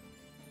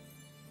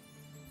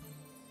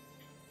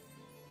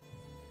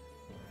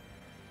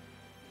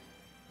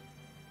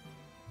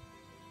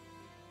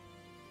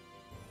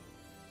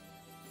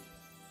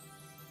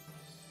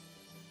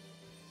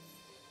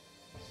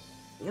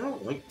 I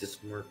don't like this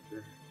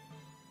marker.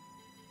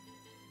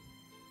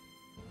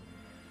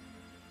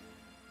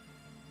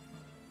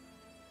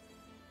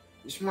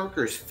 This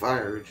marker is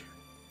fired.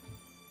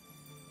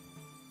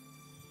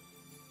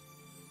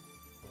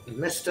 It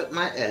messed up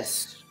my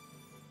S.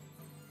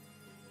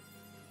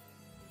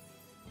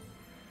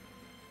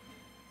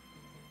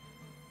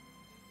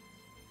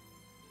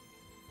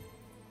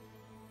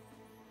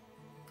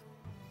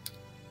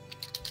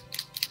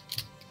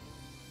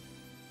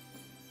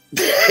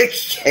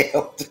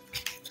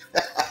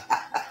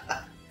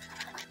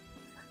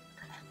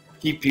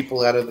 Keep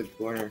people out of the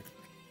corner.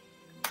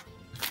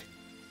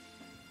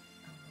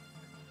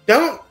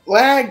 Don't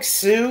lag,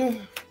 Sue.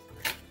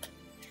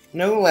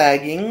 No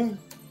lagging.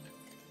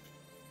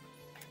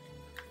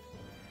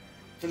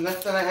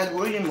 Enough that I had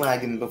William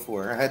lagging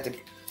before. I had to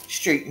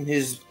straighten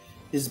his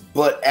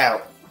butt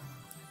out.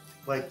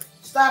 Like,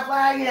 stop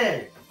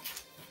lagging!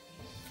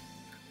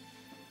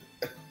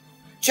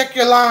 Check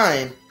your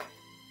line!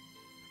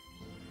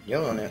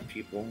 Yelling at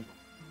people.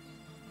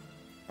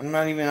 I'm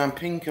not even on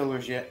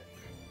painkillers yet.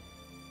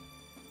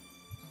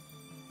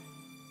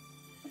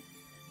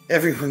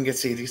 Everyone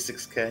gets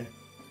 86K.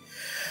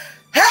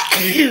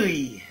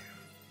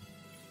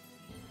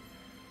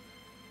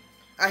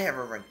 I have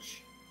a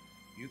wrench.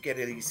 You get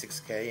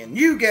 86K, and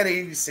you get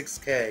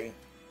 86K.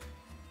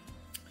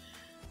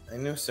 I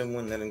know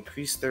someone that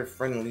increased their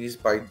friendlies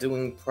by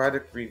doing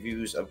product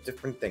reviews of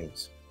different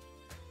things.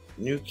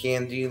 New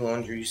candy,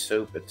 laundry,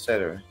 soap,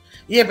 etc.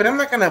 Yeah, but I'm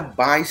not going to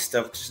buy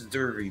stuff just to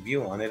do a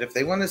review on it. If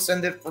they want to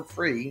send it for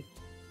free.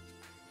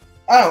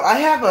 Oh, I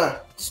have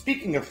a...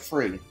 Speaking of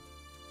free.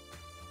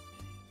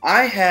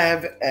 I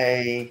have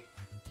a...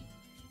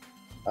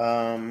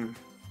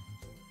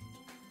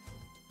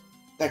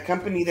 that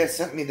company that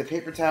sent me the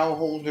paper towel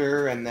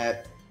holder and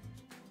that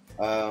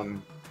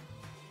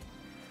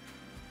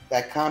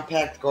that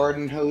compact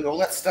garden hose, all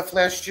that stuff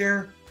last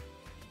year.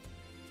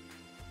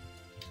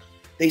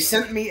 They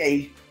sent me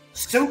a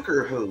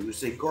soaker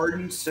hose, a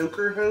garden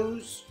soaker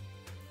hose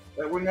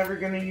that we're never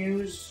going to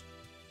use.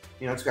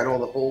 You know, it's got all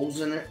the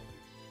holes in it.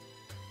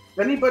 If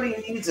anybody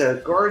needs a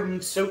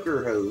garden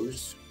soaker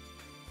hose,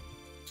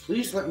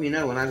 please let me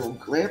know and I will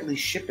gladly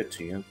ship it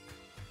to you.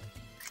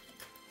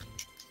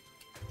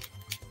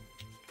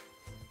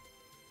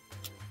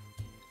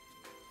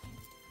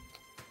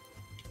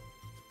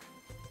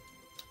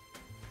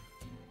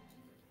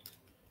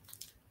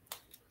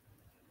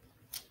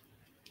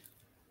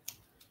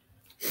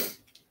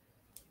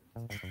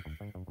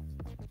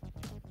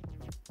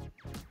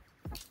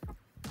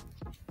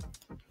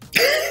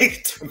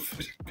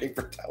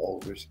 Paper towel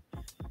holders.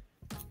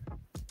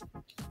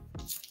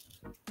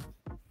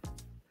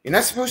 You're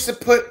not supposed to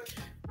put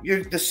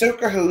the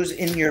soaker hose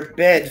in your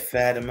bed,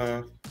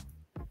 Fatima.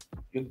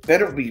 You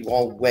better be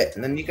all wet,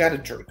 and then you gotta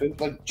go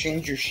like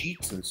change your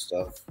sheets and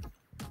stuff.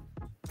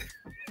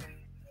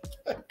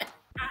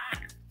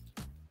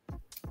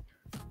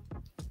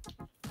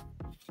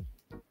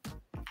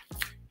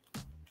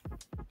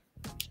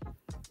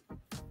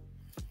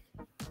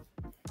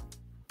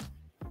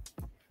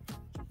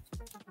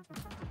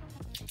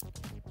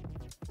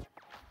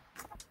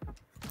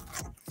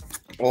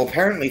 Well,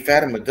 apparently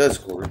Fatima does,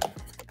 Corey.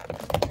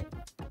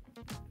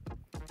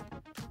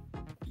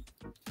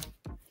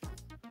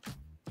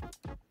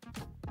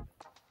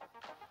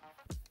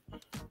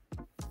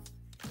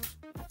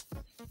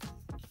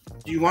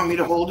 Do you want me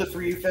to hold it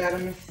for you,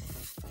 Fatima?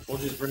 We'll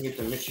just bring it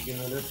to Michigan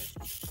with us.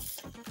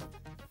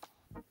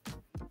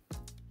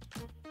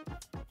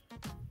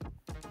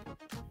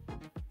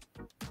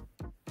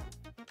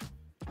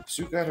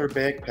 Sue got her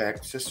bag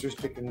packed. Sister's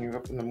picking you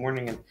up in the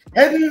morning and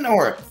heading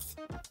north.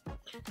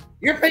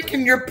 You're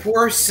making your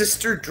poor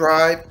sister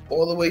drive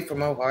all the way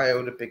from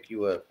Ohio to pick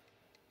you up.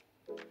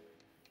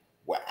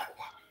 Wow.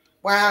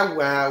 Wow,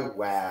 wow,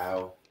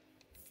 wow.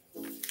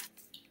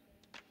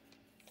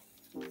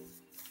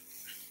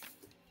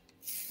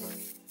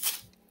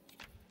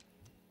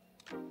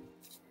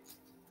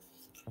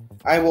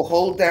 I will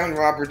hold down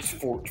Robert's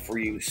fort for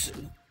you,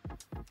 Sue.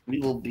 We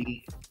will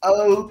be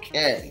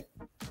okay.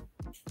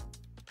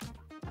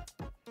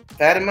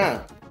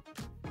 Fatima.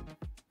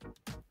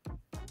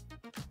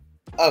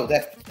 Oh,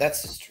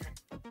 that's sister.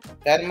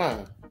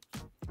 Fatima.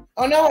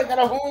 Oh no, I got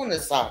a hole in the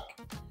sock.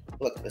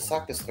 Look, the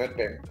sock is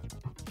threadbare.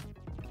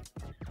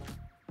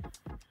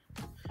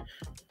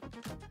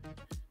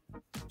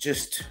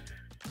 Just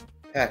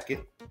pack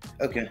it.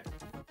 Okay.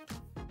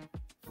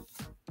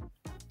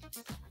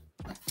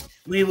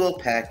 We will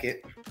pack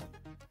it.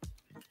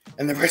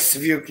 And the rest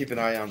of you keep an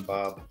eye on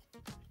Bob.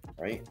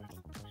 Right?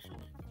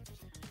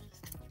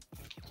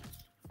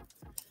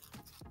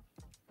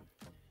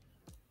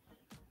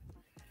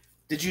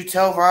 Did you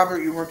tell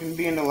Robert you weren't going to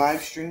be in the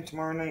live stream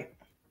tomorrow night?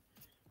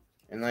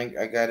 And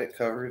I got it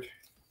covered.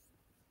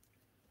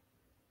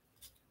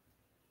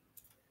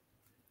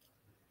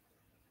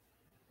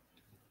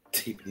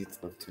 Deep needs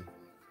love too.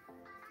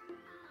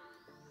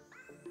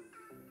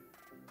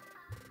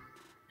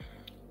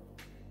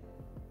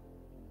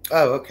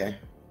 Oh, okay.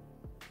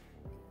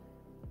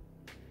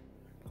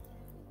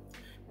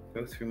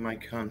 Go through my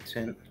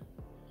content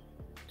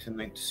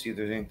tonight to see if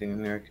there's anything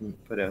in there I can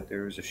put out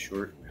there as a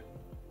short.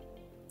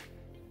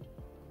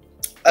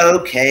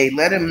 Okay,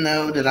 let him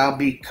know that I'll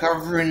be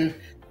covering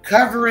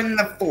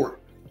the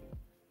fort.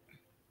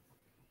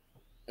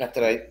 Not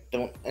that I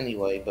don't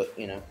anyway, but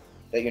you know,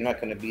 that you're not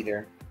going to be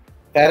there.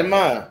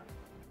 Fatima.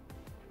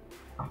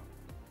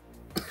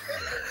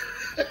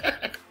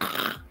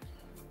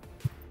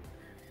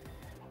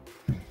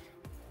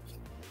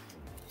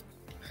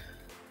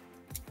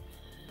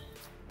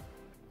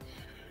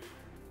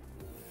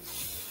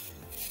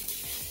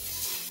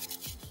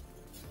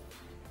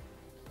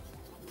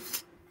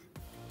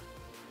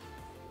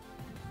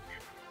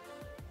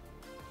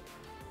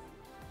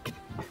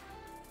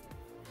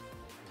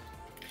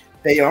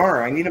 They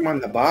are. I need them on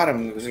the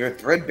bottom because they're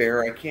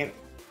threadbare. I can't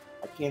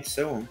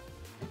sew them.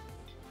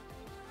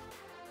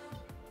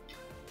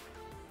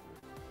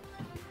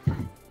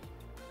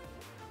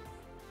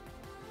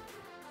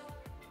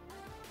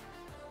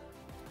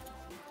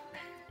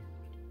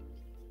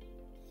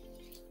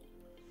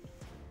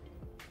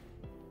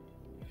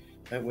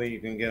 That way you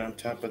can get on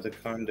top of the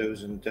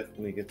condos and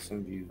definitely get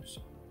some views.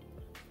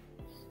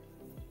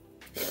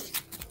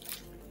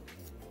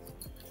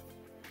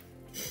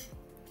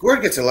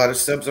 Gord gets a lot of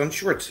subs on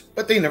shorts,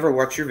 but they never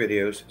watch your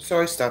videos,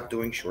 so I stopped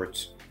doing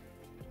shorts.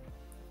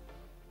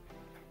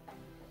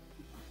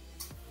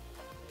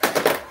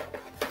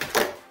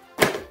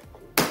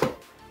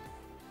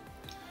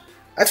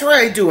 That's why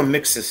I do a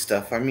mix of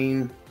stuff. I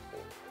mean,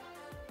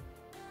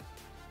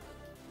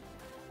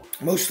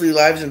 mostly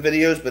lives and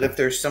videos, but if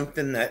there's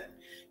something that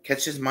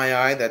catches my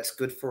eye that's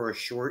good for a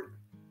short,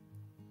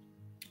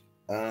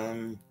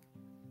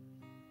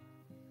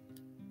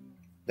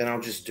 then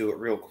I'll just do it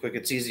real quick.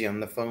 It's easy on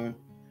the phone.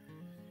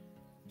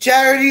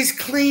 Charity's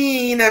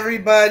clean,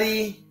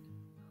 everybody.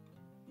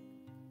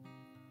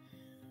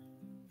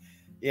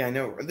 Yeah, I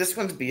know. This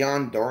one's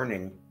beyond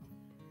darning.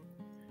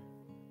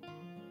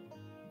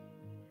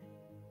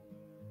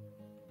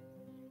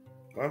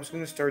 Well, I'm just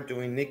going to start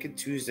doing Naked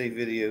Tuesday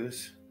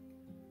videos.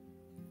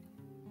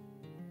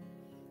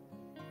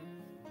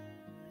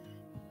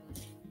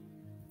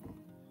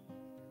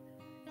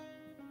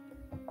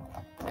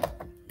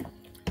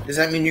 Does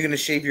that mean you're going to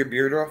shave your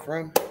beard off,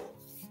 Ron?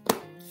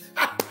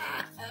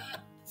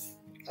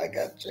 I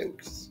got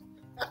jokes.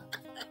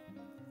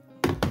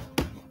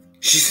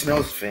 She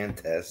smells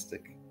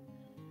fantastic.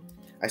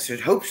 I said,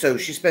 hope so.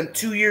 She spent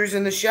 2 years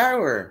in the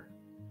shower.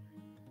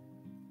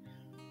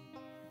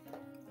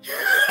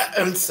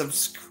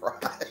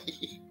 Unsubscribe.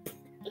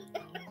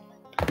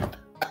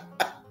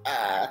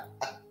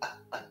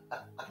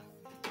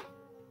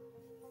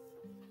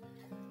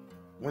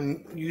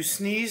 When you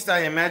sneezed,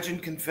 I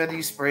imagined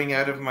confetti spraying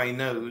out of my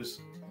nose.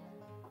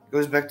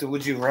 Goes back to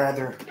would you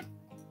rather.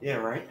 Yeah,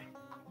 right?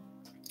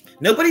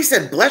 Nobody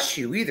said bless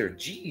you either.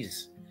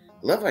 Jeez.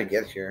 Love I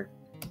get here.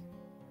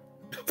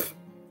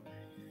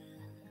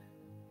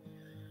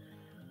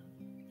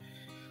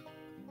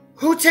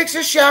 Who takes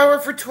a shower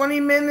for 20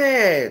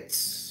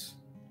 minutes?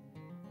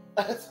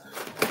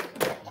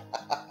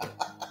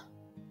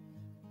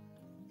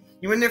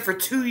 You were in there for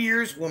 2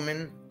 years,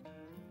 woman.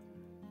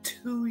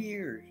 2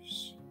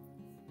 years.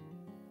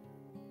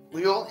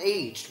 We all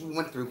aged. We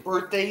went through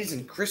birthdays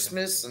and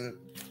Christmas and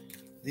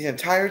the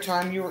entire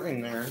time you were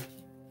in there.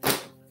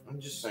 I'm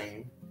just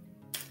saying.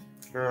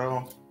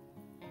 Girl.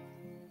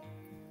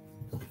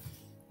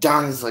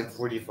 Don is like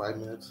 45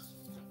 minutes.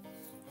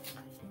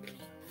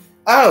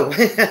 Oh!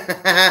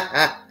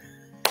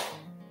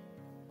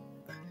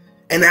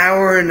 An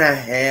hour and a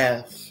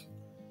half.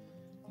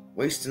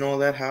 Wasting all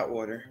that hot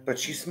water. But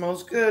she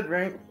smells good,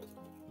 right?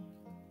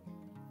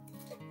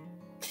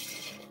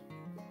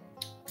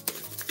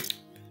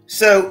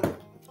 So,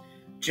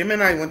 Jim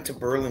and I went to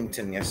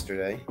Burlington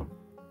yesterday.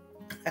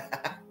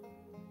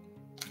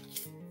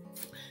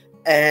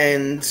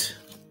 And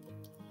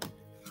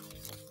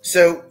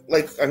so,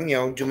 like,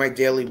 do my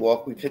daily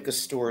walk. We pick a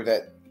store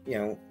that,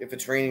 if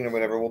it's raining or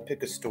whatever, we'll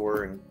pick a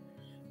store and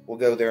we'll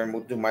go there and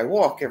we'll do my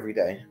walk every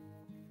day.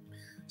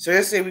 So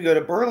yesterday we go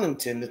to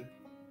Burlington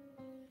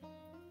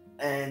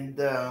and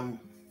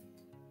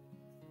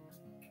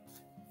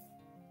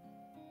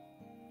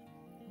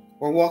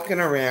we're walking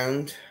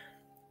around.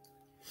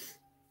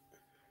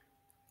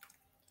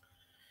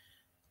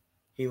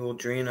 He will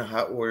drain a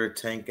hot water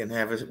tank and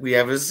we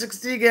have a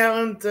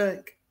 60-gallon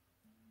tank.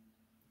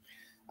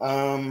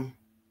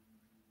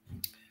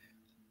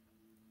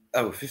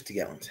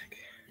 50-gallon tank.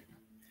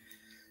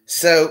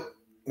 So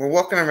we're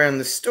walking around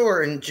the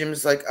store and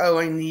Jim's like, oh,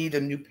 I need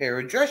a new pair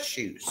of dress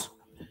shoes.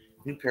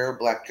 New pair of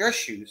black dress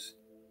shoes.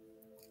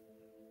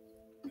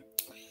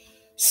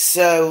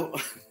 So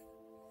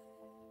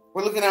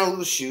we're looking at all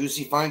the shoes.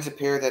 He finds a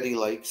pair that he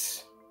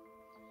likes.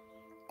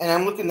 And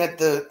I'm looking at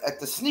the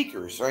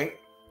sneakers, right?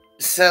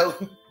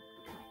 So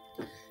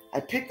I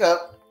pick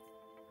up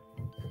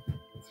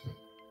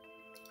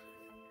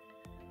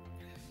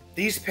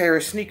these pair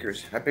of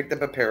sneakers. I picked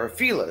up a pair of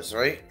Fila's,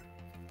 right?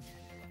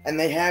 And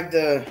they have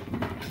the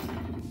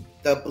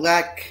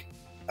black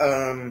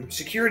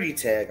security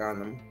tag on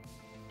them.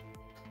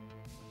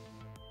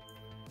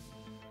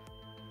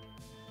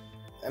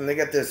 And they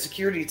got the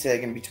security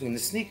tag in between the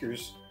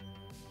sneakers.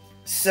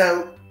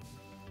 So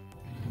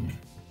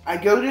I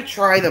go to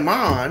try them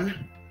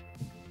on.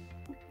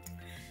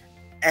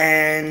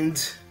 And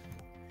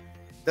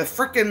the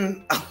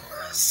freaking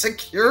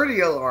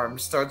security alarm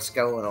starts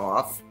going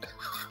off.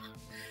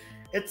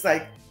 It's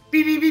like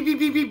beep beep beep beep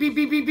beep beep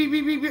beep beep beep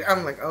beep beep beep.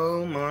 I'm like,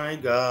 oh my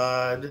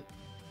god.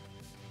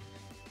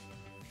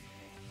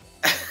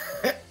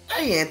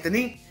 Hey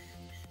Anthony.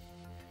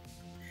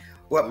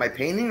 What, my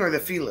painting or the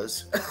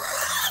Fila's?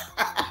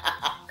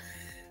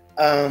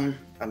 A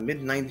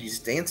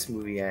mid-90s dance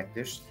movie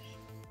actors.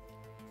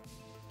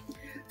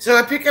 So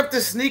I pick up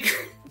the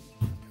sneaker.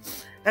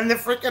 And the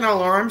freaking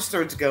alarm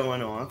starts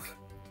going off.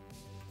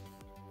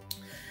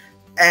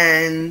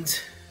 And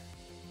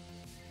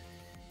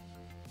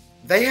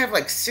they have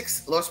like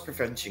 6 loss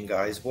prevention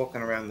guys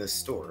walking around this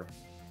store.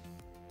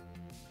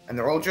 And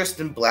they're all dressed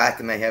in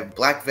black, and they have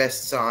black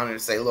vests on, and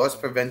say loss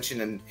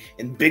prevention and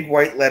in big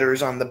white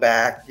letters on the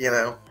back, you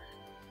know.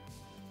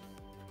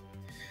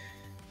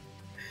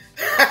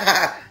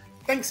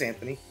 Thanks,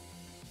 Anthony.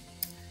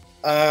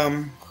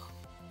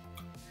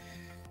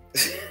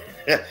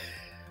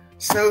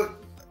 So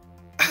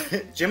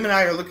Jim and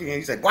I are looking, and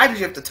he's like, "Why did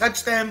you have to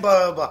touch them?"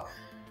 Blah, blah, blah.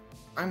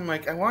 I'm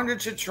like, "I wanted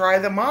to try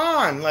them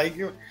on." Like,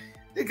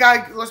 the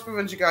guy, loss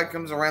prevention guy,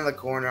 comes around the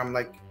corner. I'm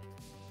like,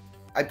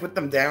 I put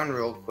them down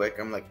real quick.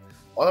 I'm like,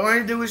 all I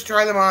want to do is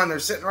try them on. They're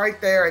sitting right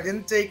there. I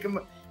didn't take them.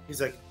 He's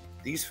like,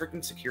 these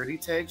freaking security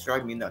tags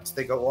drive me nuts.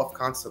 They go off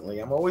constantly.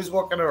 I'm always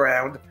walking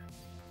around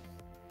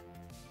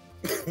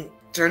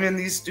turning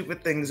these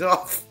stupid things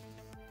off.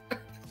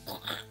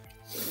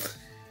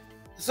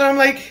 So I'm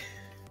like,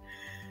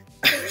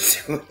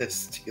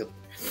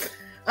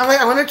 I'm like,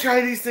 I want to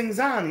try these things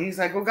on. He's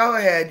like, well, go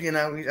ahead. You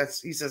know,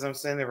 he says, I'm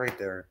standing right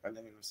there.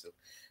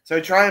 So I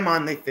try them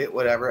on. They fit,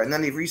 whatever. And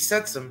then he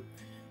resets them.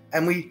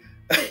 And we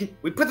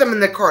put them in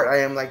the cart. I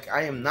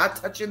am not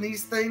touching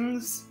these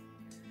things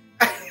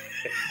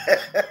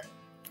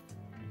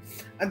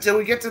until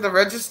we get to the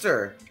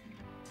register.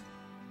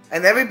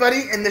 And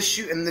everybody in the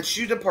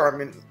shoe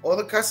department, all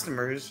the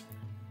customers,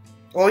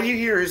 all you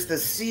hear is the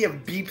sea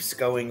of beeps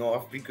going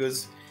off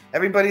because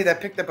everybody that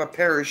picked up a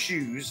pair of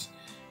shoes,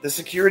 the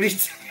security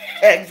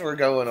tags were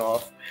going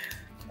off.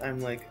 I'm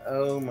like,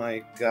 oh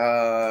my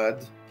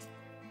God.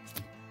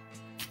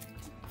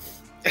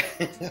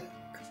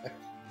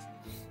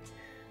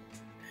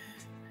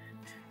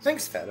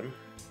 Thanks, Fathom.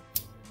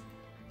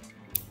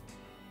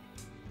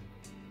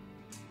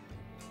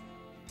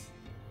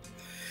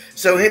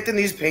 So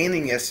Anthony's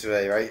painting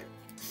yesterday, right?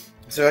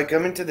 So I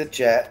come into the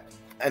chat,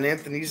 and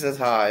Anthony says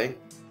hi.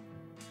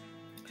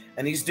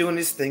 And he's doing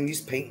his thing.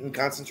 He's painting,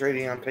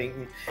 concentrating on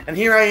painting. And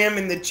here I am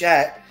in the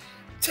chat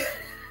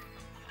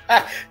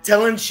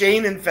telling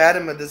Shane and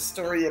Fatima the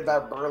story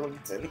about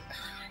Burlington.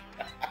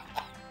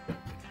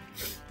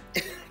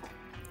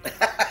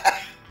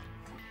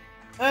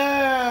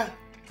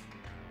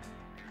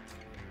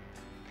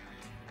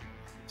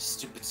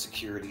 Stupid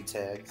security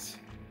tags.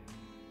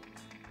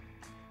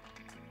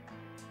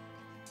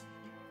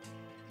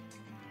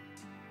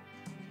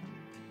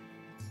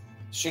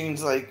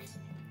 Shane's like,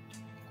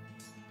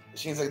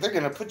 they're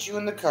gonna put you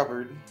in the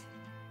cupboard.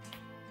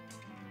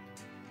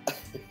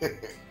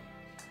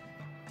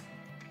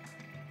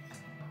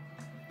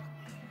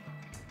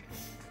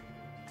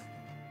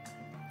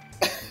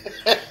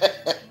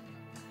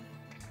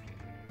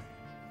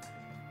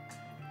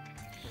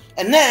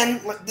 And then,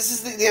 this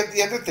is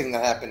the other thing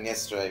that happened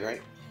yesterday,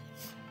 right?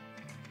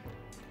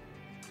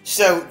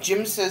 So,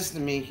 Jim says to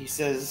me, he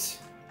says,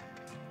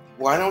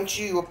 why don't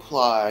you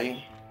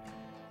apply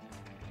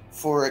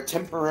for a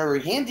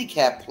temporary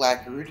handicap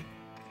placard,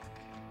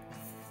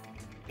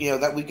 you know,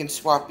 that we can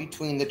swap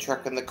between the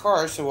truck and the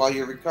car, so while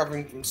you're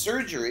recovering from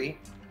surgery,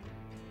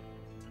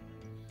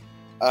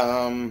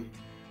 you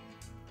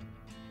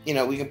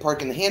know, we can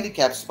park in the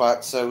handicap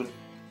spot, so,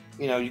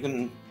 you know, you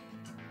can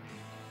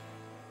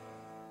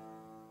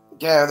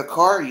get out of the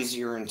car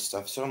easier and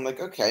stuff. So I'm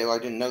like, okay, well, I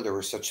didn't know there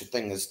was such a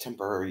thing as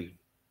temporary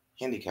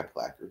handicap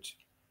placards.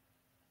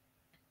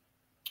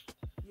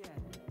 Yeah.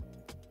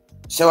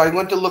 So I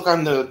went to look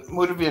on the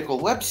motor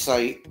vehicle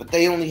website, but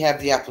they only have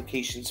the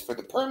applications for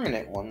the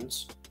permanent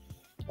ones.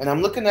 And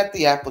I'm looking at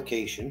the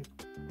application,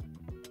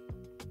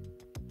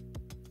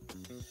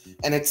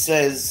 and it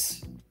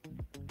says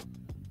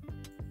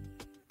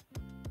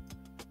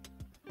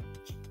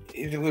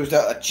there was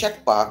a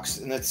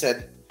checkbox, and it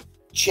said,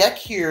 check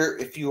here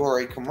if you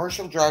are a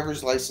commercial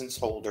driver's license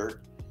holder.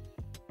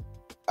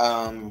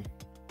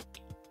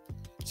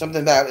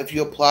 Something about if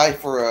you apply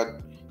for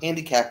a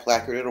handicap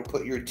placard, it'll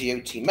put your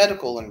DOT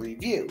medical in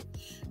review.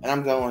 And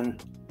I'm going,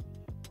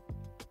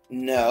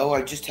 no,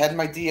 I just had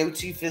my DOT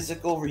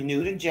physical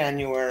renewed in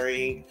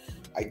January.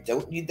 I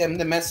don't need them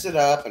to mess it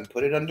up and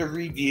put it under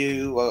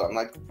review. Well, I'm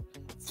like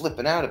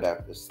flipping out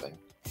about this thing.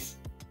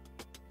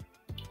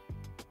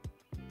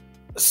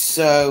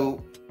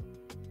 So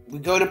we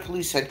go to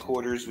police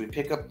headquarters. We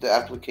pick up the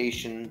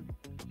application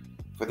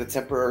for the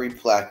temporary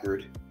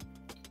placard.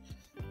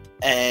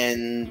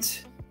 And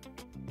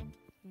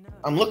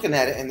I'm looking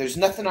at it, and there's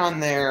nothing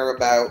on there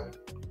about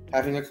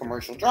having a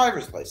commercial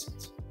driver's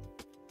license.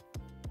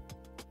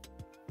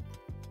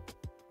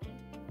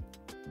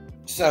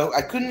 So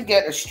I couldn't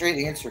get a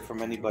straight answer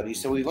from anybody.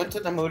 So we went to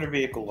the motor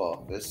vehicle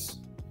office,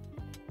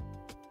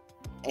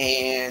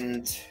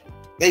 and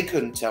they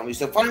couldn't tell me.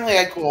 So finally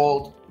I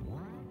called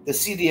the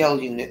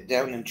CDL unit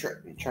down in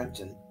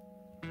Trenton.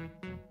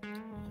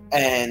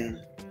 And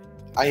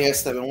I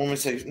asked them, and a woman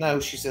said, no,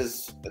 she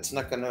says, it's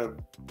not gonna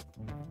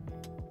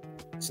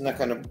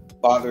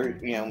bother,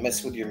 you know,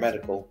 mess with your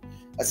medical.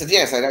 I said,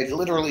 yes, I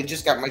literally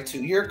just got my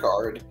 2-year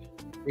card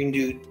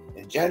renewed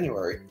in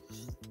January.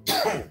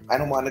 I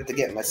don't want it to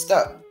get messed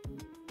up.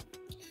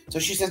 So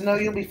she says, no,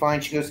 you'll be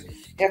fine. She goes,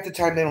 half the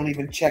time they don't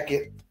even check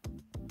it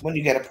when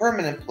you get a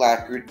permanent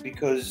placard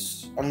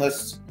because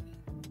unless,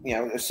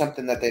 there's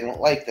something that they don't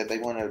like that they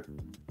want to,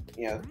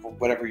 for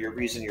whatever your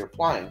reason you're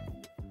applying.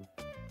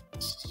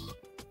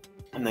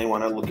 And they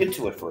want to look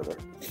into it further.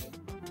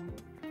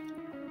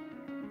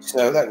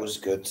 So that was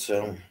good.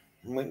 So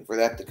I'm waiting for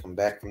that to come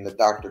back from the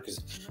doctor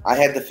because I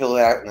had to fill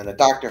it out and then the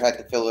doctor had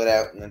to fill it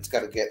out and then it's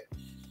got to get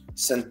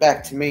sent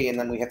back to me and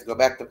then we have to go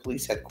back to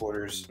police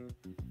headquarters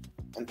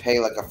and pay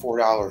like a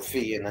 $4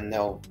 fee and then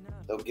they'll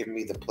give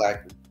me the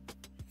placard.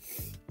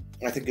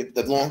 I think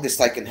the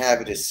longest I can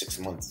have it is 6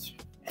 months.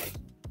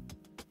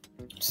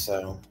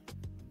 So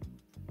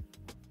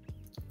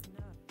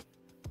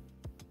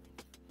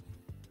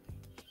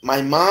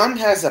my mom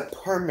has a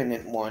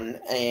permanent one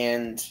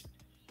and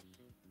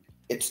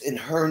it's in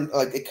her,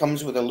 like it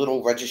comes with a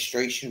little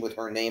registration with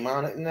her name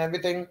on it and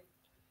everything.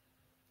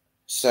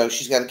 So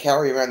she's got to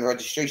carry around the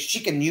registration. She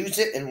can use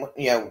it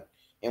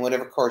in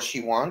whatever car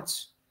she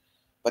wants,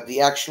 but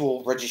the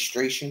actual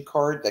registration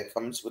card that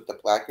comes with the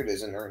placard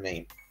is in her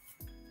name.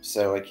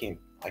 So I can't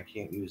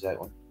use that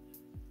one.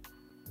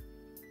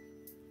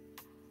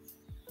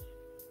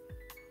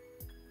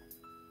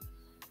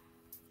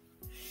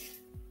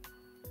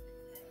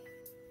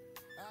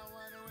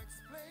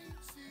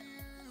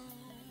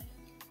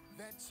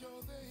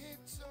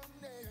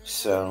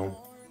 So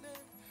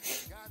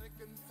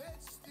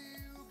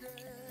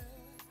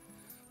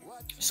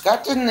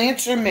Scott didn't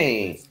answer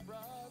me.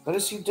 What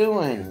is he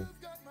doing?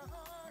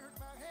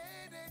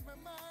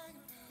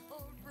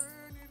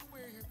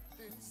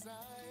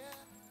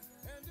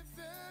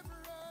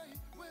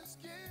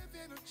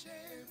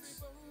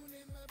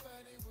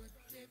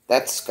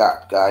 That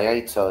Scott guy,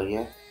 I tell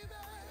you.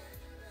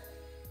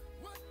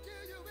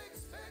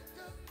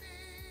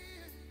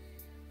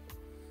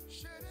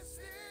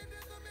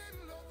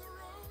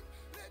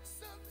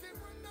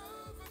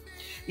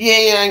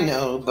 Yeah, I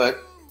know,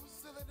 but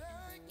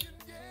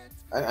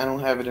I don't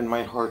have it in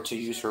my heart to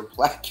use her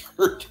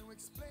placard.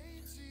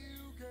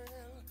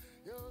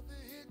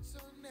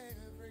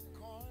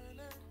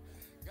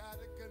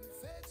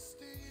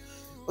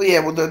 Well, yeah,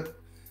 well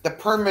the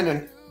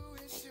permanent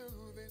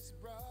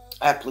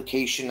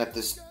application at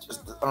this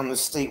on the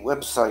state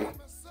website,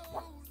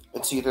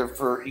 it's either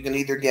for you can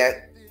either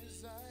get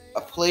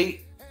a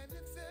plate,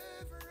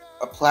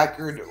 a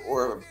placard,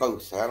 or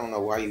both. I don't know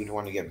why you'd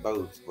want to get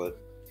both,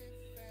 but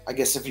I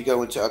guess if you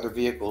go into other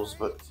vehicles,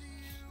 but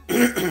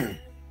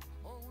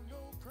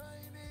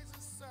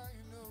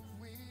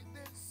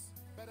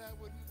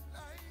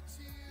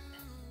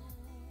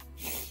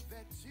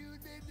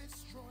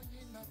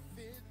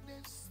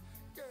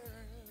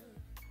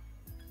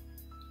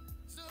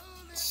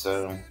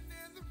so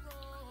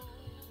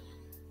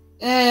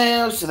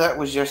so that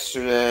was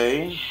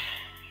yesterday.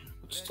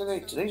 What's today?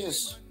 Today's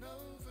just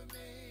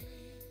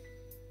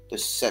the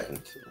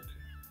 7th.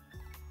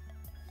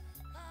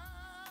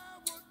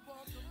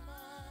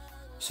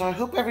 So I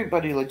hope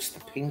everybody likes the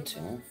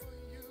painting.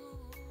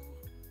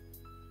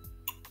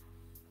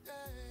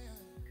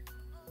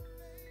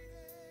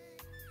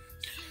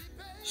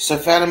 So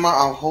Fatima,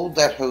 I'll hold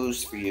that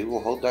hose for you.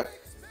 We'll hold that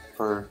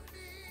for...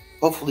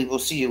 Hopefully we'll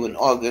see you in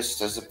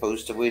August as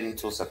opposed to waiting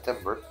until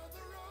September.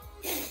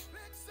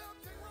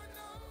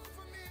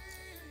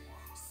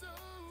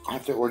 I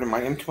have to order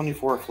my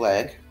M24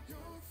 flag.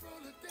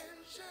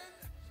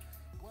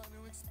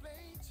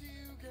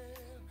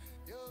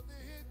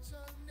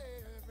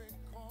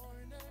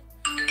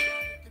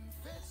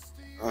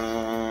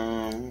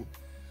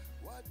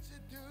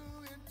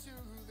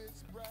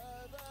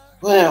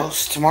 What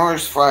else?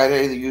 Tomorrow's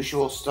Friday, the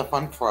usual stuff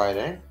on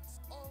Friday.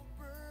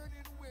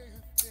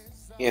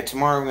 Yeah,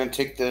 tomorrow I'm going to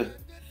take the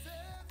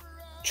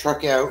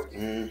truck out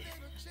and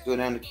go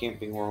down to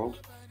Camping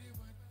World.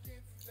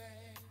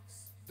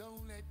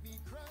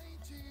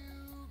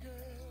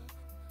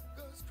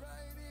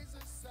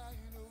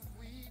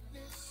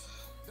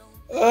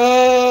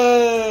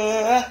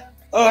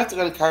 I have to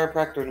go to the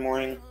chiropractor in the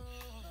morning.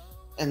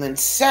 And then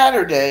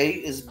Saturday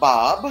is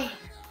Bob.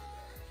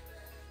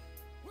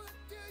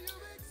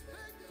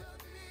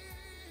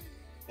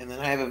 And then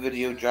I have a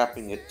video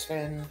dropping at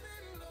 10.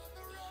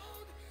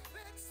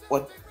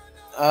 What?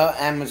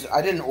 Amazon.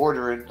 I didn't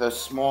order it, the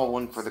small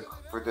one for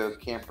the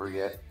camper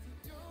yet.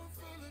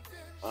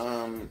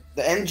 The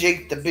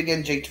big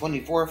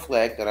NJ24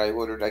 flag that I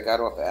ordered, I got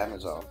off of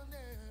Amazon.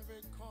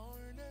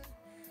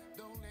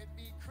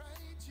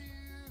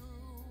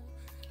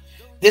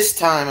 This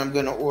time I'm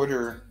going to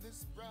order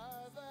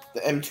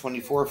the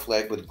M24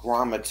 flag with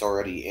grommets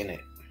already in it.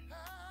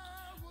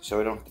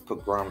 So I don't have to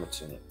put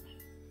grommets in it.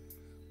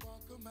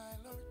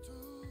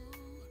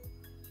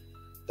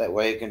 That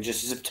way I can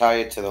just zip tie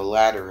it to the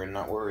ladder and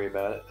not worry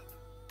about it.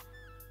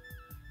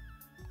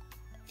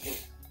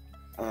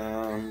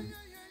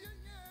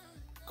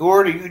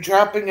 Gord, are you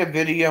dropping a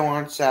video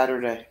on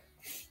Saturday?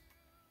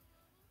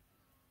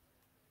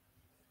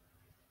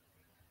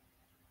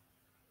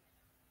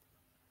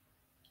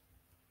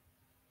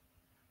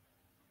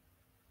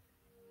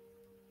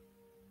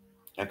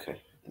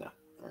 Okay, no.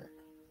 All right.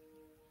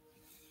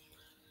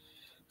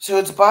 So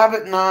it's Bob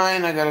at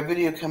 9. I got a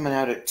video coming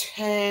out at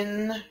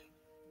 10.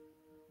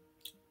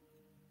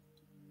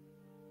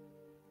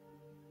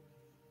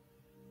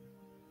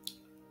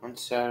 On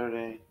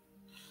Saturday.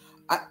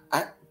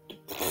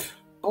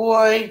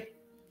 Boy,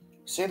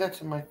 say that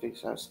to my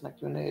face. I'll smack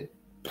you in the head.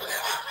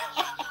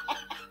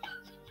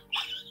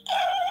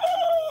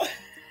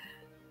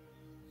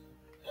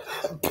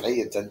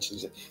 Pay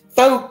attention.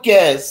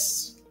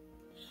 Focus!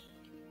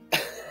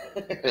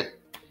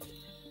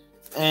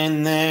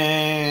 And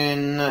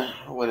then,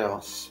 what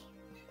else?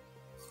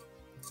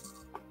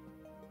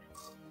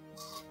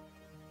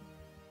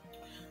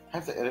 I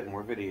have to edit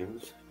more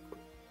videos.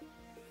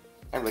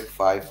 I have like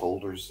 5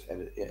 folders to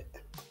edit yet.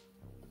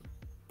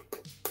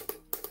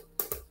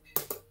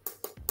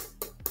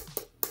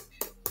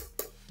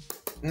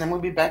 And then we'll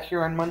be back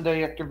here on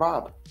Monday after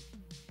Bob.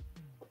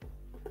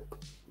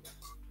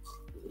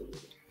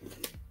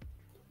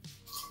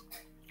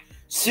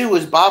 Sue,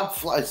 is Bob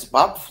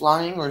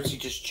flying or is he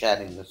just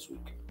chatting this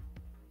week?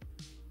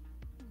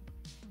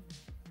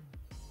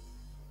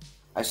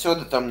 I saw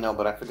the thumbnail,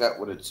 but I forgot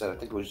what it said. I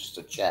think it was just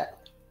a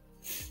chat.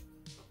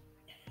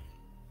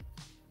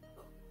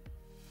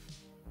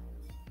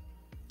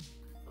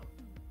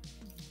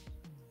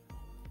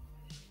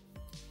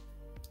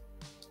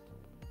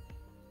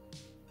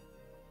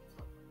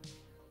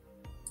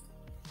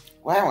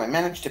 Wow, I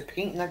managed to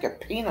paint and I got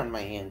paint on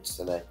my hands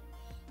today.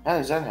 How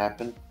does that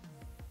happen?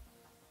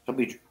 He'll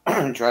be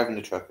driving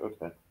the truck.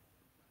 Okay.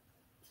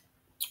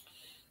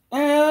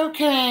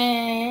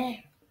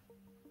 Okay.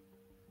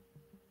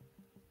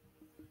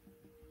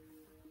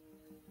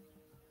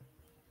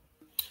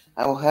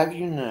 I will have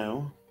you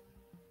know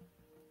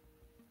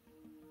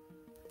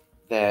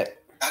that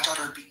my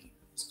daughter B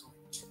is going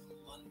to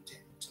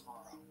London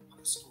tomorrow on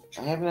a school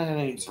trip. I haven't had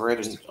any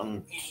bread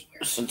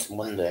since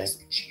Monday.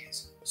 She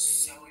is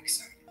so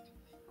excited.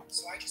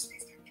 So I just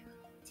FaceTimed her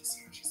to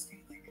see how she's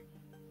feeling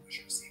and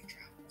wish her safe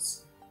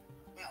travels.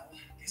 Well,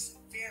 this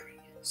very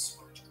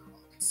smart girl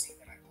could see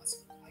that I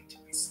wasn't quite to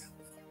myself,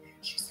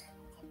 and she said,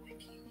 "Oh,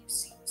 Nikki, you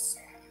seem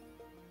sad."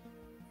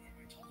 And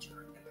I told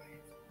her that I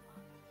have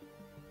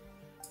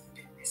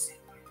been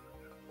missing my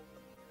photo.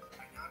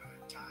 My Nana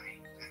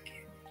died back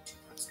in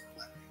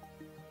 2011.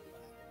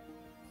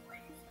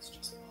 Grief is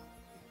just not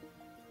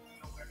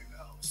nowhere to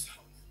go, so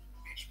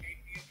Mitch made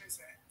me a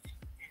visit,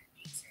 and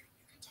he said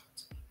you can talk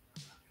to me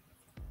about it.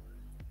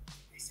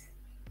 They said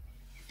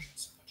you've given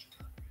so much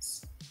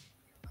purpose in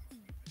your life.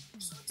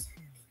 You're so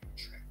excited for your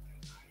trip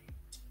that I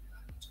do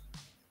not know.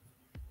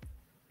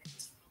 And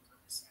this little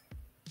girl said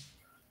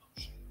your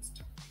emotions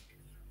don't make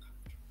me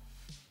uncomfortable.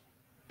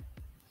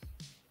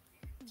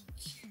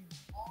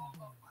 All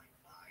of my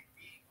life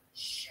being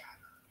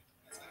shattered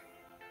as I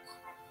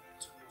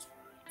crumbled to those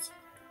words.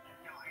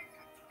 Now I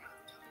have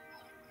forgotten to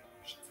all of my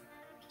emotions that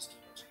I just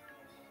told you.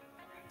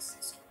 And this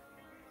is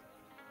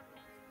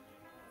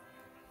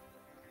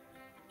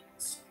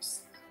so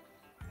sad.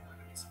 I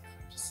wanted to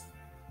come to see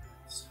you.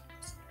 So I'm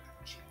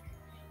checking.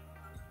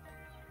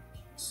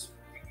 Keep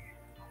swooping in,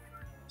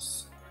 offering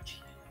so much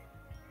healing,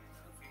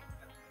 proving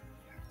that I'm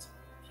back to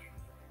candy.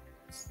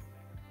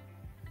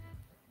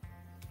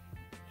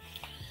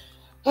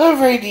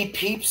 Alrighty,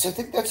 peeps. I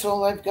think that's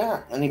all I've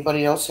got.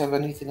 Anybody else have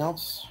anything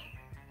else?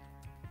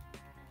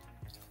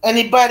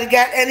 Anybody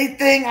got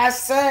anything I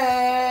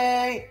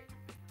say?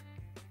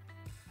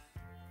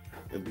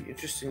 It'll be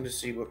interesting to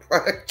see what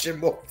product Jim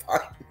will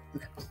find.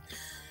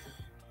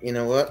 You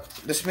know what?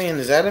 This man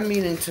is at a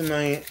meeting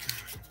tonight.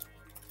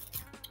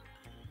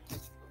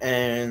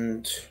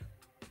 And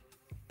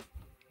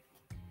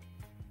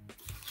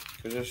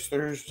because it's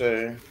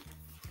Thursday.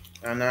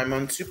 And I'm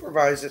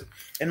unsupervised.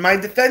 In my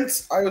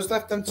defense, I was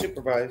left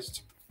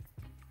unsupervised.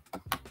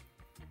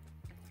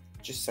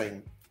 Just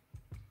saying.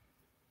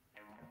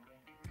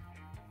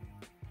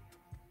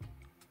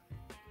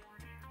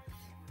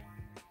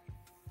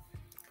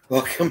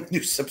 Welcome,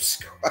 new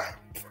subscribers.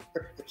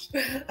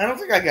 I don't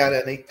think I got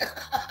any.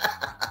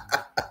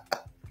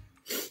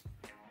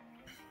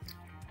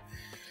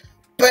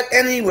 But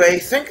anyway,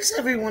 thanks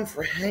everyone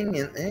for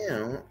hanging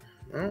out.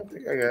 I don't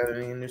think I got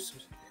any new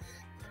subscribers.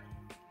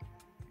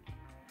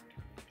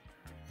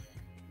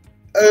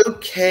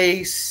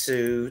 Okay,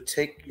 Sue,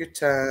 take your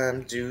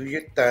time, do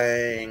your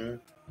thing.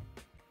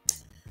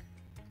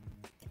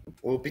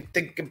 We'll be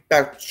thinking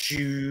about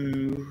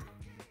you.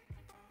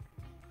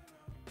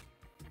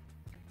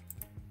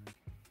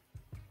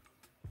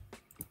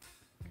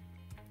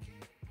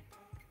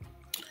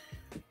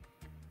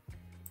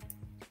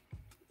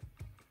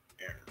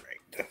 Alright,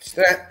 that's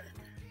that.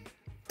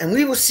 And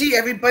we will see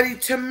everybody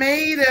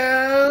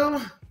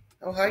tomato.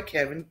 Oh, hi,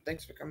 Kevin.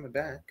 Thanks for coming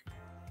back.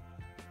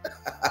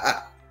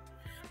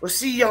 We'll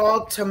see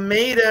y'all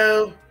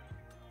tomato.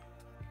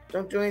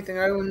 Don't do anything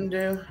I wouldn't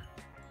do.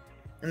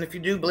 And if you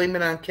do, blame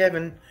it on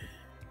Kevin.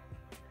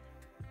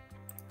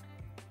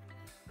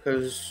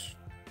 Because,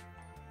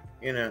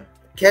 you know.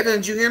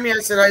 Kevin, did you hear me? I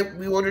said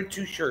we ordered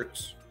 2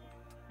 shirts.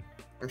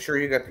 I'm sure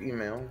you got the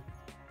email.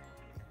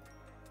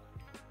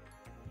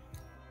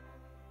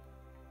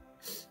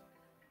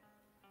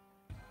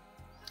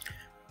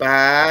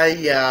 Bye,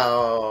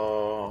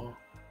 y'all.